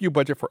will help you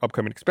budget for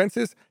upcoming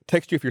expenses,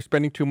 text you if you're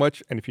spending too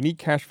much, and if you need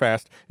cash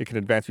fast, it can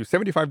advance you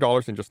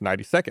 $75 in just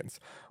 90 seconds.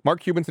 Mark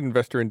Cuban's an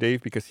investor in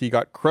Dave because he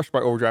got crushed by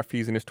overdraft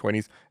fees in his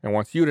 20s and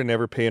wants you to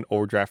never pay an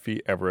overdraft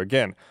fee ever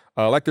again.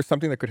 Like there's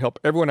something that could help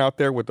everyone out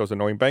there with those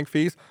annoying bank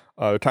fees.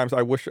 Times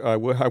I wish I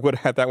would have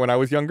had that when I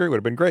was younger. It would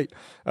have been great.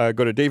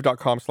 Go to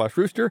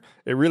dave.com/rooster.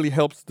 It really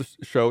helps the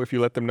show if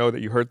you let them know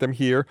that you heard them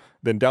here.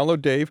 Then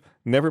download Dave.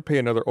 Never pay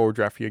another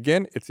overdraft fee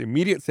again. It's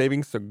immediate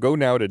savings. So go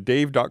now to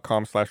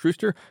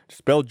dave.com/rooster.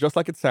 Spelled just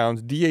like it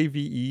sounds,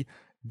 DAVE,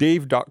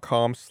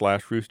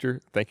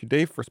 dave.com/rooster. Thank you,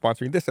 Dave, for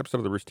sponsoring this episode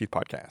of the Rooster Teeth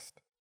Podcast.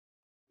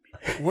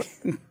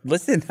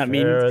 Listen, I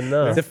mean, Fair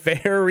enough. it's a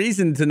fair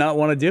reason to not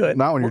want to do it.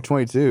 Not when you're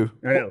 22.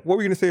 What were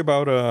you going to say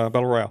about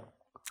Battle Royale?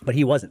 But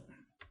he wasn't.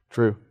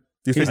 True.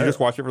 You said you just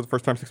watched it for the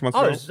first time 6 months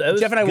Oh, ago? it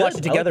was Jeff and I good. watched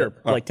it together liked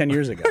it. like 10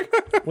 years ago.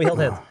 We held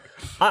hands.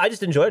 I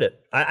just enjoyed it.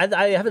 I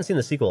haven't seen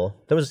the sequel.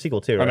 There was a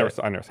sequel too, right? I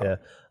never saw it.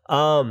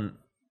 Yeah.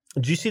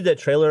 Did you see that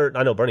trailer?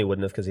 I know Bernie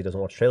wouldn't have because he doesn't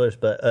watch trailers,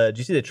 but did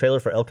you see the trailer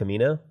for El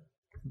Camino?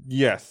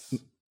 Yes.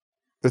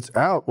 It's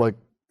out like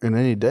in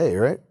any day,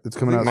 right? It's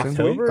coming out soon.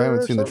 October I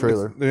haven't seen the or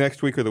trailer. The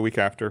next week or the week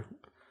after.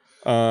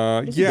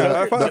 Yeah.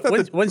 I thought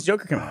that When's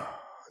Joker coming out?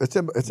 It's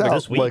out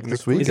this week. like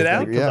this week. Is it I out?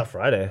 think, Comes Yeah. out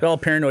Friday. They're all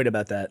paranoid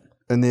about that.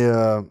 And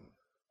the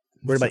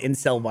Worried about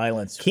incel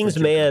violence. for King's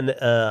Joker. Man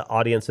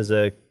audience is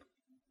a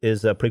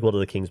prequel to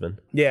the Kingsman.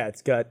 Yeah,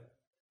 it's got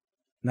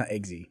not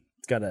Eggsy.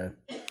 It's got a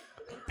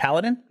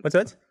Paladin. What's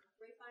that?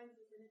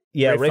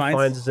 Yeah, Ray Ray Fiennes?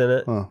 Fiennes is in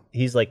it. Huh.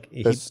 He's like he,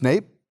 is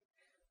Snape?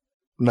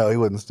 No, he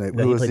wasn't Snape.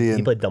 no, Who he, was played, he in?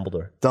 he played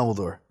Dumbledore.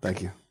 Dumbledore.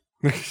 Thank you.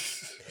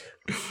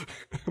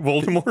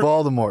 Voldemort.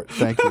 Voldemort.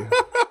 Thank you.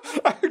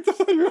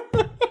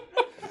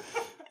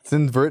 It's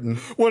in Britain.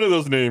 One of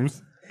those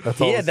names. That's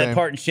He all had the that same.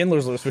 part in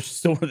Schindler's List, which is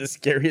still one of the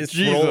scariest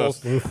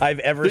Jesus. roles I've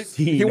ever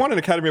seen. He won an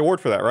Academy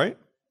Award for that, right?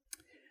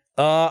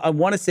 I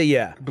want to say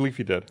yeah. I believe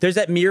he did. There's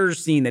that mirror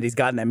scene that he's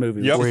got in that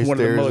movie, Yep. which Where is he one of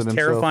the stares most at himself.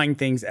 terrifying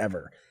things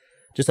ever.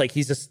 Just like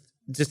he's just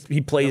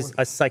he plays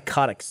a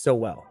psychotic so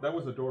well. That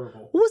was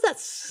adorable. What was that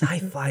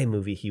sci-fi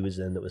movie he was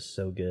in that was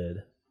so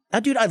good?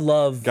 Dude, I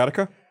love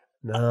Gattaca?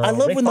 No, I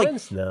love Ray when like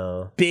Fiennes?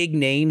 No. big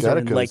names are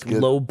in Gattaca like was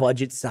good. low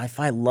budget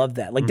sci-fi. I love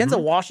that. Like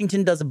Denzel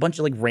Washington does a bunch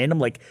of like random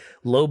like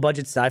low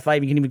budget sci-fi.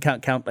 You can even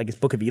count like his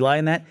Book of Eli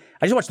in that.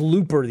 I just watched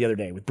Looper the other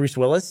day with Bruce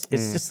Willis.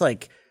 It's just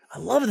like I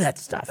love that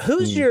stuff.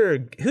 Who's your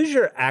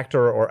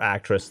actor or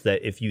actress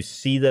that if you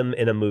see them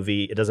in a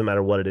movie, it doesn't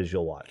matter what it is,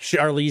 you'll watch?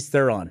 Charlize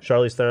Theron.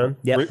 Charlize Theron?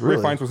 Yep. Ray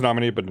Fiennes was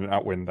nominated, but didn't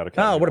outwin that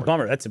Academy Oh, what a Award.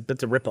 bummer. That's a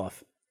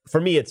ripoff. For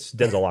me, it's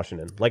Denzel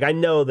Washington. Like I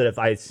know that if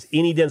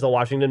any Denzel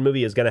Washington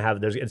movie is gonna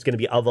have it's gonna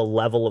be of a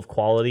level of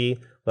quality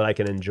that I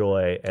can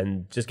enjoy,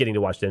 and just getting to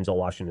watch Denzel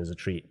Washington is a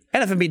treat.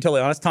 And if I'm being totally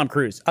honest, Tom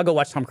Cruise. I'll go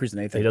watch Tom Cruise in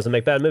anything. He doesn't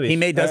make bad movies.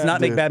 He does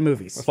not make bad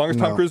movies. As long as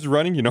Tom Cruise is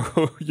running, you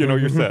know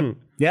you're set.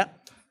 Yeah.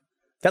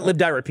 That Live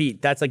Die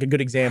Repeat. That's like a good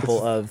example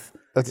of.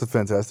 That's a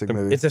fantastic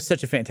movie. It's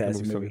such a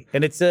fantastic movie,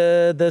 and it's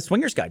the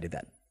Swingers guy did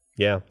that.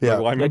 Yeah. yeah.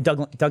 Lyman?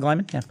 Doug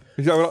Lyman.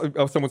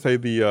 Yeah. Someone say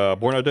the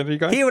Born Identity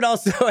guy? He would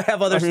also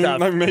have other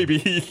stuff. Maybe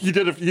he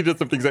did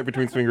some things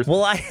between swingers.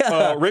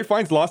 Well, Ray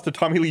Fiennes lost to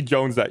Tommy Lee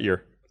Jones that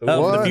year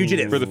The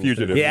Fugitive. for The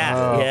Fugitive.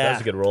 Yeah, yeah.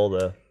 That's a good role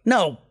though.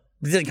 No,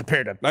 it doesn't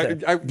compare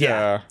to.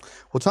 Yeah.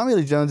 Well, Tommy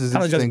Lee Jones is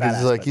Tommy Lee Jones interesting is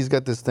because badass, like but- he's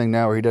got this thing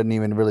now where he doesn't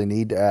even really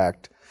need to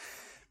act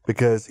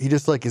because he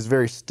just like is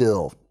very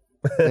still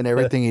in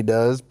everything he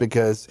does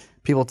because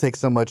people take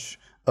so much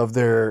of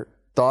their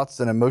thoughts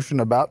and emotion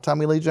about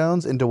Tommy Lee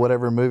Jones into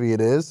whatever movie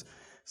it is.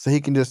 So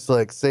he can just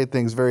like say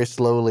things very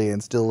slowly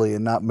and stilly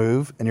and not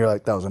move, and you're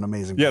like, "That was an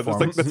amazing Yeah,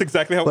 performance." that's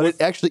exactly how But it was.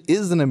 it actually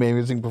is an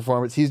amazing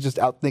performance. He's just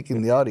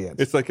outthinking the audience.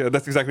 It's like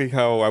that's exactly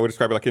how I would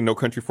describe it, like in No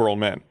Country for Old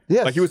Men.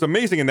 Yes. Like he was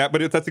amazing in that,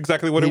 but that's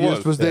exactly what he it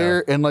just was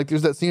there, and like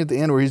there's that scene at the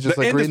end where he's just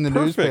The like end is reading the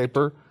perfect.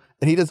 newspaper,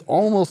 and he does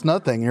almost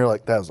nothing. And you're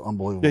like, "That was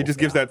unbelievable." Yeah, he just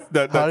gives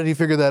that. How did he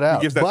figure that out?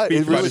 He gives that But speech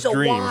it about really- his So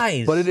dream.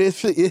 wise. But it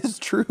is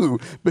true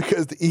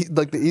because the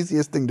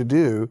easiest thing to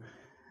do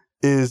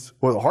is,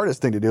 well, the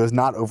hardest thing to do is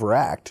not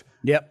overact.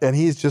 Yep. And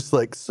he's just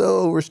like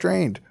so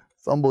restrained.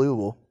 It's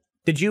unbelievable.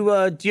 Did you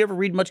do you ever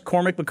read much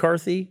Cormac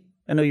McCarthy?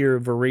 I know you're a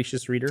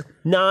voracious reader.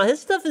 Nah,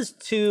 his stuff is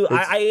too.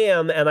 I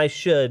am, and I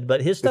should,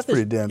 but his stuff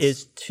pretty dense.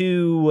 is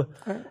too.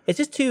 It's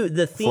just too.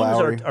 The themes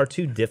Flowery. are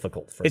too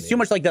difficult for me. It's too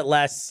much like that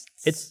last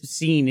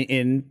scene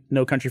in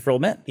No Country for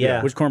Old Men.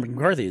 Yeah. Which Cormac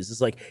McCarthy is.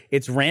 It's like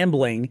it's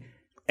rambling,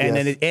 and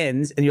then Yes. it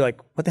ends, and you're like,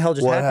 "What the hell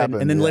just What happened?"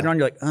 happened? And then Yeah. later on,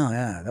 you're like, "Oh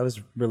yeah, that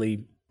was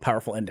really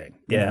powerful ending."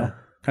 You Yeah. know?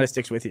 Kind of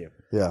sticks with you.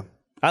 Yeah.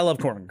 I love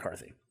Cormac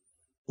McCarthy.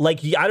 Like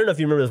I don't know if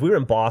you remember this. We were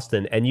in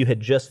Boston, and you had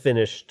just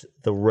finished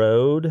The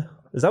Road.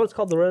 Is that what it's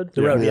called? The Road.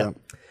 The Road, Yeah.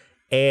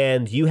 yeah.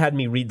 And you had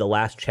me read the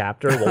last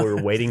chapter while we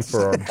were waiting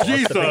for our boss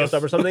to pick us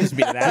up or something.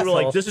 be an We were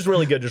like, asshole. "This is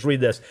really good. Just read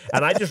this."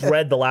 And I just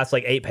read the last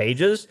like 8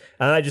 pages,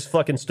 and I just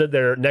fucking stood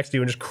there next to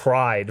you and just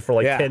cried for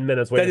like Yeah. 10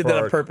 minutes I waiting did for that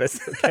our on purpose.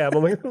 cab.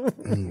 I'm like,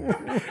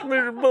 "There's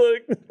your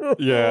book."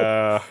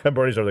 Yeah. And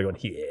Bernie's over there going,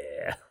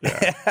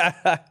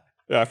 "Yeah."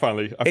 Yeah, I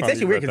finally It's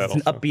actually weird read because that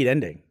it's an also. upbeat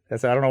ending.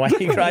 That's I don't know why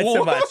he cried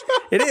so much.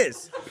 It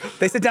is.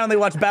 They sit down, and they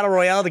watch Battle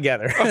Royale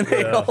together, and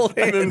they hold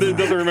And hands. then he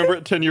doesn't remember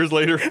it 10 years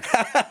later. Do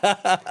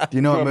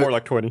you know Well, what, more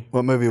like 20.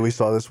 what movie we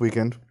saw this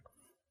weekend?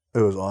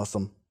 It was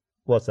awesome.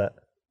 What's that?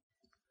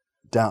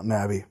 Downton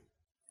Abbey.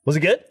 Was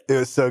it good? It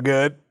was so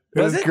good.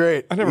 It was it?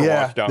 great. I never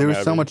yeah, watched Downton there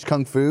was so Abbey. much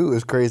kung fu. It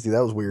was crazy.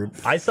 That was weird.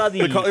 I saw the.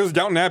 It was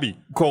Downton Abbey,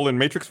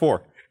 Matrix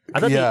 4. I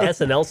thought Yeah. the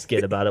SNL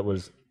skit about it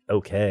was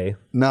okay.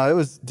 No, it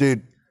was,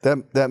 dude.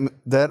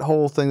 That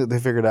whole thing that they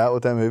figured out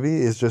with that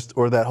movie is just,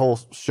 or that whole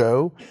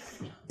show,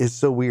 is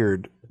so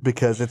weird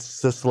because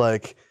it's just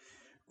like,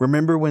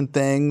 remember when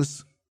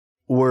things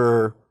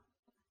were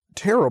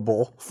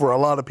terrible for a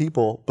lot of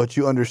people, but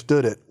you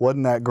understood it.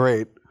 Wasn't that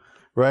great?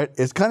 Right?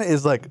 It's kind of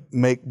is like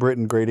Make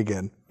Britain Great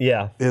Again.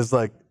 Yeah. Is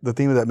like the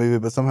theme of that movie,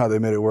 but somehow they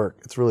made it work.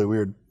 It's really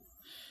weird.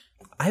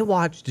 I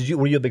watched.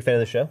 Were you a big fan of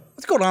the show?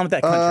 What's going on with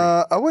that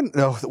country? I wouldn't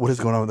know what is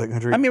going on with that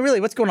country. I mean,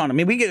 really, what's going on? I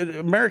mean, we get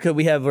America.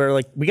 We have where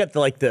like we got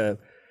the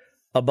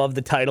above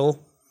the title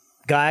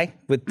guy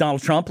with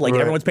Donald Trump. Like Right.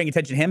 everyone's paying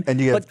attention to him. And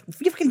you get- but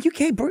fucking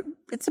UK,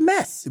 it's a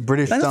mess.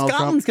 British I know Donald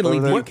Scotland's Trump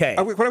going to leave over the there.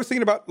 UK. What I was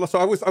thinking about, so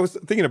I was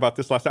thinking about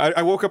this last night.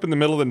 I woke up in the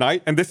middle of the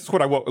night, and this is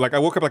what I woke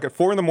up like at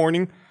 4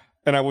 a.m,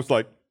 and I was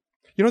like,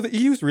 you know, the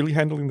EU is really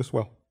handling this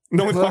well.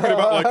 No one's talking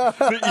about like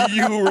the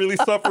EU really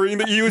suffering.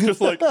 The EU is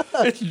just like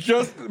it's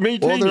just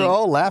maintaining. Well, they're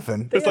all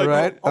laughing, It's like,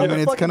 right? all I the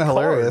mean, it's fucking kind of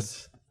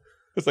hilarious.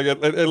 It's like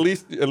at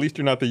least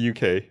you're not the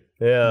UK.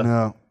 Yeah.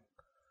 No,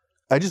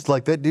 I just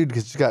like that dude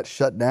because he got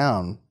shut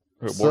down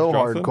Boris so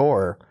Johnson?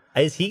 hardcore.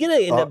 Is he going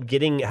to end up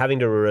having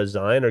to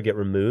resign or get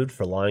removed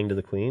for lying to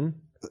the Queen?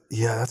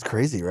 Yeah, that's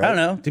crazy, right? I don't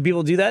know. Do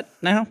people do that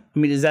now? I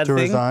mean, is that To a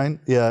thing? resign,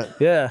 yeah,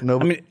 Yeah.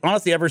 No, I mean,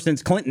 honestly, ever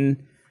since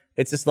Clinton,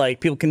 it's just like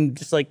people can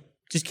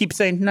just keep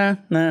saying nah,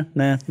 they're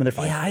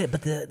fine. Yeah,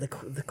 but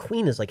the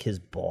Queen is like his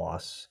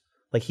boss.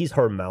 Like he's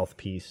her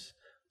mouthpiece.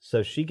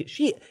 So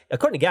she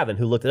according to Gavin,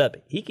 who looked it up,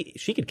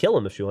 she could kill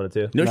him if she wanted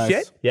to. No Nice.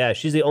 shit. Yeah,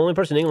 she's the only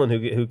person in England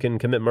who can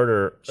commit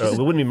murder. It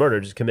wouldn't be murder,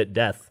 just commit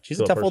death. She's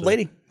to a tough old person.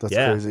 lady. that's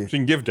Yeah. crazy. She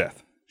can give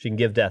death. She can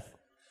give death.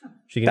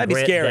 She can That'd be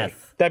grant scary.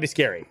 death. That'd be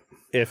scary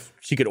if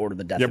she could order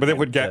the death. Yeah, but then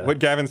again. what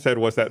Gavin said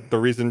was that the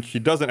reason she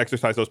doesn't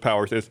exercise those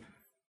powers is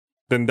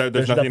then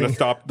there's nothing to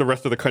stop the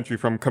rest of the country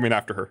from coming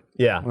after her.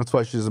 Yeah, That's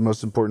why she's the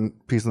most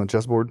important piece on the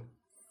chessboard.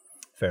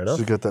 fair enough.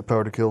 She's got that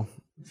power to kill.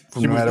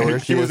 She No matter where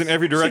was, she was is. in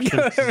every direction.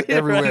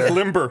 Everywhere. She's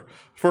limber.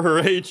 For her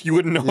age, you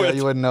wouldn't know Yeah, it.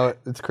 you wouldn't know it.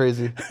 It's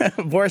crazy.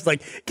 Boris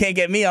like can't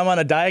get me. I'm on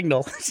a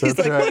diagonal. She's That's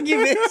like, right. fuck you,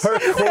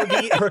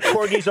 bitch. Her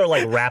corgis are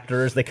like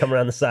raptors. They come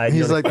around the side. You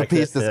He's don't like the expect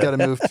piece it. that's got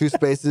to move 2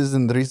 spaces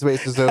and 3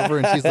 spaces over,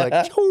 and she's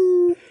like,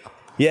 "Choo."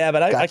 Yeah,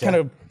 but I Gotcha. kind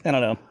of I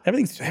don't know.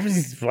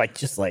 Everything's like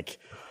just like.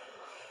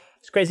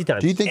 It's crazy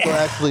times. Do you think they'll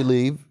actually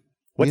leave?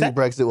 Do you think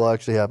Brexit will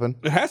actually happen?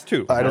 It has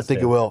to. I don't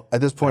think it will.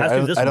 At this point, It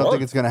has to this I don't think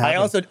month. it's going to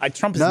happen.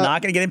 Trump is No.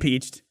 not going to get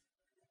impeached.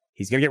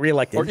 He's going to get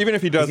reelected. Or even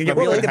if he does, He's gonna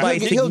get nothing reelected by a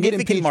he'll get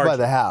significant impeached by margin.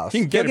 the House. He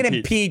can He'll get get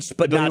impeached. impeached,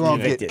 but But he not won't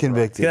get convicted.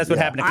 convicted. That's what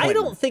Yeah. happened to I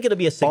Clinton. don't think it'll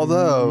be a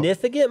Although-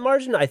 significant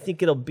margin. I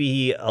think it'll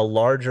be a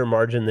larger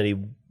margin that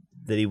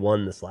he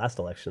won this last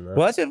election. Though.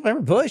 Well, that's it.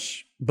 Remember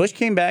Bush? Bush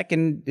came back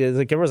and it was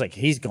like everyone was like,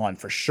 he's gone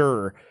for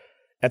sure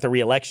at the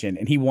re-election,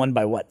 and he won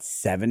by what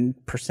 7%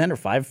 or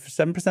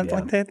 7%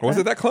 like that. Was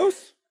it that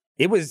close?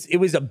 It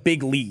was a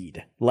big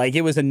lead. Like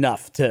it was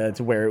enough to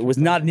where it was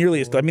not nearly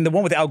as close. I mean, the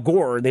one with Al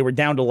Gore, they were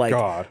down to like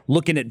God.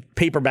 looking at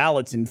paper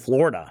ballots in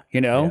Florida, you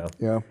know?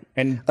 Yeah.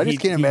 And I just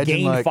can't imagine,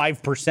 gained like,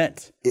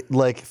 5%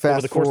 Like, over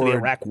fast the course of forward the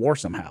Iraq War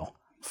somehow.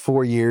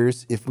 4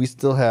 years, if we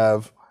still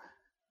have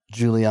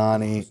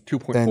Giuliani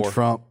 2.4. and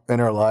Trump in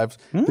our lives,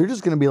 they're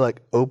just going to be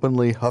like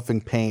openly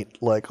huffing paint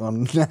like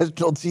on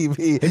national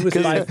TV. It was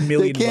 'Cause 5 they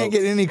million can't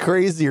get votes. any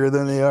crazier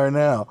than they are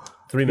now.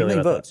 3 million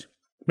I thought. votes.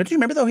 But do you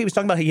remember though he was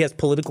talking about how he has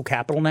political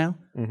capital now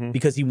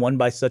because he won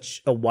by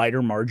such a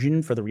wider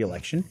margin for the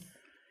re-election.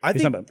 I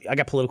He's think talking about, I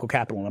got political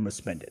capital and I'm going to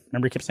spend it.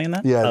 Remember he kept saying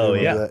that? Yeah. I Oh,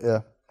 remember yeah. that, yeah.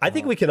 I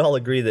think we can all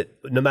agree that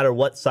no matter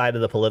what side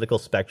of the political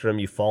spectrum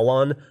you fall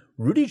on,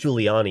 Rudy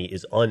Giuliani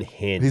is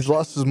unhinged. He's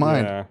lost his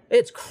mind. Yeah.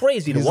 It's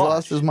crazy to He's watch.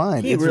 lost his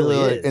mind. He It's really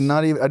like- is. and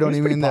not even. I don't He was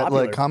even pretty mean that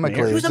popular like comically.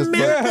 mayor. he was It's just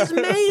like- America's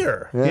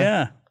mayor.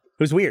 Yeah. It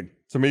was weird.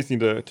 It's amazing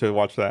to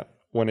watch that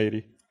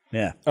 180.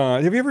 Yeah.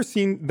 Have you ever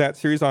seen that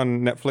series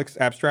on Netflix,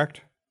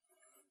 Abstract?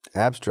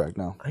 abstract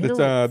now. It's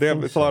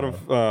it's a lot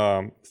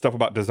of stuff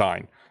about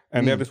design,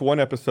 and they have this one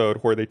episode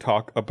where they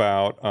talk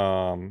about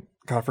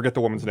God, I forget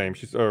the woman's name.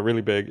 She's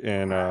really big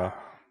in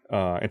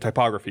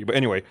typography. But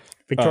anyway,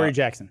 Victoria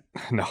Jackson.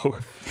 no,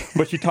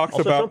 but she talks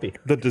Also about Trumpy.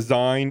 the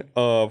design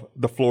of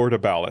the Florida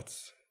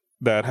ballots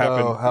that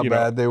happened. Oh, how you know,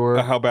 bad they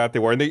were. How bad they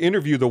were, and they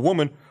interview the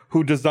woman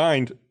who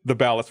designed the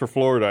ballots for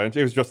Florida, and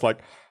it was just like.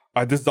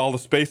 This is all the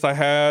space I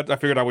had. I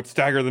figured I would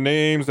stagger the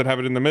names and have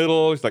it in the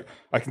middle. It's like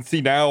I can see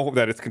now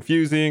that it's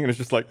confusing, and it's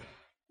just like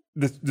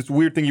this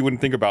weird thing you wouldn't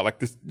think about, like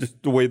this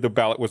just the way the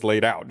ballot was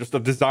laid out, just a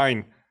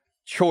design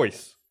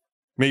choice,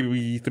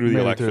 maybe through the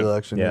Maybe election. through the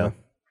election. Yeah. Yeah.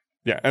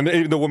 Yeah,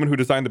 and the woman who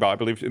designed the ballot, I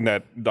believe in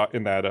that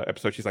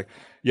episode, she's like,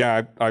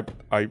 yeah,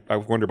 I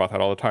wonder about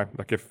that all the time.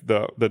 Like if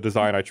the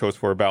design I chose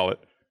for a ballot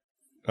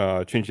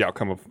changed the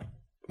outcome of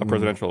a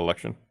presidential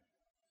election.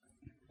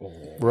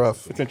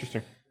 Rough. It's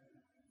interesting.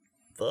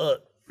 Fuck.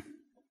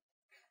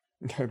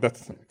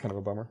 That's kind of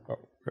a bummer. Oh.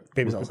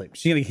 Baby's all asleep.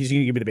 He's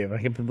gonna give me the baby. I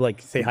can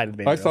like say hi to the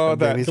baby. I saw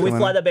that. Baby's Can we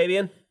coming fly in. that baby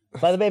in?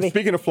 Fly the baby.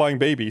 Speaking of flying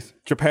babies,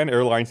 Japan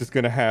Airlines is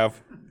going to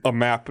have a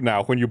map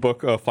now. When you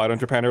book a flight on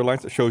Japan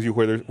Airlines, it shows you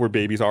where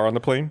babies are on the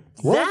plane.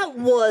 That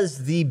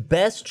was the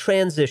best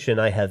transition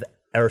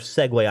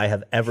segue I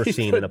have ever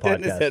seen in a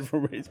podcast.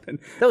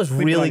 That was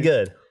really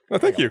good. Oh,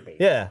 thank you.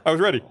 Yeah, I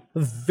was ready.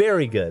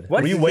 very good.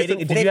 What? Were you waiting?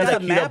 Did They've you have got that a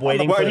queued map up on the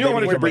waiting Well, for I the knew I baby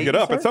wanted to to bring it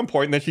babies up at are? some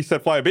point, and then she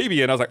said fly a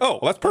baby, and I was like, oh,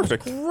 well, that's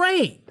perfect.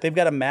 Great. They've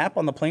got a map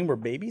on the plane where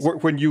babies.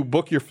 When you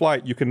book your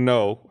flight, you can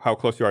know how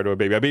close you are to a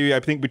baby. A baby,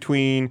 I think,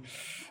 between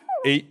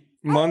 8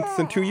 months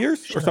and 2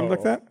 years or something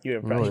like that.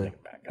 You probably take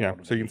it back. Yeah,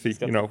 so you can see, if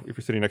you're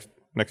sitting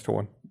next to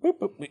one.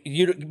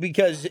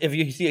 Because if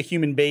you see a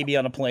human baby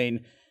on a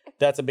plane,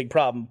 that's a big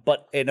problem.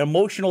 But an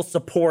emotional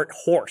support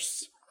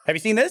horse. Have you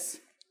seen this?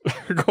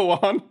 Go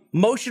on.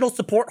 Emotional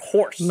support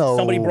horse. No.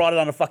 Somebody brought it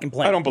on a fucking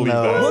plane. I don't believe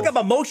No. that. Look up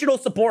emotional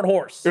support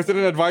horse. Is it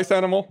an advice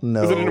animal?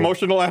 No. Is it an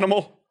emotional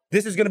animal?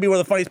 This is going to be one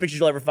of the funniest pictures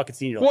you'll ever fucking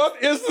see in your life.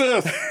 What is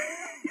this?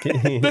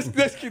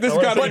 this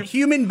got But to be.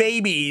 human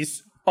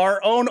babies,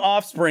 our own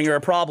offspring, are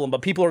a problem.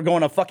 But people are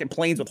going on fucking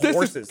planes with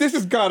horses. This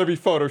has got to be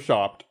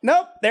photoshopped.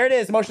 Nope, there it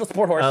is. Emotional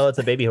support horse. Oh, it's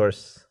a baby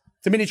horse.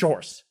 It's a miniature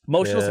horse.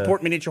 Emotional Yeah.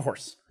 support miniature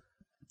horse.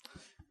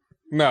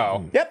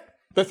 No. Yep.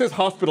 This is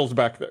hospitals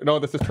back there. No,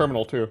 this is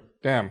terminal too.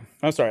 Damn.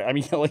 I'm sorry. I'm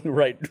yelling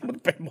right.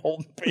 I'm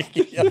holding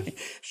baby. Yelling.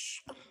 Shh.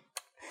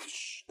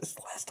 Shh. This is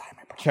the last time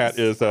I promise. Cat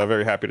is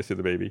very happy to see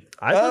the baby.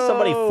 I saw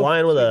somebody Oh,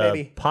 flying with sweet a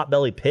baby.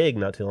 potbelly pig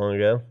not too long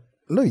ago.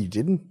 No, you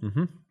didn't.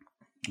 Mm-hmm.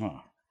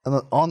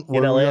 On were we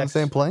on the LAX.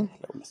 same plane?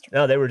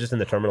 No, they were just in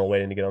the terminal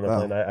waiting to get on the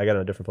plane. I got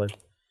on a different plane.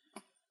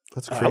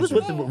 That's crazy. I was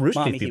with the Rooster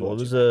Mommy, Teeth he people. It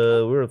wants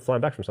was we were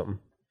flying back from something.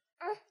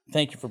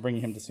 Thank you for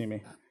bringing him to see me.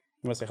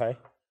 You want to say hi?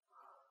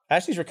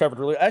 Ashley's recovered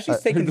really.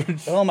 Ashley's taking.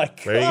 Oh my god!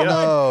 There you go.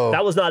 No.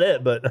 That was not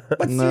it, but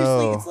But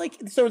seriously, it's like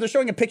so. They're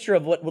showing a picture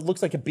of what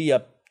looks like be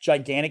a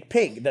gigantic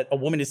pig that a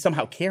woman is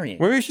somehow carrying.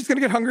 Well, maybe she's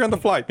gonna get hungry on the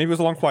flight. Maybe it was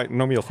a long flight and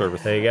no meal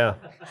service. there you go.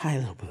 Hi,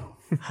 little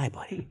boo. Hi,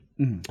 buddy.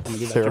 I'm gonna give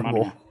that to Terrible.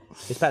 mommy now.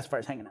 This pacifier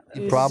is hanging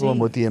out. Problem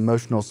with the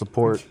emotional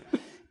support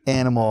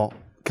animal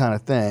kind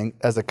of thing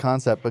as a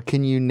concept, but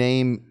can you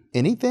name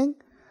anything?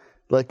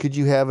 Like, could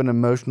you have an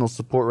emotional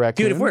support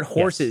raccoon? Dude, if we're at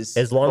horses,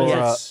 As long or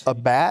as it's, a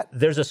bat?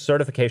 there's a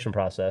certification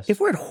process.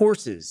 if we're at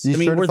horses, You I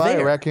mean, we're certify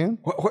there. a raccoon?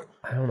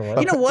 I don't know what.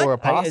 You know what? Or a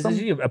possum?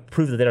 You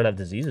prove that they don't have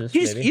diseases.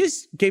 You maybe.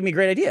 just gave me a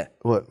great idea.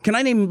 What? Can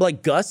I name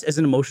like Gus as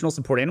an emotional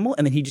support animal,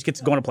 and then he just gets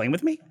to go on a plane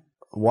with me?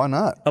 Why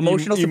not?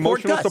 Emotional support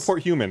Emotional Gus.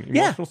 support human.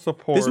 Yeah. Emotional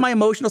support. This is my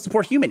emotional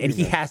support human, and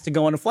he has to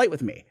go on a flight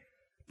with me.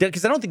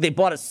 Because I don't think they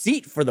bought a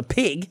seat for the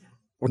pig.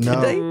 Or did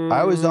they? No,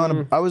 I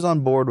was on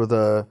board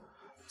with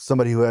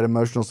somebody who had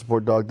emotional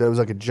support dog that was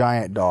like a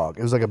giant dog.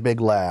 It was like a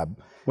big lab.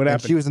 What and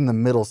happened? she was in the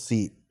middle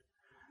seat.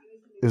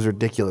 It was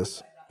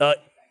ridiculous.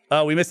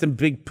 We missed some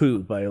big poo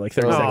by like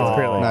 30 seconds.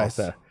 Apparently, nice.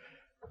 So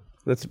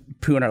let's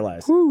poo in our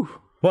lives.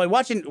 Well,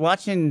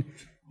 watching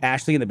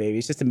Ashley and the baby,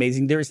 it's just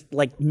amazing. There's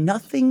like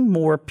nothing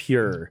more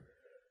pure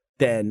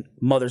than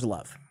mother's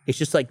love. It's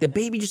just like the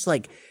baby,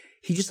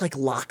 he just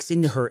locks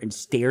into her and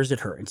stares at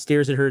her and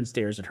stares at her and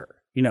stares at her.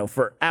 You know,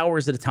 for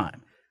hours at a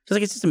time.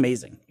 It's just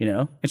amazing. You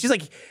know, and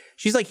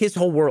she's like his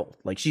whole world.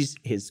 Like she's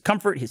his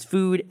comfort, his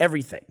food,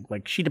 everything.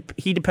 Like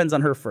he depends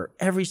on her for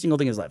every single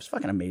thing in his life. It's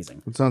fucking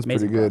amazing. It sounds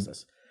Amazing pretty good.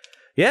 process.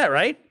 Yeah,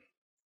 right?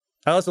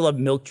 I also love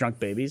milk drunk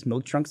babies.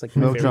 Milk drunk's like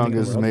my Milk favorite drunk thing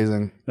in is the world.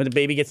 amazing. When the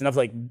baby gets enough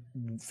like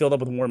filled up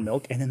with warm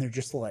milk, and then they're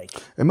just like,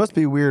 It must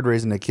be weird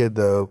raising a kid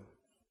though,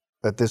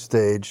 at this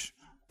stage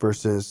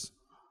versus,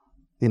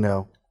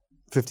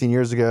 15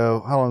 years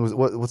ago. How long was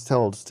what's how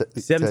old?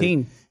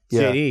 17.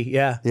 Yeah. JD,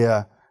 yeah.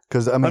 Yeah,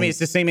 because I I mean, mean, it's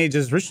the same age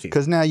as Rich Teeth.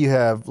 because now you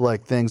have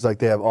like things like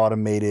they have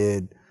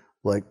automated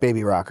like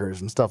baby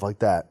rockers and stuff like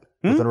that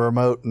with a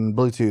remote and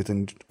Bluetooth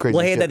and crazy.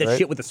 Well, he had shit, that right?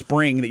 shit with the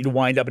spring that you'd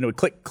wind up and it would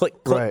click,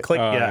 click, click, Right. click.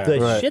 Yeah. The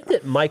Right. shit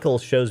that Michael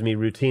shows me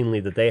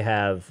routinely that they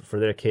have for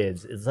their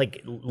kids is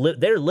like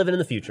they're living in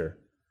the future.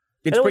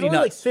 It's And it was pretty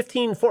only nuts. like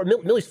 15,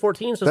 Millie's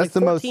 14, so it's That's the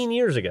like most- 14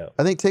 years ago.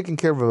 I think taking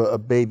care of a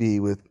baby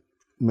with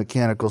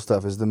mechanical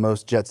stuff is the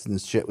most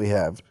Jetsons shit we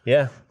have.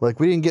 Yeah. Like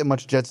we didn't get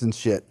much Jetsons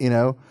shit,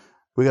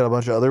 We got a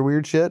bunch of other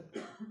weird shit,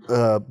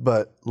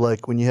 but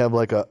like when you have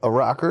like a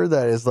rocker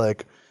that is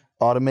like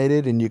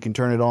automated and you can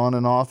turn it on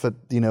and off at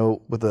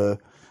with a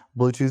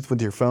Bluetooth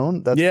with your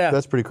phone,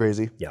 that's pretty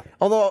crazy. Yeah.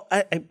 Although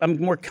I'm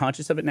more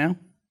conscious of it now,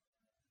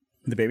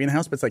 the baby in the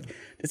house, but it's like,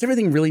 does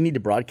everything really need to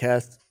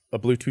broadcast a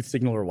Bluetooth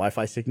signal or a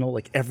Wi-Fi signal?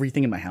 Like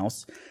everything in my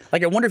house?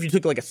 Like I wonder if you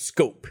took like a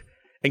scope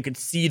and could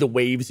see the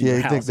waves in Yeah, your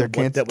you house. think they're and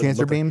what that would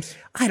cancer look like. beams?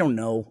 I don't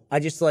know. I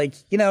just I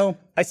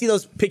see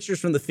those pictures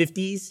from the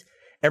 50s.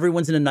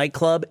 Everyone's in a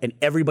nightclub and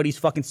everybody's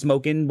fucking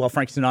smoking while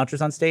Frank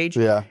Sinatra's on stage.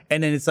 Yeah.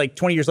 And then it's like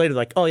 20 years later,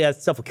 like, oh yeah, that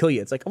stuff will kill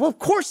you. It's like, well, of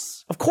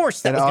course that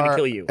was going to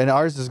kill you. And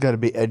ours is going to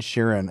be Ed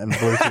Sheeran and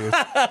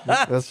Bluetooth.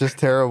 That's just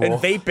terrible. And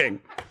vaping.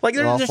 Like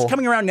they're just Awful.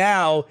 coming around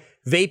now.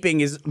 Vaping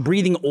is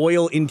breathing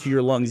oil into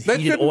your lungs, That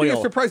heated shouldn't be a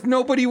oil. surprise.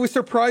 Nobody was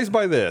surprised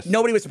by this.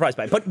 Nobody was surprised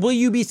by it. But will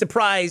you be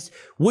surprised?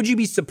 Would you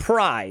be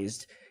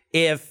surprised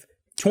if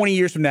 20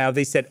 years from now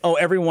they said, oh,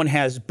 everyone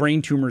has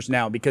brain tumors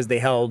now because they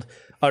held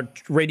a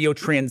radio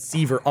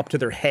transceiver up to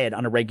their head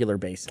on a regular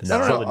basis? No,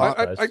 I don't know. wouldn't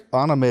be surprised.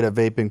 Anna made a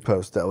vaping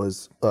post that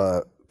was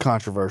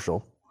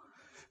controversial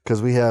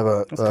because we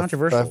have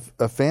controversial?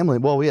 a family.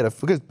 Well, we had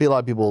because a lot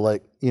of people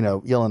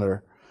yelling at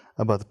her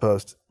about the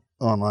post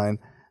online.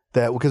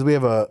 That because we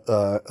have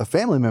a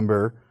family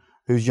member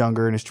who's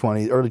younger in his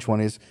early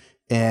 20s,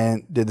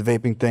 and did the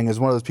vaping thing. Is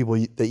one of those people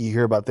that you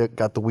hear about that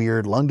got the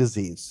weird lung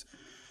disease,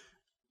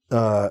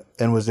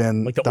 and was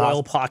in Like the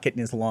oil pocket in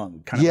his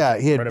lung. Kind Yeah,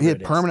 of, he whatever had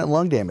it is. permanent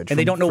lung damage, And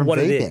they don't know from what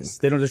it vaping. is.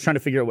 They're just trying to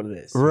figure out what it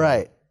is.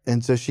 Right.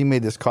 And so she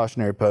made this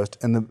cautionary post,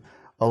 and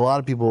a lot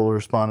of people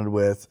responded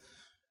with,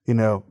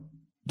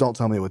 don't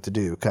tell me what to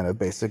do, kind of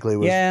basically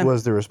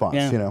was the response,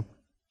 Yeah.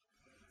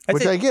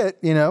 Which I get,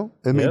 I mean,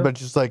 Yeah. but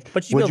just like,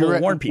 But you should be able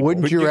to warn people.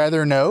 Wouldn't you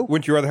rather know?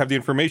 Wouldn't you rather have the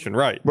information?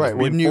 Right. Right. Just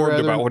be Wouldn't you informed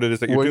rather about what it is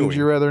that you're Wouldn't doing.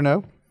 you rather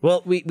know?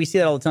 Well, we see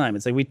that all the time.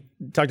 It's like we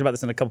talked about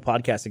this in a couple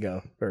podcasts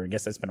ago, or I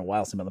guess it's been a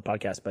while since I've been on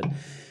the podcast, but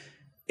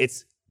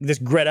it's this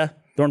Greta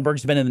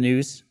Thunberg's been in the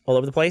news all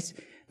over the place.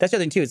 That's the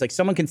other thing too. It's like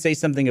someone can say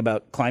something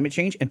about climate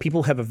change and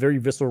people have a very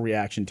visceral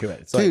reaction to it.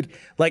 It's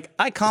like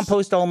I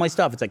compost all my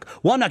stuff. It's like,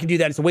 well, I'm not gonna do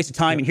that. It's a waste of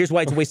time, and here's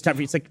why it's a waste of time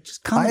for you. It's like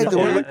just calm I had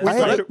down.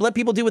 the- Let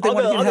people do what they I'll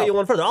want to do. go to you help.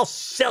 one further. I'll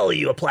sell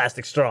you a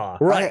plastic straw.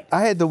 Right.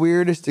 I had the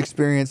weirdest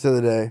experience the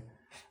other day.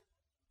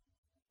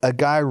 A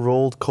guy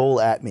rolled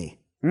coal at me.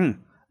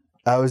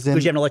 I was in.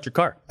 Because you have an electric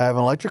car. I have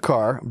an electric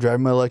car. I'm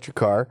driving my electric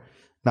car,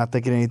 not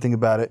thinking anything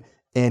about it.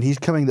 And he's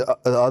coming the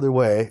other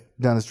way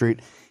down the street.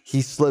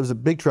 It was a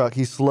big truck.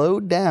 He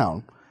slowed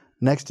down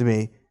next to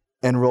me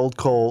and rolled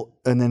coal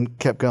and then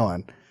kept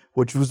going,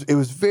 it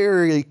was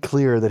very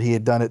clear that he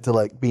had done it to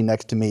like be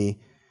next to me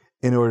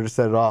in order to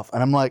set it off.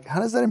 And I'm like, how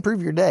does that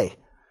improve your day?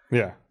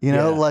 Yeah. You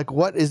know, like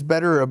what is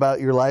better about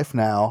your life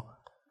now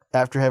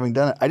after having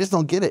done it? I just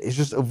don't get it. It's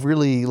just a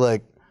really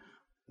like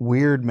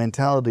weird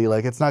mentality.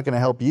 Like it's not going to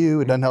help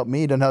you. It doesn't help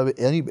me. It doesn't help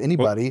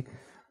anybody.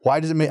 Why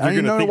does it make? I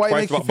You're don't going to know think why it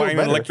twice makes you about feel buying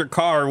better. an electric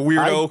car,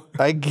 weirdo.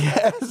 I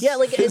guess. Yeah,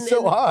 like it's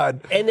so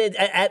odd. And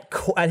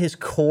at his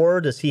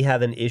core, does he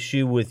have an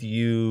issue with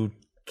you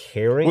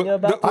caring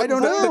about? I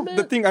don't know.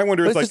 The thing I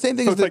wonder is It's like, the same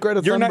thing so as it's the like,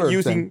 Greta you're not Thunberg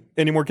using thing.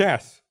 any more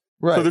gas.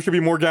 Right. So there should be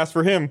more gas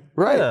for him.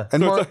 Right. Yeah.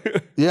 And So more, it's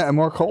like- and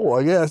more coal,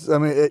 I guess. I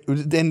mean,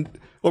 then.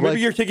 Well, maybe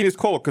like- you're taking his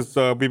coal because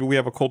maybe we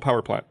have a coal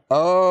power plant.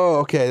 Oh,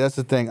 okay. That's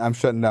the thing. I'm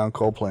shutting down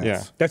coal plants.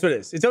 Yeah. That's what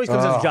it is. It always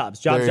comes down to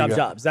jobs. there Jobs, you jobs, go.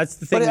 jobs. That's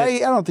the thing. But that- I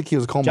don't think he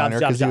was a coal miner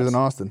because he was in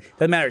Austin.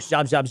 Doesn't matter. It's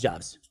jobs, jobs,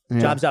 jobs.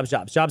 Jobs, jobs,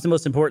 jobs. Jobs the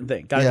most important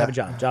thing. Gotta have a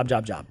job. Job,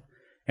 job, job.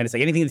 And it's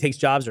like anything that takes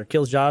jobs or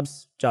kills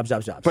jobs, jobs,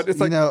 jobs, jobs. But it's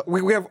like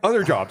we have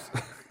other jobs.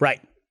 Right.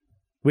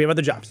 We have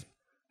other jobs.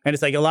 And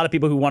it's like a lot of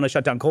people who want to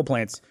shut down coal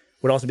plants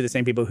would also be the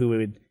same people who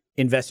would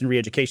invest in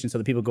re-education so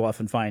that people go off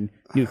and find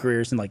new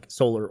careers in like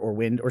solar or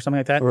wind or something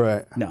like that.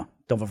 Right. No,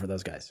 don't vote for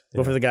those guys.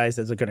 Vote for the guys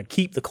that are going to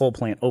keep the coal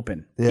plant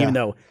open. Yeah. Even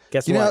though,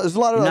 guess You what? know, there's a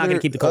lot of You're not going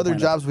to keep the coal other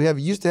plant jobs we have.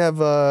 We used to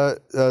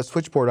have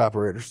switchboard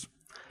operators,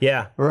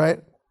 Yeah. right?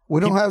 We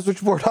don't have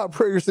switchboard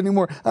operators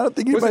anymore. I don't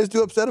think anybody's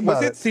too upset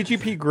about Was it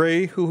CGP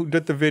Grey who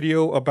did the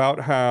video about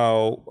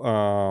how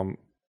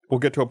we'll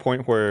get to a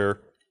point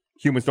where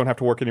humans don't have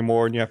to work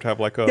anymore and you have to have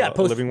like a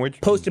living wage?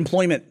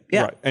 Post-employment.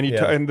 Yeah. Right. And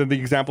and then the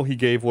example he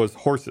gave was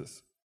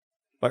horses.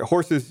 Like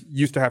horses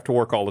used to have to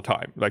work all the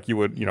time. Like you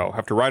would,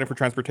 have to ride them for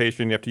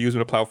transportation. You have to use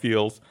them to plow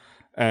fields.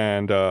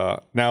 And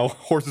now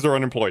horses are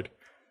unemployed.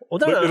 Well,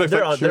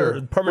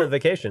 they're permanent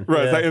vacation.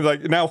 Right. Yeah. It's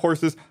like now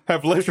horses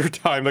have leisure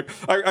time. Like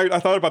I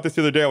thought about this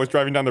the other day. I was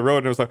driving down the road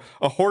and it was like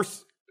a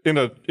horse in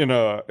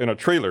a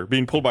trailer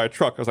being pulled by a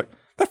truck. I was like,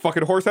 that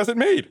fucking horse hasn't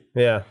made.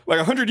 Yeah. Like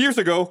 100 years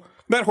ago,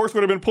 that horse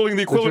would have been pulling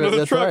the equivalent of the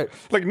that's truck. right.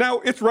 Like now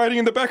it's riding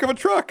in the back of a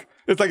truck.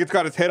 It's like it's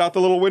got its head out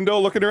the little window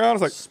looking around.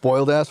 It's like,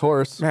 spoiled ass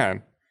horse.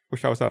 man,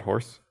 wish I was that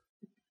horse.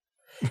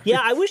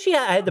 Yeah, I wish I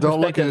had the Don't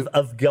look perspective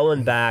of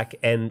going back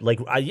and like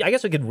I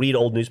guess I could read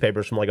old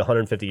newspapers from like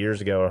 150 years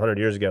ago or 100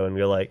 years ago and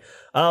go like,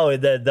 oh,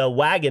 the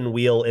wagon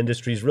wheel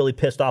industry is really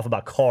pissed off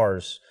about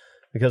cars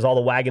because all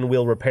the wagon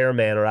wheel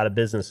repairmen are out of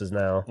businesses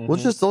now. Well,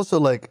 it's just also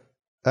like,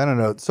 I don't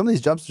know. Some of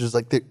these jobs are just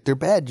like they're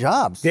bad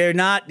jobs. They're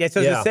not. That's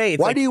what I was going to say. It's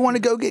Why like, do you want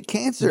to go get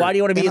cancer? Why do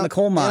you want to be in the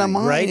coal mine,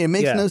 right? It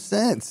makes Yeah. no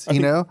sense. I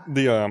think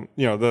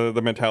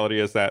the mentality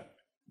is that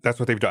that's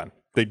what they've done.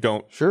 They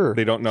don't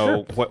they don't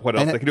know what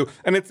else they can do.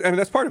 And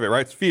that's part of it,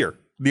 right? It's fear,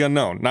 the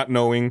unknown, not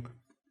knowing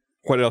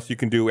what else you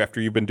can do after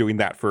you've been doing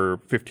that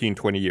for 15,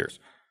 20 years.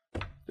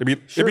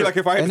 It'd be like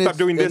if I had to stop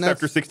doing this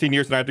after 16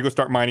 years and I had to go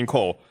start mining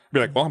coal. I'd be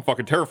like, well, I'm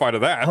fucking terrified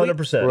of that.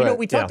 100%.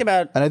 We talked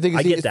about, and I think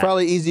it's that.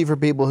 probably easy for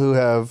people who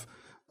have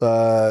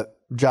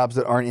jobs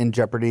that aren't in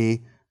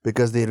jeopardy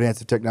because of the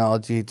advance of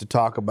technology to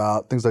talk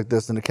about things like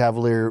this in a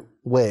cavalier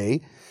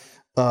way.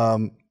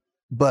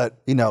 But,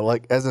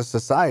 like as a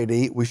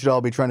society, we should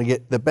all be trying to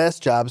get the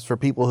best jobs for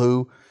people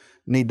who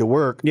need to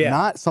work,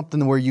 not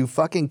something where you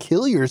fucking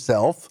kill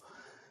yourself,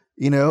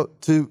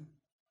 to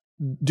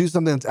do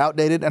something that's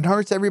outdated and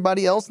hurts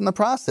everybody else in the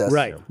process.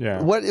 Right.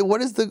 Yeah.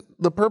 What is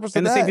the purpose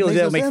and of the that? same people It makes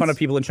that no make fun sense. of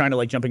people in China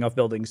like jumping off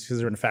buildings because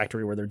they're in a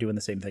factory where they're doing the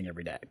same thing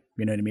every day.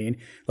 You know what I mean?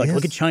 Like,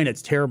 look at China.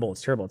 It's terrible.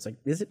 It's terrible. It's like,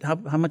 is it? How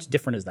much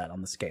different is that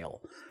on the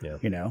scale? Yeah.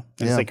 And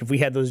it's like if we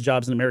had those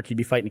jobs in America, you'd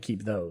be fighting to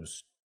keep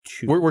those.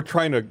 We're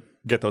trying to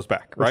get those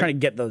back, right? We're trying to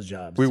get those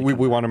jobs. We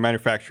want to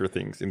manufacture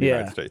things in the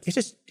United States. It's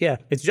just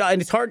it's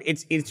and it's hard.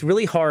 It's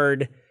really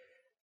hard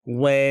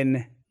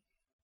when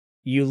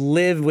you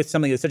live with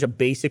something that's such a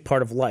basic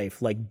part of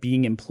life, like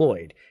being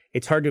employed.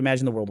 It's hard to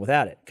imagine the world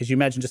without it because you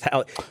imagine just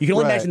how you can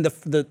only imagine this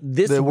The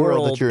world that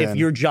world you're if in.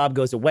 your job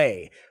goes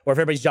away or if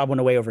everybody's job went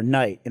away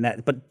overnight.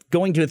 But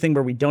going to a thing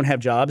where we don't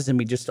have jobs and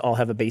we just all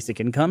have a basic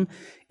income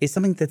is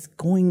something that's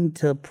going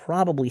to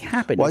probably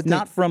happen. Well, I it's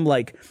not from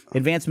like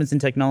advancements in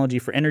technology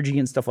for energy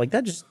and stuff like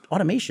that, just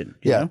automation.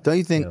 You know? Don't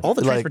you think all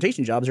the like,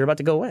 transportation jobs are about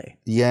to go away?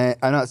 Yeah,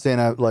 I'm not saying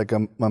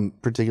I'm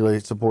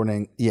particularly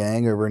supporting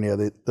Yang over any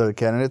other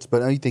candidates, but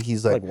don't you think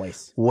he's like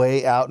Weiss.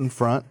 way out in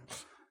front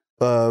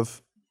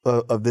of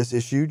this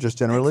issue just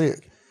generally?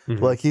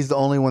 Like he's the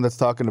only one that's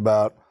talking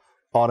about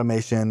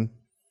automation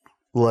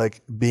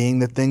like being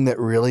the thing that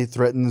really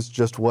threatens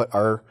just what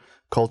our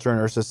culture and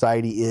our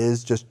society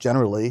is just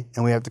generally,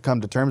 and we have to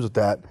come to terms with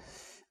that.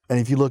 And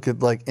if you look at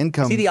like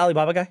income, Is he the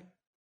Alibaba guy?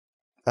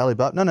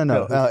 Alibaba,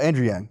 no,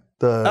 Andrew Yang,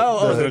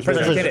 the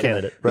presidential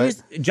candidate. right?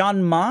 Who's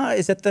John Ma?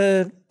 Is that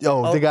the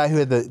the guy who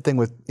had the thing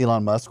with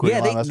Elon Musk? Where Yeah,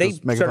 Elon Musk they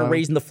was making started fun of him?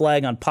 raising the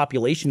flag on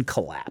population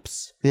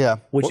collapse. Yeah,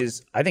 which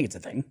is I think it's a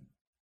thing.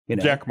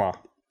 Jack Ma.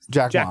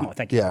 Jack Jack Ma. Ma,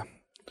 thank you. Yeah,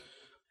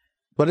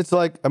 but it's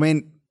like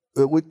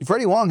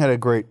Freddie Wong had a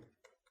great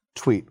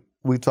tweet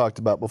we talked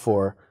about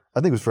before. I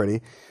think it was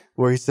Freddie,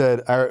 where he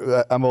said,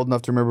 "I'm old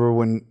enough to remember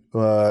when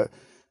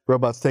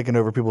robots taking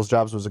over people's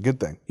jobs was a good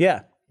thing."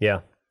 Yeah,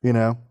 and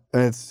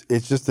it's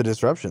just a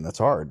disruption that's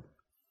hard.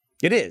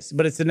 It is,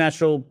 but it's the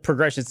natural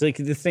progression. It's like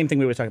the same thing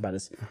we were talking about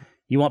is,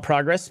 You want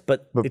progress,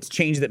 but it's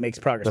change that makes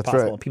progress That's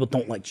possible. right. People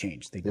don't like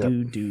change. They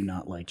do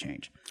not like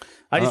change.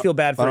 I just feel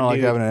bad for I don't a like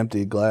dude. having an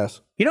empty glass.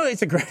 You know,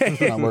 it's a great.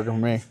 It's not working for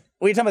me.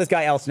 Well, you're talking about this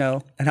guy Al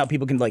Snow and how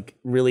people can like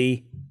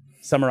really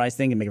summarize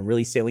things and make a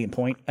really salient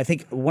point. I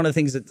think one of the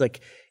things that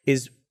like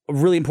is a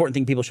really important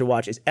thing people should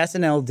watch is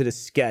SNL did a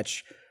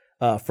sketch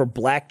for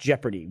Black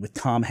Jeopardy with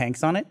Tom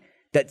Hanks on it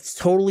that's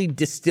totally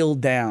distilled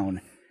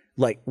down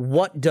like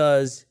what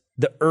does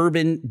the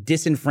urban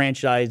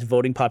disenfranchised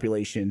voting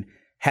population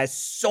has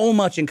so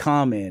much in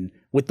common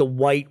with the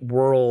white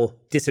rural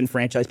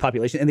disenfranchised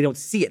population, and they don't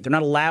see it. They're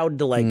not allowed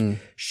to like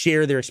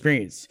share their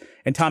experience.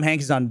 And Tom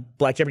Hanks is on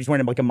Black Jeopardy. He's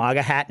wearing like a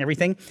MAGA hat and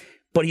everything,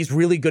 but he's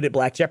really good at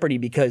Black Jeopardy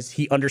because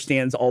he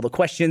understands all the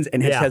questions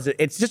and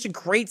it's just a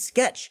great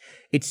sketch.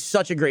 It's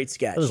such a great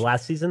sketch. It was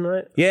last season,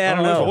 right? Yeah, I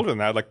don't It was know. older than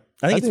that. Like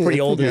I think it's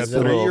pretty old. it's 3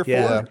 or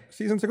 4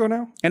 seasons ago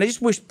now. And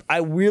I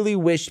really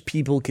wish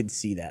people could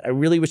see that. I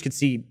really wish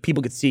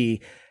people could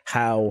see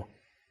how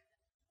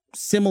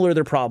similar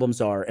their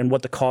problems are and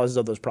what the causes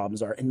of those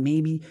problems are. And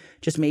maybe,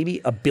 just maybe,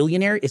 a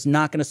billionaire is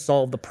not going to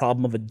solve the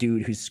problem of a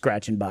dude who's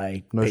scratching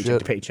by paycheck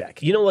to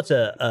paycheck. You know what's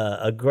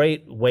a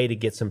great way to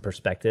get some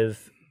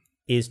perspective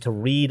is to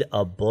read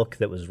a book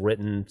that was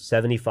written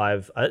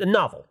a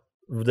novel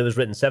that was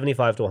written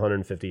 75 to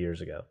 150 years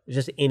ago. It's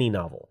just any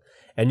novel.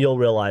 And you'll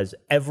realize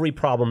every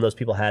problem those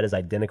people had is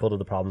identical to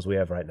the problems we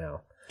have right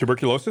now.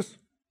 Tuberculosis?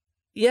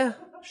 Yeah,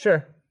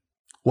 sure.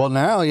 Well,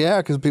 now, yeah,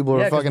 because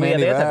people are fucking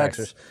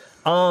anti-vax.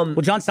 Well,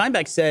 John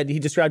Steinbeck said he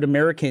described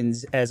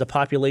Americans as a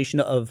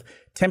population of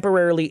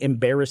temporarily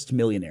embarrassed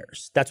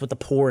millionaires. That's what the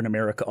poor in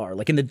America are.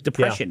 Like in the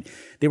Depression,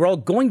 they were all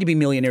going to be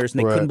millionaires and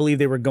they couldn't believe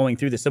they were going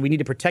through this. So we need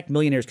to protect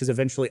millionaires because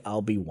eventually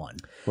I'll be one.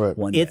 Right.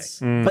 One day.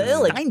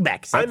 But like,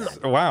 Steinbeck said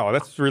that. Wow,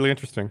 that's really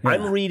interesting.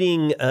 I'm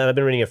reading, I've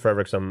been reading it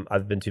forever because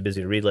I've been too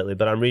busy to read lately,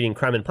 but I'm reading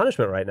Crime and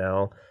Punishment right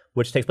now,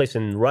 which takes place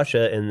in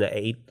Russia in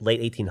the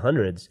late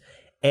 1800s.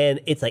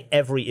 And it's like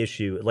every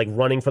issue, like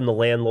running from the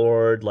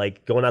landlord,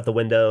 like going out the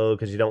window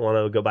because you don't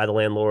want to go by the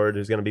landlord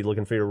who's going to be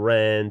looking for your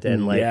rent,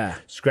 and like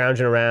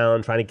scrounging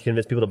around trying to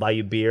convince people to buy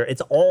you beer.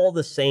 It's all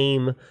the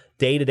same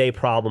day-to-day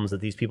problems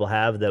that these people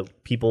have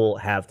that people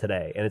have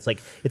today. And it's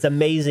like, it's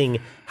amazing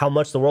how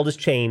much the world has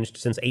changed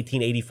since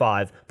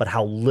 1885, but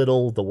how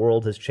little the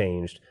world has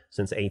changed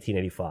since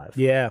 1885.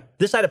 Yeah.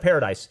 This Side of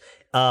Paradise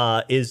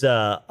is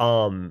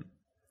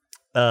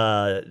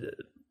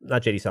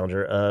not J.D.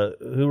 Salinger,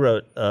 who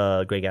wrote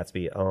Great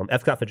Gatsby?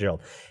 F. Scott Fitzgerald.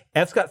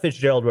 F. Scott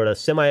Fitzgerald wrote a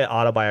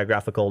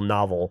semi-autobiographical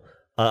novel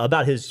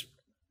about his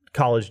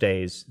college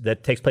days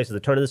that takes place at the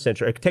turn of the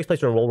century. It takes place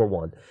during World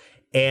War I.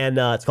 And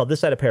it's called This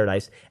Side of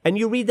Paradise. And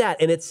you read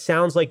that, and it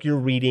sounds like you're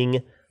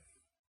reading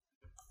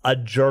a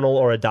journal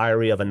or a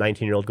diary of a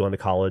 19-year-old going to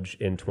college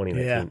in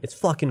 2019. Yeah. It's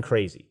fucking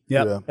crazy.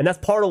 Yep. Yeah. And that's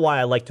part of why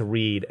I like to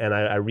read, and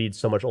I read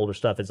so much older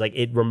stuff. It's like,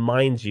 it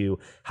reminds you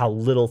how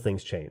little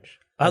things change.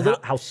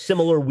 How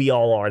similar we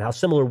all are and how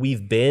similar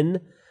we've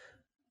been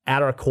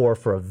at our core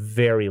for a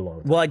very long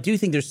time. Well, I do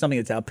think there's something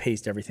that's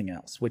outpaced everything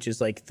else, which is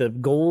like the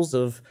goals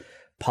of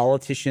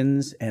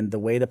politicians and the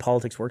way that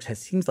politics works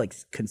seems like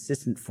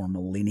consistent for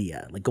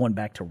millennia, like going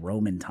back to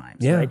Roman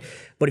times, right?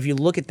 But if you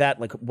look at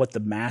that, like what the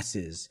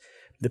masses,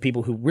 the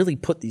people who really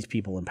put these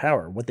people in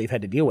power, what they've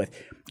had to deal with,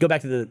 go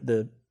back to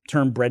the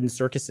term bread and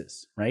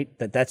circuses, right?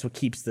 That's what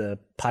keeps the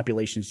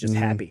populations just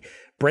happy.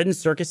 Bread and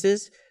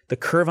circuses, the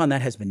curve on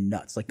that has been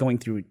nuts, like going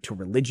through to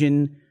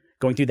religion,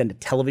 going through then to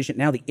television.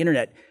 Now the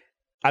internet,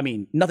 I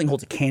mean, nothing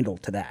holds a candle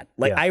to that.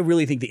 Like, I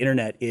really think the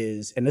internet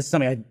is, and this is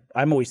something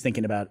I'm always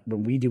thinking about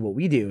when we do what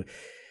we do.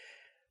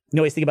 You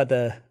always think about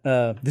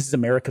the This Is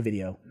America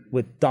video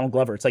with Donald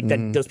Glover. It's like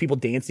that those people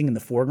dancing in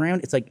the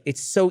foreground. It's like,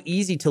 it's so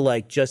easy to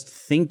like just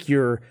think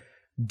you're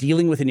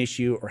dealing with an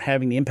issue or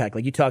having the impact.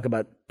 Like you talk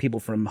about people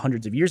from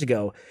hundreds of years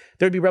ago,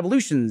 there'd be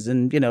revolutions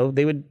and, you know,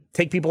 they would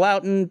take people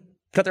out and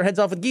cut their heads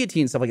off with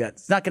guillotine and stuff like that.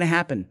 It's not going to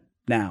happen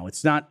now.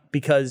 It's not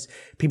because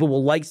people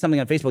will like something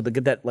on Facebook, they'll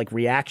get that like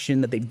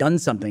reaction that they've done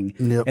something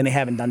and they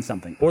haven't done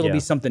something, or there'll be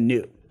something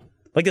new.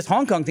 Like this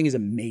Hong Kong thing is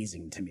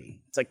amazing to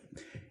me. It's like,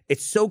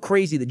 it's so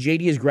crazy that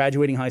JD is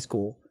graduating high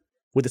school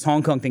with this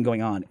Hong Kong thing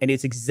going on. And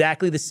it's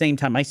exactly the same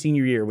time, my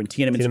senior year, when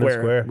Tiananmen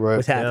Square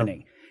was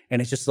happening.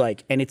 And it's just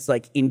like, and it's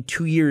like in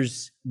 2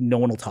 years, no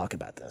one will talk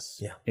about this.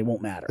 Yeah. It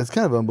won't matter. It's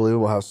kind of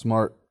unbelievable how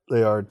smart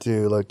they are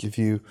too. Like if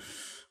you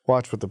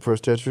watch what the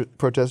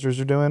protesters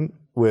are doing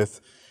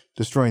with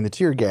destroying the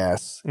tear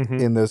gas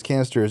in those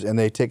canisters, and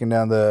they taking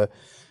down the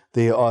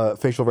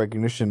facial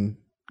recognition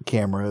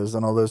cameras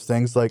and all those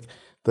things, like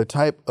the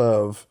type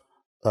of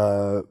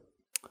I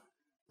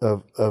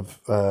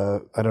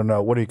don't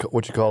know, what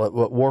you call it,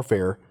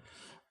 warfare,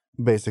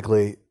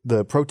 basically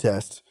the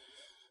protest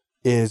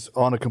is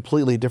on a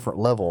completely different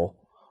level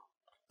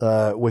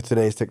with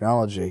today's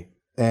technology.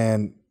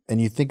 And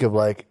you think of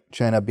like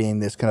China being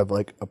this kind of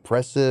like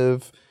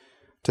oppressive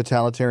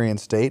totalitarian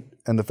state,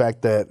 and the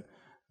fact that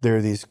there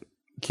are these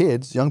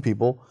kids, young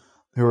people,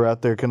 who are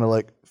out there kind of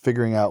like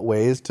figuring out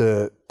ways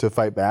to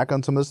fight back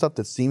on some of the stuff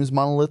that seems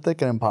monolithic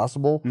and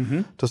impossible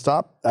to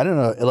stop. I don't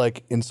know,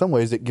 like in some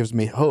ways it gives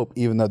me hope,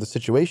 even though the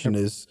situation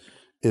is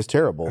is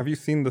terrible. Have you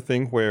seen the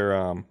thing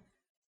where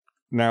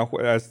now,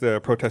 as the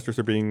protesters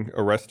are being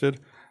arrested,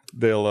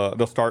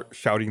 they'll start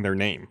shouting their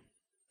name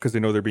because they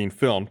know they're being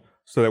filmed,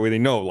 so that way they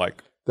know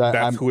like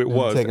that's who it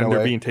was, and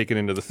they're being taken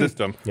into the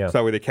system. So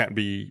that way they can't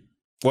be.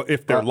 Well,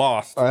 if they're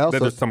lost, then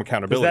there's some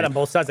accountability. There's that on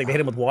both sides. Like they hit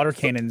them with water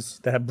cannons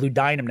that have blue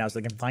dye in them now, so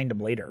they can find them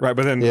later. Right,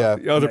 but then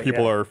the other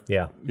people are.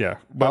 Yeah.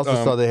 But, I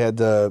also saw they had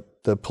the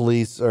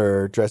police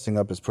are dressing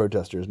up as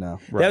protesters now.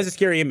 That was a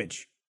scary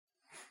image.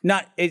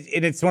 And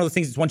it's one of those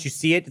things. Once you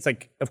see it, it's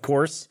like, of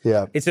course.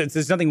 Yeah.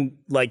 There's nothing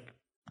like,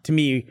 to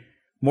me,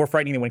 more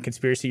frightening than when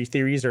conspiracy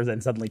theories are then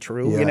suddenly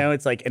true. Yeah. You know,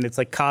 it's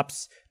like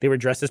cops. They were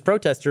dressed as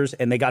protesters,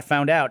 and they got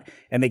found out,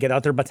 and they get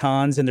out their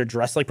batons, and they're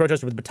dressed like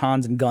protesters with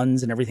batons and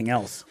guns and everything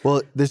else.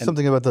 Well, there's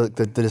something about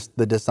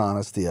the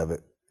dishonesty of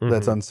it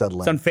that's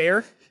unsettling. It's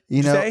unfair.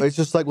 You know, it's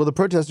just like, well, the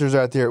protesters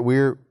are out there.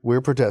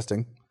 We're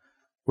protesting.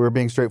 We're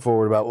being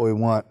straightforward about what we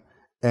want,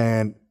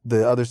 and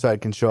the other side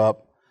can show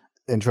up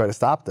and try to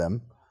stop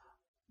them,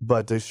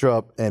 but to show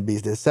up and be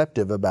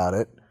deceptive about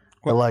it,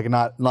 or like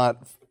not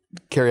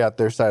carry out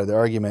their side of the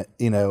argument,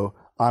 you know,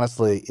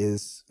 honestly,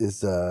 is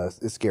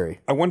scary.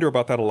 I wonder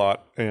about that a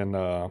lot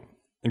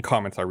in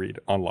comments I read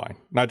online,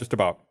 not just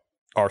about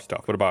our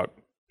stuff, but about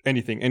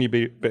anything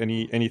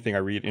I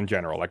read in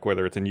general, like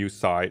whether it's a news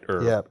site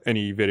or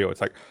any video.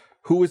 It's like,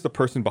 who is the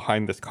person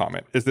behind this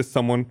comment? Is this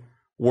someone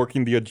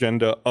working the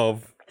agenda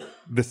of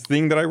this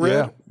thing that I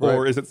read,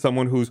 or is it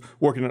someone who's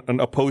working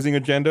an opposing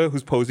agenda,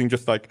 who's posing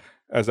just like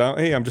as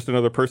hey, I'm just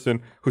another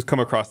person who's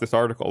come across this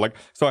article? Like,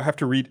 so I have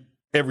to read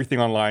everything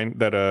online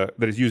that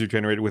is user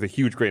generated with a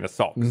huge grain of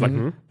salt. It's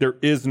like there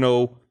is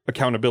no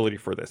accountability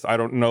for this. I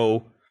don't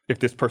know if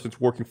this person's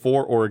working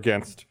for or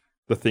against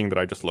the thing that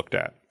I just looked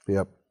at.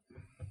 Yep.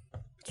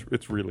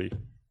 It's really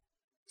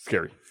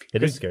scary.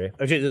 It is scary.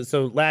 Okay,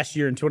 so last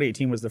year in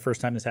 2018 was the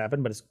first time this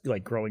happened, but it's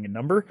like growing in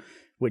number,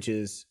 which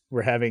is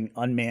we're having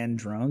unmanned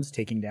drones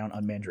taking down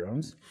unmanned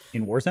drones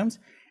in war zones.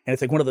 And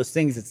it's like one of those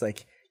things, it's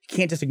like, you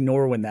can't just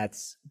ignore when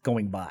that's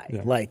going by.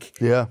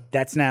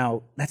 That's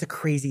a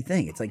crazy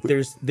thing. It's like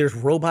there's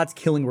robots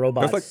killing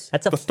robots.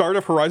 That's the start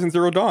of Horizon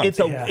Zero Dawn.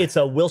 It's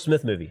a Will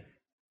Smith movie.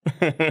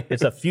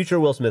 It's a future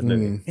Will Smith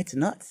movie. It's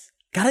nuts.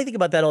 God, I think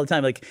about that all the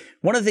time. Like,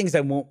 one of the things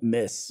I won't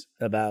miss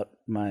about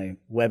my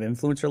web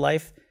influencer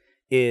life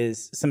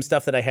is some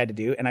stuff that I had to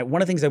do. And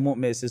one of the things I won't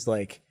miss is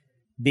like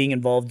being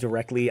involved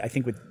directly, I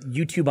think, with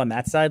YouTube on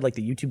that side, like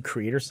the YouTube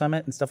Creator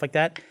Summit and stuff like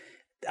that.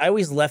 I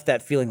always left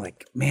that feeling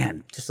like,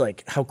 man, just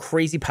like how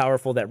crazy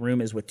powerful that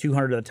room is with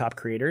 200 of the top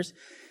creators.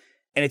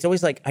 And it's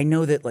always like, I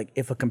know that like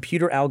if a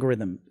computer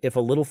algorithm, if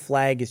a little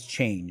flag is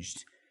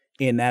changed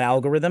in that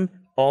algorithm,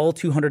 all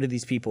 200 of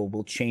these people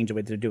will change the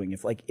way they're doing.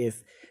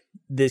 If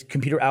this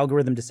computer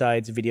algorithm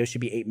decides video should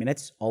be 8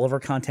 minutes, all of our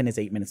content is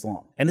 8 minutes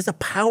long. And it's a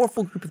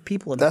powerful group of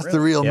people in That's that the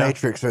room. real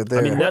matrix right there.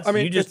 I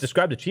mean, you just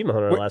described Achievement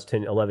Hunter in the last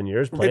 10, 11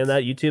 years, playing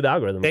that YouTube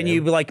algorithm. Then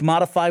you like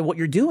modify what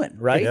you're doing,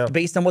 right? Yeah.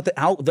 Based on what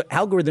the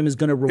algorithm is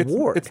going to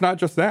reward. It's not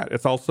just that.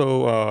 It's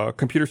also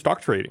computer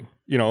stock trading.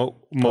 You know,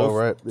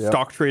 most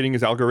stock trading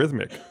is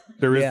algorithmic.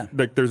 There is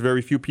there's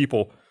very few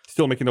people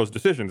still making those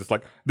decisions. It's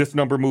like, this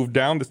number moved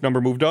down, this number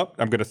moved up,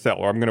 I'm going to sell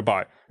or I'm going to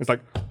buy. It's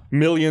like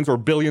millions or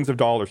billions of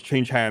dollars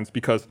change hands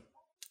because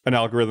an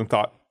algorithm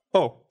thought,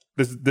 oh,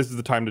 this is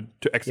the time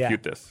to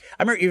execute this.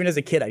 I remember even as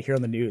a kid, I'd hear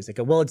on the news,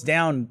 like, well, it's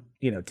down,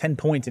 10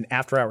 points in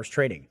after hours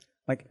trading.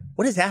 Like,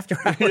 what is after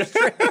hours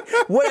trading?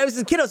 When I was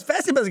a kid, I was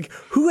fascinated. I was like,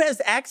 who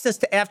has access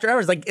to after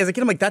hours? Like, as a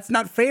kid, I'm like, that's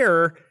not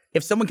fair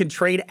if someone can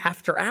trade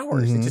after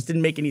hours. It just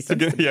didn't make any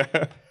sense.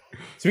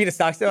 Speaking of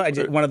stocks, though,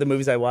 one of the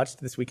movies I watched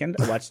this weekend,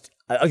 I was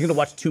going to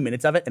watch 2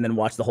 minutes of it and then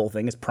watch the whole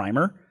thing, is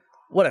Primer.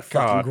 What a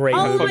fucking great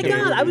movie. Oh my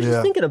God, I was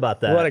just thinking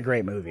about that. What a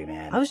great movie,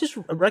 man. I was just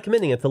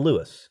recommending it to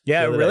Lewis.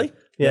 Yeah, really?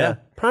 Yeah.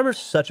 Primer's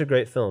such a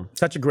great film.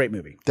 Such a great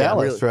movie.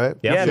 Dallas, right?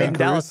 Yeah, Tom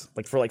Dallas,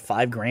 like for like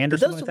 $5,000 or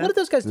something like that. What did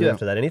those guys do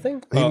after that?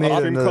 Anything? He made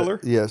Upstream Color?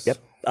 Yes. Yep.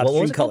 What was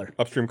Upstream it Color.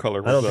 Upstream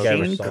Color. I don't think I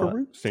ever saw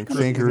it. St.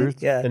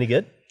 Carruth. Yeah. Any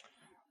good?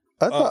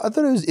 I thought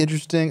it was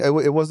interesting.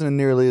 It wasn't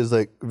nearly as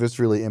like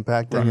viscerally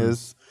impacting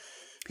as.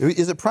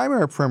 Is it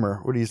Primer or Primer?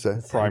 What do you say?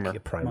 Primer.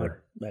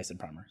 Primer. I said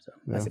Primer. So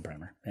I said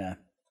Primer. Yeah.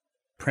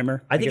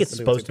 Primer. I think guess it's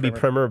some people supposed to be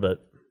Primer, but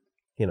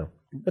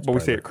But we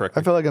say it correctly.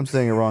 I feel like I'm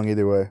saying it wrong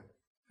either way.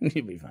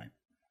 You'll be fine.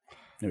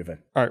 You'll be fine.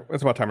 All right,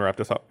 it's about time to wrap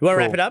this up. You want to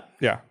wrap it up?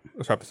 Yeah,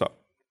 let's wrap this up.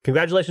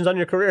 Congratulations on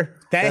your career.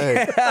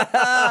 Thanks.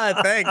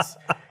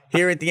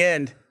 Here at the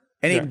end.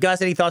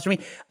 Gus, any thoughts for me?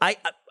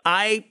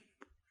 I,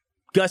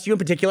 Gus, you in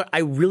particular, I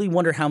really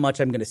wonder how much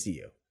I'm going to see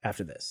you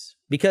after this.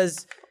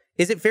 Because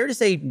is it fair to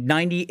say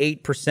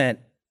 98%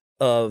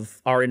 of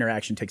our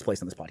interaction takes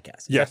place on this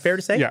podcast? Is that fair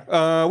to say?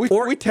 Yeah.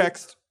 We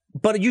text.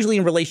 But usually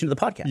in relation to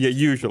the podcast. Yeah,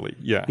 usually.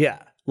 Yeah.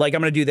 Yeah. Like,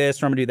 I'm going to do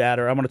this, or I'm going to do that,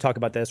 or I'm going to talk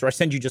about this, or I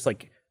send you just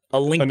like a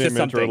link to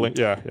something. Or a link.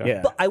 Yeah.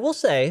 But I will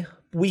say,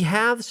 we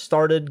have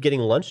started getting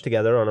lunch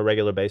together on a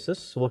regular basis.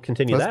 So we'll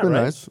continue that, right?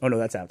 Nice. Oh, no,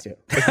 that's out too.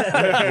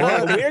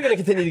 Well, we're going to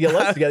continue to get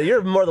lunch together.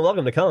 You're more than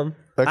welcome to come.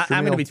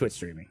 I'm going to be Twitch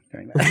streaming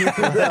during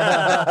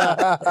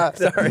that.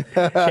 Sorry.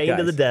 Chained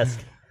to the desk.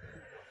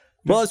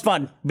 Well, it's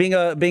fun. Being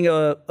a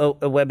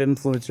web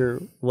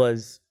influencer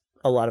was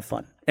a lot of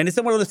fun. And it's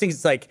one of those things,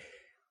 it's like,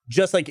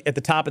 just like at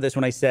the top of this,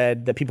 when I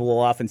said that people will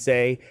often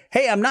say,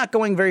 hey, I'm not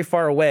going very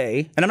far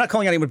away. And I'm not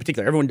calling out anyone in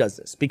particular. Everyone does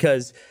this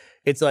because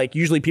it's like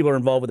usually people are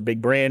involved with a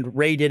big brand.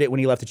 Ray did it when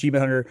he left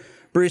Achievement Hunter.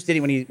 Bruce did it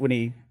when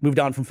he moved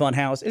on from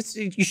Funhouse.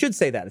 You should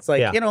say that. It's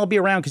like, I'll be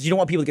around because you don't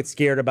want people to get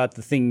scared about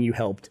the thing you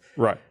helped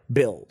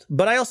build.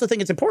 But I also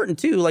think it's important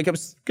too. Like I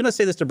was going to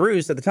say this to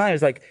Bruce at the time.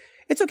 It's like,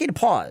 it's okay to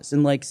pause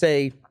and like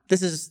say,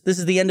 this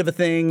is the end of a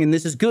thing and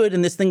this is good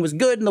and this thing was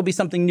good and there'll be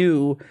something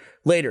new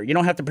later. You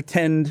don't have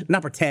to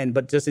not pretend,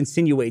 but just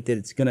insinuate that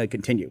it's going to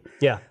continue.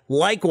 Yeah.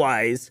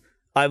 Likewise,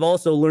 I've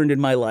also learned in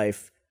my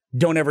life,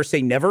 don't ever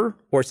say never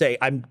or say,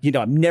 I'm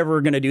never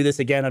going to do this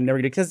again. I'm never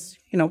going to, because,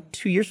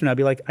 2 years from now, I'll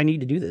be like, I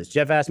need to do this.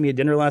 Jeff asked me at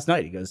dinner last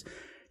night. He goes,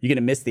 you're going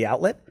to miss the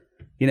outlet,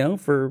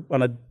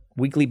 on a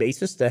weekly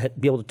basis to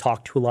be able to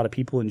talk to a lot of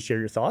people and share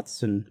your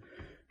thoughts. And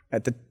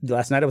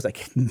last night I was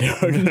like,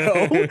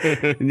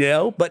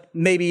 no, but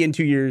maybe in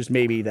 2 years,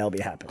 maybe that'll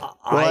be happening. Well,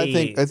 I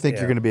think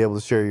you're going to be able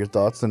to share your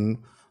thoughts in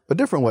a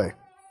different way.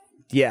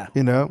 Yeah.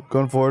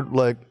 Going forward,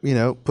 like,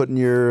 putting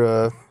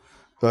your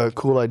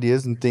cool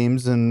ideas and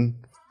themes and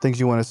things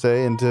you want to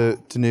say into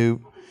new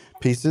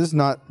pieces,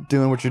 not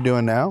doing what you're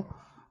doing now,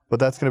 but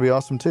that's going to be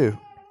awesome too.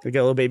 We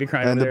got a little baby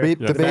crying and over the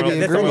there. baby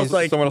agrees.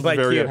 Someone else is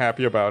very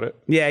unhappy about it.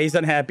 Yeah, he's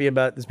unhappy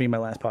about this being my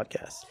last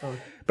podcast.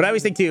 But I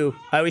always think too,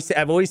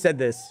 I've always said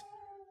this,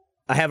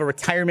 I have a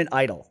retirement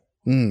idol.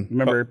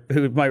 Remember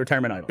who my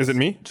retirement idol is? Is it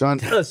me?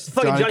 Johnny Carson.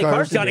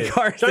 Johnny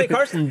Carson. Johnny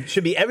Carson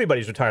should be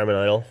everybody's retirement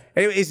idol.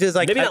 Anyway, it's just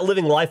like maybe not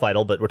living life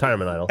idol, but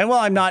retirement idol. And while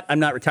I'm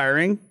not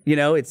retiring,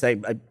 it's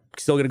I'm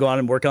still gonna go on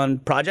and work on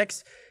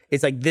projects.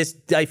 It's like this,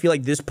 I feel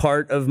like this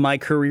part of my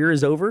career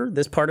is over,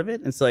 this part of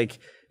it. It's like,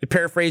 to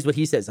paraphrase what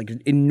he says, like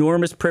an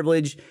enormous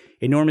privilege,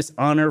 enormous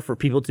honor for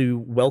people to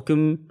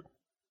welcome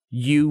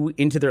you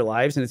into their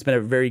lives. And it's been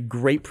a very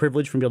great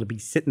privilege for me to be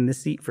sitting in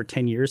this seat for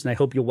 10 years. And I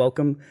hope you'll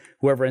welcome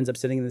whoever ends up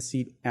sitting in this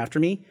seat after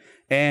me.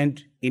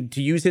 And to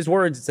use his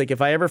words, it's like,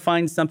 if I ever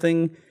find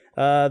something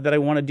that I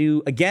want to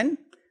do again,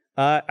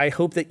 I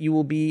hope that you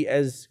will be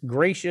as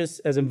gracious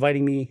as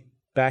inviting me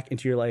back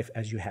into your life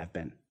as you have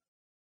been.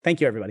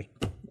 Thank you, everybody.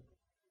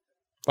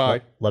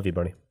 Bye. Love you,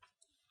 Bernie.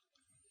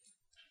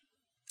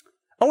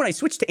 Oh, and I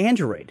switched to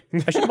Android. I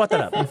should have brought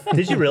that up.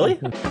 Did you really?